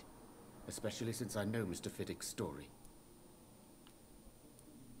 Dr. Reed. Especially since I know Mr. Fiddick's story.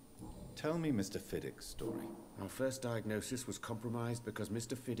 Tell me Mr. Fiddick's story. Our first diagnosis was compromised because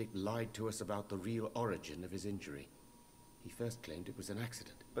Mr. Fiddick lied to us about the real origin of his injury. He first claimed it was an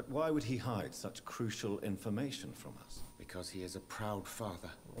accident. But why would he hide such crucial information from us? Because he is a proud father.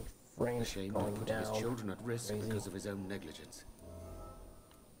 Frames ashamed going of putting his down. children at risk Crazy. because of his own negligence.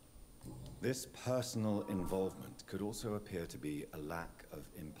 This personal involvement could also appear to be a lack of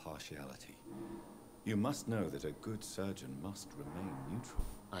impartiality. You must know that a good surgeon must remain neutral.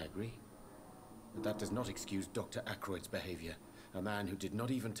 I agree. But that does not excuse Dr. Ackroyd's behavior. A man who did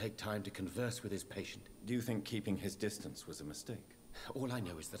not even take time to converse with his patient. Do you think keeping his distance was a mistake? All I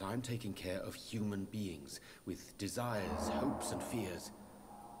know is that I'm taking care of human beings with desires, hopes, and fears.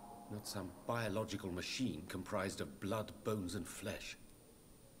 Not some biological machine comprised of blood, bones, and flesh.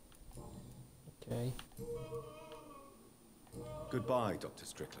 Okay. Goodbye, Dr.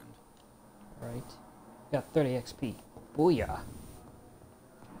 Strickland. Right. Got 30 XP. Booyah.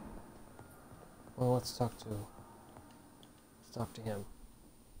 Well, let's talk to him.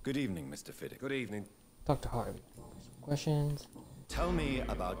 Good evening, Mr. Fiddick. Good evening. Talk to Harvey. Some questions. Tell me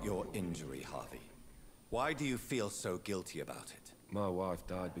about your injury, Harvey. Why do you feel so guilty about it? My wife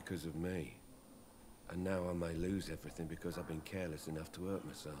died because of me. And now I may lose everything because I've been careless enough to hurt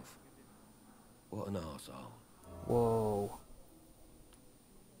myself. What an arsehole. Whoa.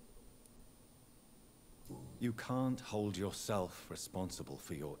 You can't hold yourself responsible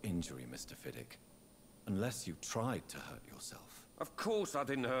for your injury, Mr. Fiddick. Unless you tried to hurt yourself. Of course I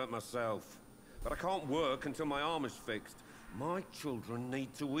didn't hurt myself. But I can't work until my arm is fixed. My children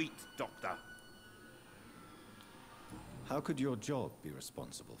need to eat, Doctor. How could your job be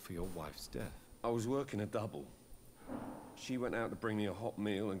responsible for your wife's death? I was working a double. She went out to bring me a hot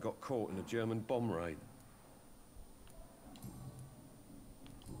meal and got caught in a German bomb raid.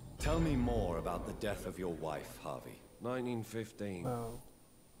 Tell me more about the death of your wife, Harvey. 1915. Oh.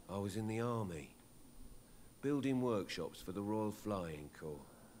 I was in the army. Building workshops for the Royal Flying Corps.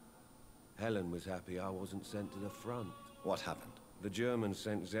 Helen was happy I wasn't sent to the front. What happened? The Germans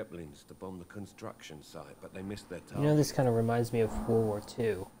sent Zeppelins to bomb the construction site, but they missed their target. You know, this kind of reminds me of World War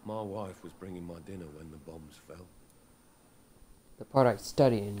II. My wife was bringing my dinner when the bombs fell. The part I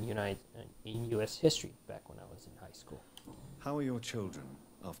studied in U.S. history back when I was in high school. How are your children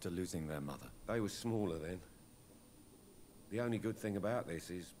after losing their mother? They were smaller then. The only good thing about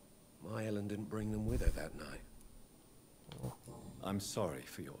this is my Helen didn't bring them with her that night. I'm sorry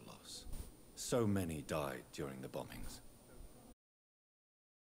for your loss. So many died during the bombings.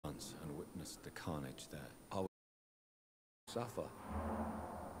 And witnessed the carnage there. I would suffer.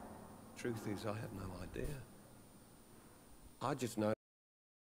 Truth is, I have no idea. I just know.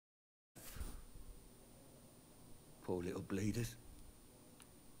 Poor little bleeders.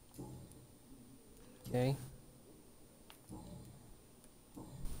 Okay.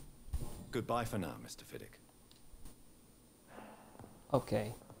 Goodbye for now, Mr. Fiddick.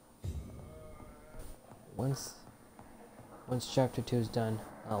 Okay. Once chapter 2 is done,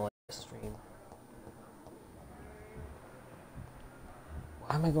 I'll end the stream.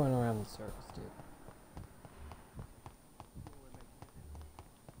 Why am I going around in circles, dude?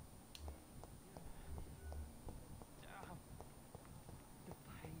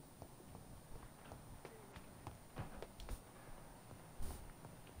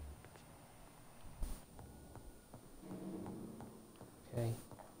 Okay.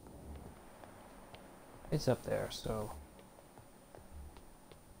 It's up there, so...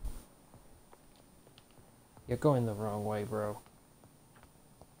 You're going the wrong way, bro.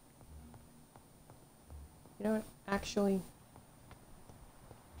 You know what? Actually,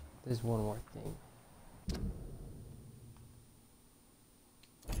 there's one more thing.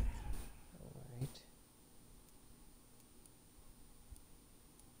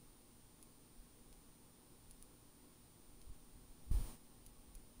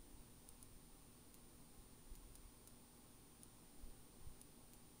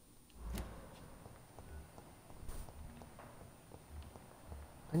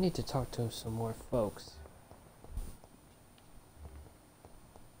 need to talk to some more folks.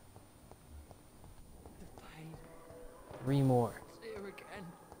 The pain. 3 more. It's here again.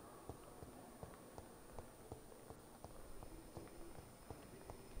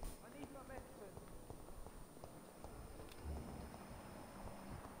 I need my medicine.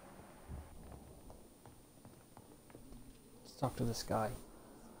 Let's talk to this guy.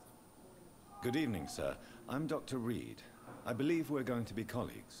 Good evening, sir. I'm Dr. Reed. I believe we're going to be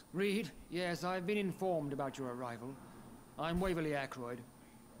colleagues. Reed? Yes, I've been informed about your arrival. I'm Waverly Ackroyd.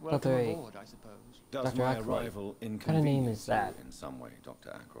 Dr. Welcome A. aboard, I suppose. Does Dr. my Ackroyd. arrival What kind of inconvenience name is that? you in some way, Dr.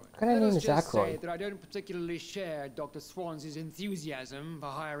 Ackroyd? What kind of name is Let us just say Ackroyd? that I don't particularly share Dr. Swans's enthusiasm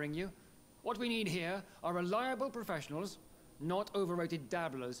for hiring you. What we need here are reliable professionals, not overrated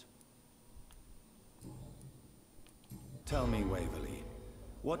dabblers. Tell me, Waverly,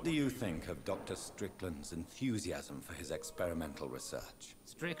 what do you think of Dr. Strickland's enthusiasm for his experimental research?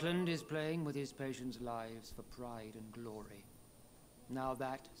 Strickland is playing with his patients' lives for pride and glory. Now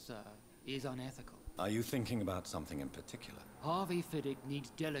that, sir, is unethical. Are you thinking about something in particular? Harvey Fiddick needs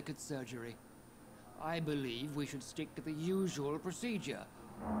delicate surgery. I believe we should stick to the usual procedure,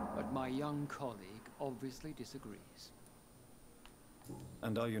 but my young colleague obviously disagrees.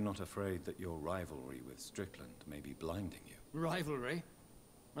 And are you not afraid that your rivalry with Strickland may be blinding you? Rivalry?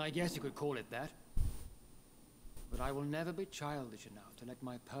 I guess you could call it that. But I will never be childish enough to let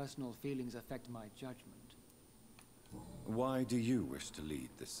my personal feelings affect my judgment. Why do you wish to lead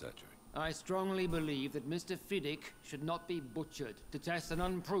this surgery? I strongly believe that Mr. Fiddick should not be butchered to test an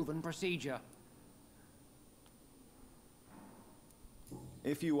unproven procedure.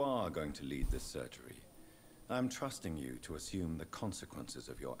 If you are going to lead this surgery, I'm trusting you to assume the consequences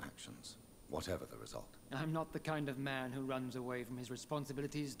of your actions, whatever the result. I'm not the kind of man who runs away from his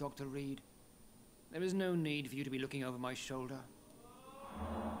responsibilities, Dr. Reed. There is no need for you to be looking over my shoulder.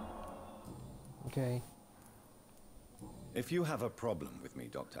 Okay. If you have a problem with me,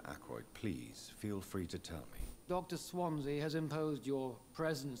 Dr. Ackroyd, please feel free to tell me. Dr. Swansea has imposed your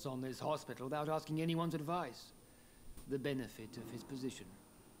presence on this hospital without asking anyone's advice. The benefit of his position.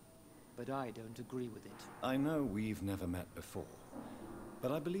 But I don't agree with it. I know we've never met before,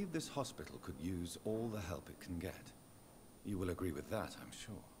 but I believe this hospital could use all the help it can get. You will agree with that, I'm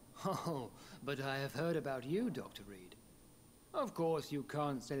sure. Oh, but I have heard about you, Dr. Reed. Of course, you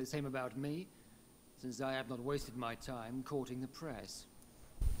can't say the same about me, since I have not wasted my time courting the press.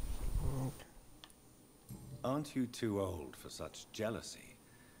 Aren't you too old for such jealousy?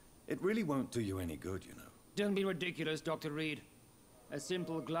 It really won't do you any good, you know. Don't be ridiculous, Dr. Reed. A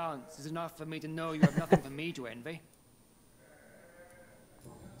simple glance is enough for me to know you have nothing for me to envy.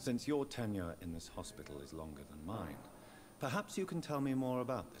 Since your tenure in this hospital is longer than mine, perhaps you can tell me more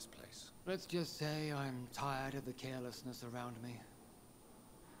about this place. Let's just say I'm tired of the carelessness around me.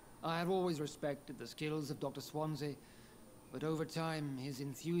 I have always respected the skills of Dr. Swansea, but over time his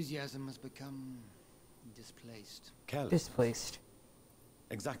enthusiasm has become displaced. Carelessness? Displaced.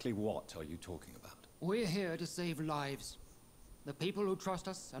 Exactly what are you talking about? We're here to save lives. The people who trust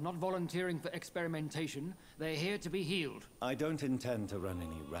us are not volunteering for experimentation. They're here to be healed. I don't intend to run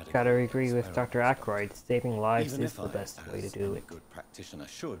any radical... Gotta agree with Dr. Ackroyd. Saving lives Even is if the I, best way to as do any it. good practitioner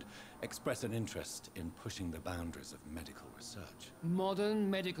should, express an interest in pushing the boundaries of medical research.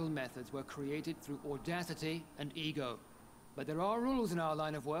 Modern medical methods were created through audacity and ego. But there are rules in our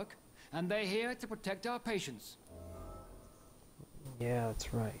line of work, and they're here to protect our patients. Yeah,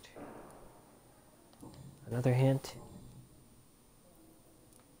 that's right. Another hint.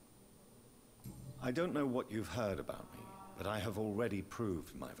 I don't know what you've heard about me, but I have already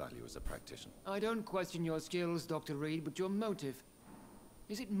proved my value as a practitioner. I don't question your skills, Dr. Reed, but your motive.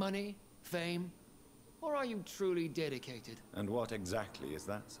 Is it money, fame, or are you truly dedicated? And what exactly is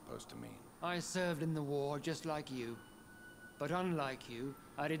that supposed to mean? I served in the war just like you. But unlike you,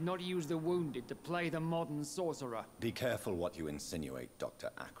 I did not use the wounded to play the modern sorcerer. Be careful what you insinuate, Dr.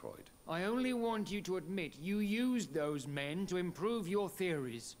 Ackroyd. I only want you to admit you used those men to improve your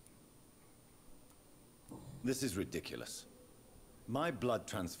theories. This is ridiculous. My blood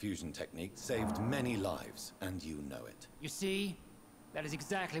transfusion technique saved many lives, and you know it. You see? That is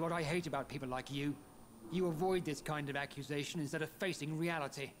exactly what I hate about people like you. You avoid this kind of accusation instead of facing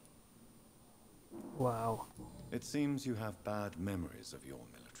reality. Wow. It seems you have bad memories of your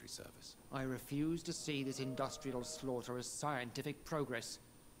military service. I refuse to see this industrial slaughter as scientific progress.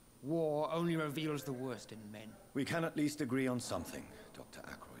 War only reveals the worst in men. We can at least agree on something, Dr.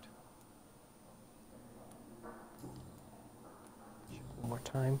 Ackroyd. One more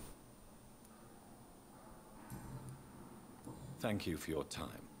time. Thank you for your time.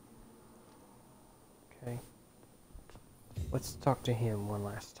 Okay. Let's talk to him one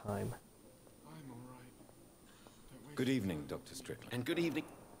last time. Good evening, Dr. Strickland. And good evening.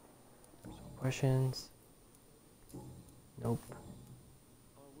 Questions? Nope.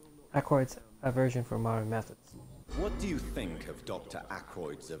 Aykroyd's aversion for modern methods. What do you think of Dr.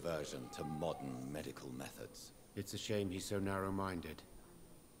 Aykroyd's aversion to modern medical methods? It's a shame he's so narrow-minded.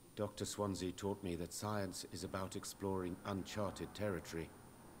 Dr. Swansea taught me that science is about exploring uncharted territory.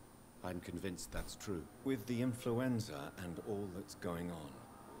 I'm convinced that's true. With the influenza and all that's going on,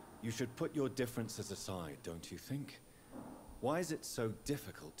 you should put your differences aside, don't you think? Why is it so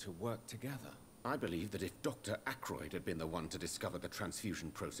difficult to work together? I believe that if Dr. Aykroyd had been the one to discover the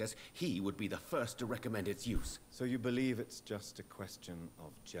transfusion process, he would be the first to recommend its use. So you believe it's just a question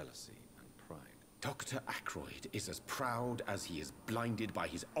of jealousy and pride? Dr. Aykroyd is as proud as he is blinded by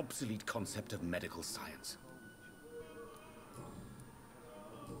his obsolete concept of medical science.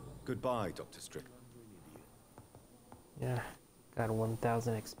 Goodbye, Dr. Strickland. Yeah, got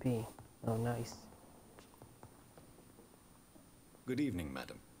 1000 XP. Oh, nice. Good evening,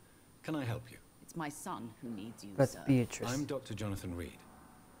 madam. Can I help you? It's my son who needs you, That's sir. Beatrice. I'm Dr. Jonathan Reed.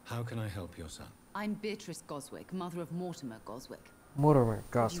 How can I help your son? I'm Beatrice Goswick, mother of Mortimer Goswick. Mortimer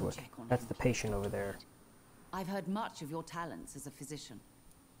Could you Goswick. check on That's him, the patient over there. I've heard much of your talents as a physician.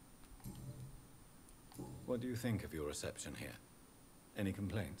 What do you think of your reception here? Any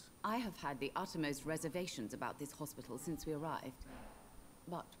complaints? I have had the uttermost reservations about this hospital since we arrived.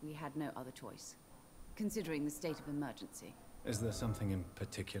 But we had no other choice, considering the state of emergency. Is there something in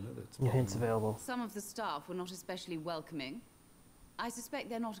particular that's... No hints available. Some of the staff were not especially welcoming. I suspect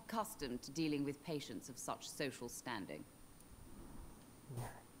they're not accustomed to dealing with patients of such social standing.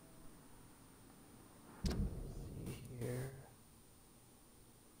 See here.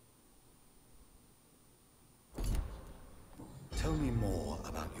 Tell me more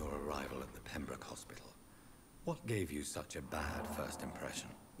about your arrival at the Pembroke Hospital. What gave you such a bad first impression?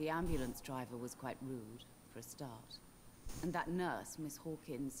 The ambulance driver was quite rude, for a start. And that nurse, Miss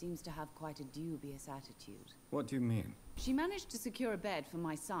Hawkins, seems to have quite a dubious attitude. What do you mean? She managed to secure a bed for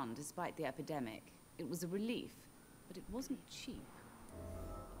my son despite the epidemic. It was a relief, but it wasn't cheap.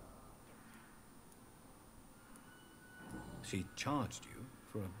 She charged you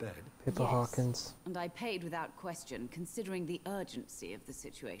for a bed? Pippa Hawkins. And I paid without question, considering the urgency of the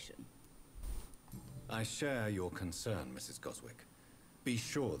situation. I share your concern, Mrs. Goswick. Be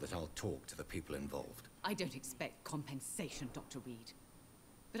sure that I'll talk to the people involved. I don't expect compensation, Dr. Reed.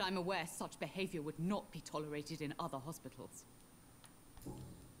 But I'm aware such behavior would not be tolerated in other hospitals.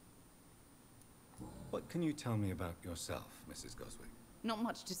 What can you tell me about yourself, Mrs. Goswick? Not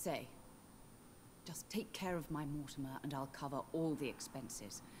much to say. Just take care of my Mortimer and I'll cover all the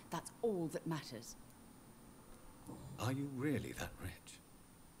expenses. That's all that matters. Are you really that rich?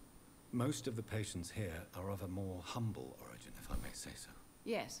 Most of the patients here are of a more humble origin, if I may say so.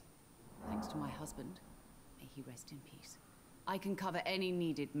 Yes, thanks to my husband. May he rest in peace. I can cover any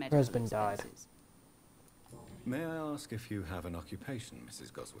needed medical Husband died. expenses. May I ask if you have an occupation,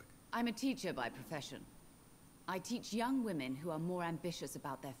 Mrs. Goswick? I'm a teacher by profession. I teach young women who are more ambitious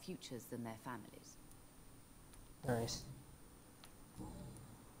about their futures than their families. Nice.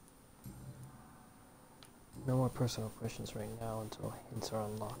 No more personal questions right now until hints are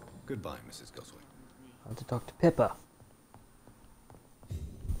unlocked. Goodbye, Mrs. Goswick. I have to talk to Pippa. I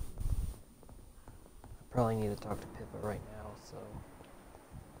probably need to talk to Pippa right now, so...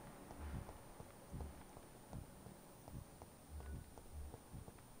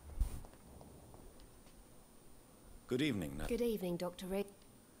 Good evening, Nat. Good evening, Dr. Reed.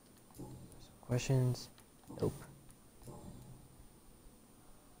 Questions? Nope.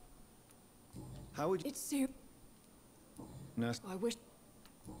 How would you... It's Sue. Nurse... I wish...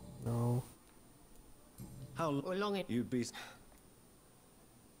 No. How long it... You'd be...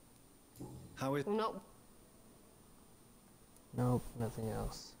 How is... Not... Nope, nothing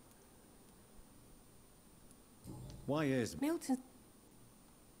else. Why is... Milton...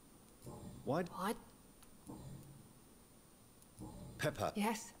 Why... What? Pepper.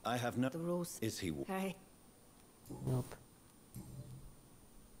 Yes. I have no... The rules. Is he... Hey. Nope.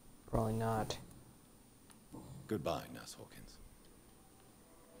 Probably not. Goodbye, Nurse Hawkins.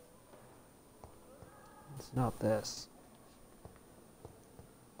 It's not this.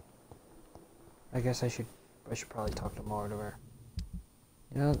 I guess I should probably talk to Mortimer.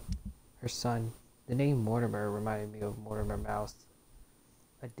 You know, her son. The name Mortimer reminded me of Mortimer Mouse,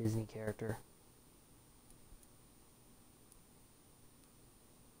 a Disney character.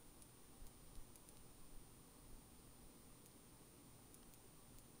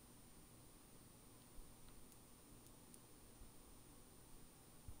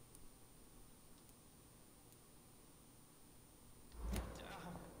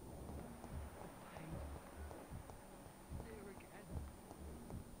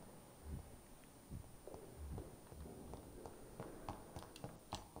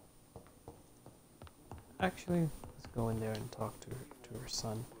 Actually, let's go in there and talk to her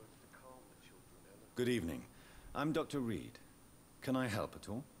son. Good evening. I'm Dr. Reed. Can I help at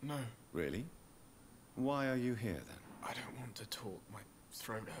all? No. Really? Why are you here then? I don't want to talk. My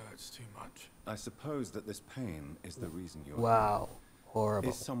throat hurts too much. I suppose that this pain is the reason you're Wow. here. Horrible.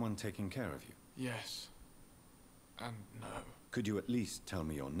 Is someone taking care of you? Yes. And no. Could you at least tell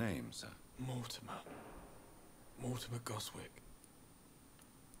me your name, sir? Mortimer. Mortimer Goswick.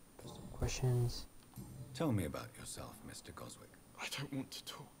 Questions? Tell me about yourself, Mr. Goswick. I don't want to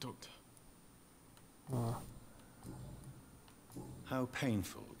talk, Doctor. How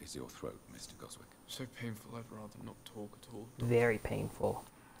painful is your throat, Mr. Goswick? So painful I'd rather not talk at all. Very painful.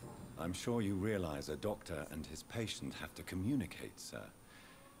 I'm sure you realize a doctor and his patient have to communicate, sir.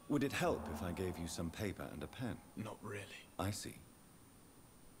 Would it help if I gave you some paper and a pen? Not really. I see.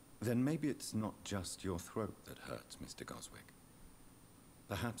 Then maybe it's not just your throat that hurts, Mr. Goswick.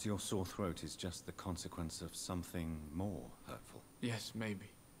 Perhaps your sore throat is just the consequence of something more hurtful. Yes, maybe.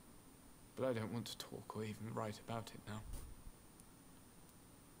 But I don't want to talk or even write about it now.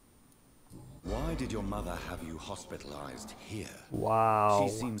 Why did your mother have you hospitalized here? Wow.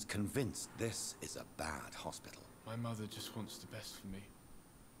 She seems convinced this is a bad hospital. My mother just wants the best for me.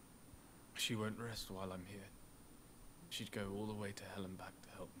 She won't rest while I'm here. She'd go all the way to hell and back to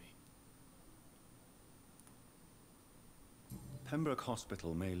help me. Pembroke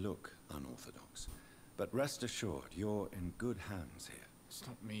Hospital may look unorthodox, but rest assured you're in good hands here. It's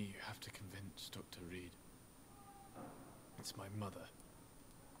not me you have to convince, Dr. Reed. It's my mother.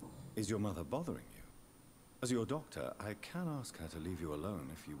 Is your mother bothering you? As your doctor, I can ask her to leave you alone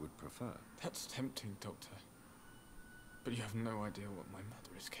if you would prefer. That's tempting, Doctor. But you have no idea what my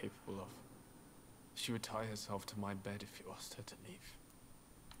mother is capable of. She would tie herself to my bed if you asked her to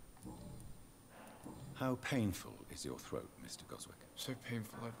leave. How painful is your throat, Mr. Goswick? So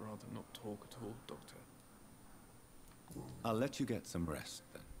painful I'd rather not talk at all, Doctor. I'll let you get some rest,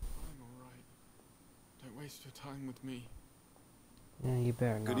 then. I'm alright. Don't waste your time with me. Yeah, you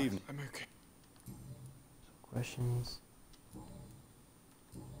better not. Good evening. I'm okay. Questions?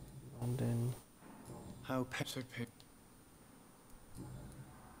 London. How so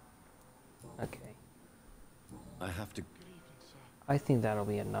Okay. I have to... I think that'll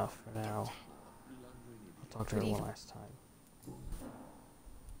be enough for now. I'll talk to her one last time.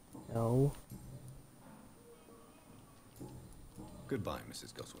 No. Goodbye,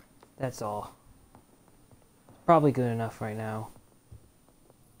 Mrs. Goswick. That's all. Probably good enough right now.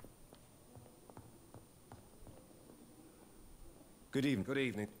 Good evening. Good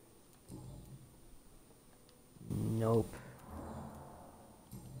evening. Nope.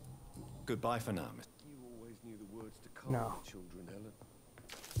 Goodbye for now, Miss. You always knew the words to calm No. the children, Helen.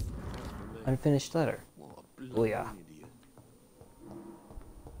 Unfinished letter. Oh yeah. Idiot.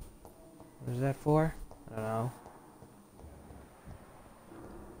 What is that for? I don't know.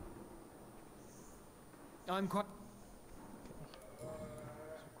 I'm quite...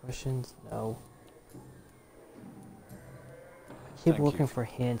 Questions? No. I keep looking for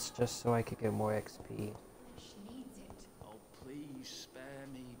hints just so I could get more XP. She needs it. Oh, please spare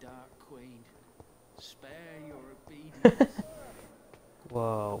me, Dark Queen. Spare your obedience.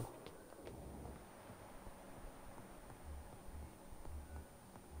 Whoa.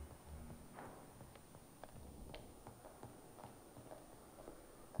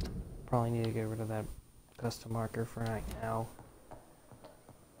 Probably need to get rid of that custom marker for right now.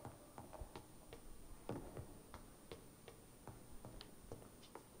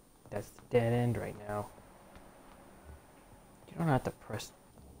 That's the dead end right now. You don't have to press.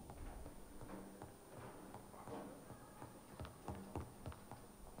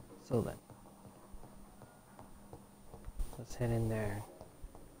 So then, let's head in there.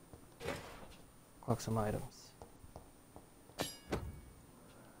 Collect some items.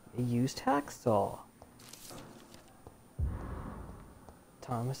 A used hacksaw.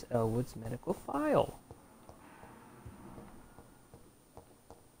 Thomas Elwood's medical file.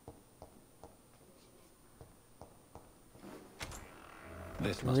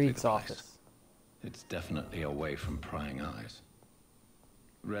 This must be Reed's the place. office. It's definitely away from prying eyes.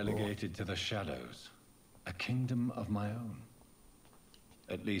 Relegated to the shadows. A kingdom of my own.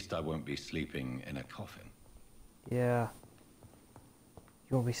 At least I won't be sleeping in a coffin. Yeah.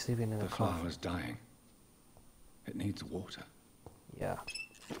 You won't be sleeping in The the coffin. flower's dying. It needs water. Yeah.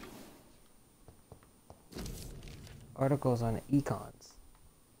 Articles on econs.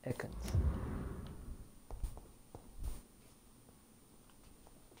 Econs.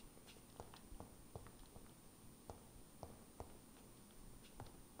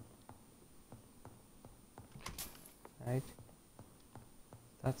 Right.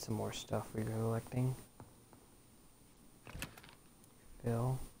 That's some more stuff we're collecting.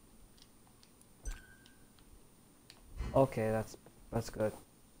 pill. Okay, that's good.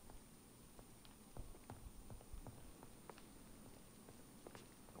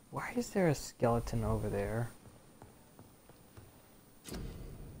 Why is there a skeleton over there?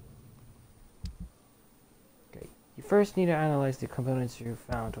 Okay, you first need to analyze the components you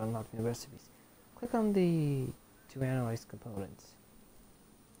found to unlock new recipes. Click on the to analyze components.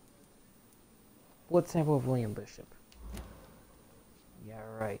 Blood sample of William Bishop. Yeah,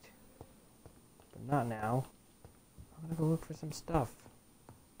 right. But not now. I'm gonna go look for some stuff.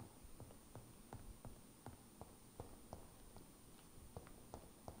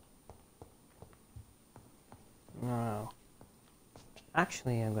 No.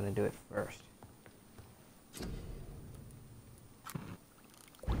 Actually, I'm gonna do it first.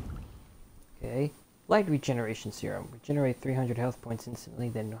 Okay. Light regeneration serum. Regenerate 300 health points instantly,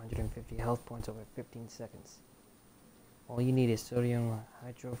 then 150 health points over 15 seconds. All you need is sodium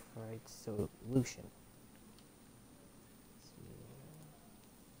hydrofluoride solution.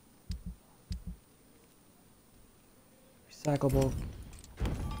 Recyclable.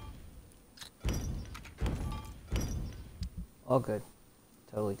 All good.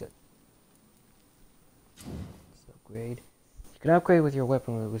 Totally good. Let's upgrade. You can upgrade with your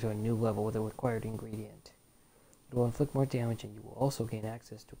weapon to a new level with a required ingredient. It will inflict more damage and you will also gain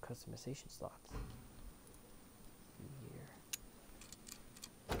access to customization slots.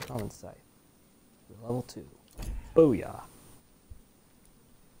 Here. Common sight. Level 2. Booyah.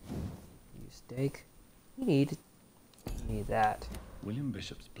 Use steak. You need that. William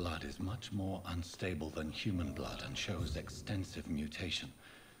Bishop's blood is much more unstable than human blood and shows extensive mutation.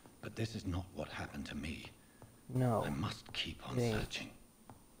 But this is not what happened to me. No. I must keep on searching.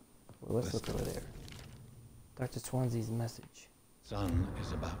 Well, let's look over there. Dr. Swansea's message. Sun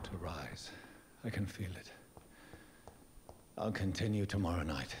is about to rise. I can feel it. I'll continue tomorrow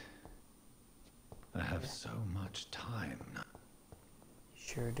night. I have so much time now.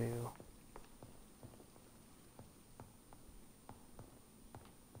 Sure do.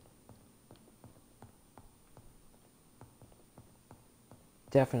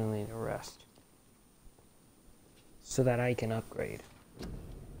 Definitely need a rest. So that I can upgrade.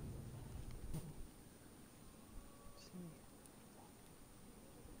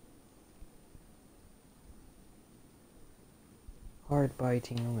 Hard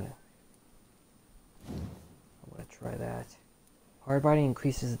biting, I'm gonna try that. Hard biting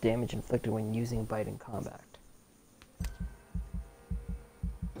increases the damage inflicted when using bite in combat.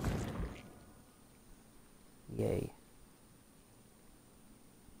 Yay.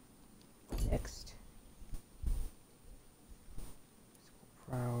 Next.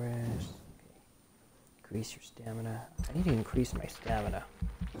 Prowess. Okay. Increase your stamina. I need to increase my stamina.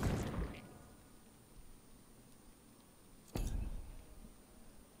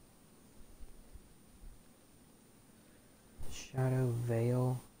 Shadow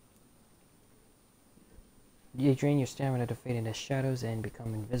Veil. You drain your stamina to fade into shadows and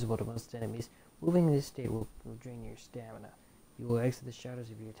become invisible to most enemies. Moving in this state will drain your stamina. You will exit the shadows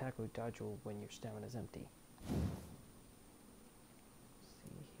if you attack or dodge when your stamina is empty. Let's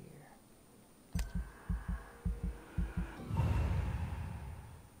see here.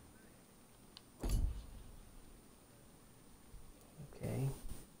 Okay.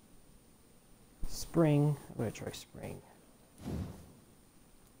 Spring. I'm going to try spring.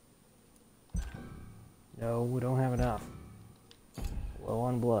 No, we don't have enough. Low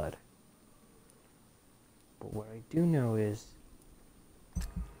on blood. But what I do know is,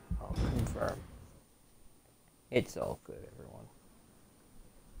 I'll confirm. It's all good, everyone.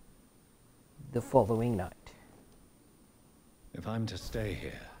 The following night. If I'm to stay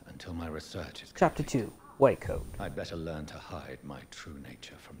here until my research is Chapter 2, White Coat. I'd better learn to hide my true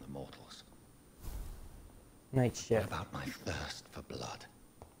nature from the mortals. Night shift. What about my thirst for blood?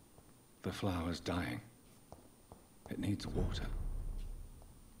 The flower's dying. It needs water.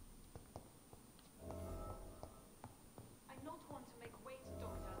 I not want to make wait,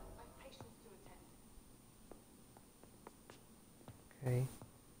 Doctor. I've patients to attend. Okay.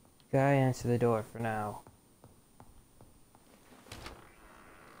 Guy, answer the door for now.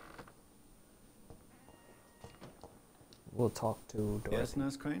 We'll talk to Dorothy. Yes,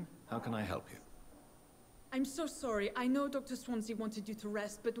 Nurse Crane? How can I help you? I'm so sorry. I know Dr. Swansea wanted you to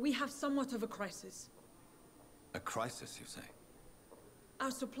rest, but we have somewhat of a crisis. A crisis, you say?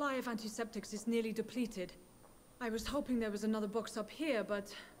 Our supply of antiseptics is nearly depleted. I was hoping there was another box up here,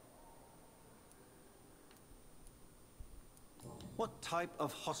 but... What type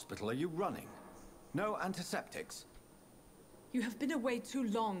of hospital are you running? No antiseptics? You have been away too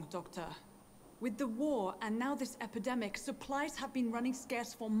long, Doctor. With the war and now this epidemic, supplies have been running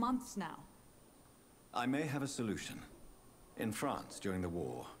scarce for months now. I may have a solution. In France, during the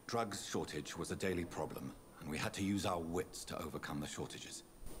war, drugs shortage was a daily problem, and we had to use our wits to overcome the shortages.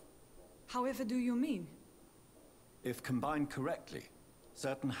 However do you mean? If combined correctly,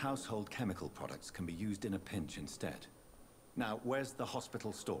 certain household chemical products can be used in a pinch instead. Now, where's the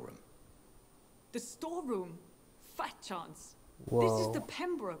hospital storeroom? The storeroom? Fat chance. Whoa. This is the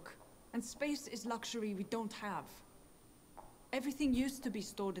Pembroke, and space is luxury we don't have. Everything used to be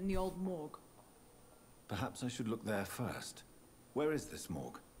stored in the old morgue. Perhaps I should look there first. Where is this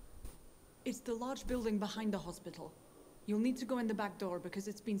morgue? It's the large building behind the hospital. You'll need to go in the back door because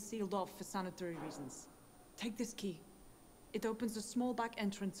it's been sealed off for sanitary reasons. Take this key. It opens a small back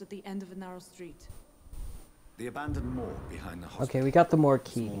entrance at the end of a narrow street. The abandoned morgue behind the hospital. Okay, we got the morgue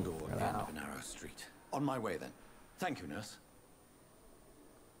key. Small door at the end of a narrow street. On my way then. Thank you, nurse.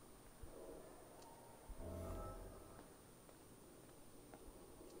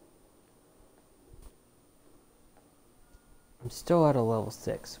 I'm still at a level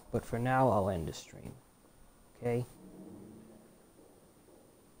 6, but for now I'll end the stream. Okay?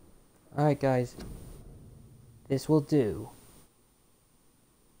 Alright guys. This will do.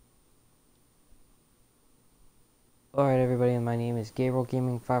 Alright everybody, my name is Gabriel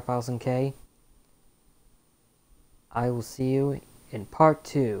Gaming 5000K. I will see you in part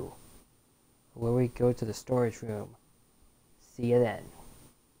 2, where we go to the storage room. See you then.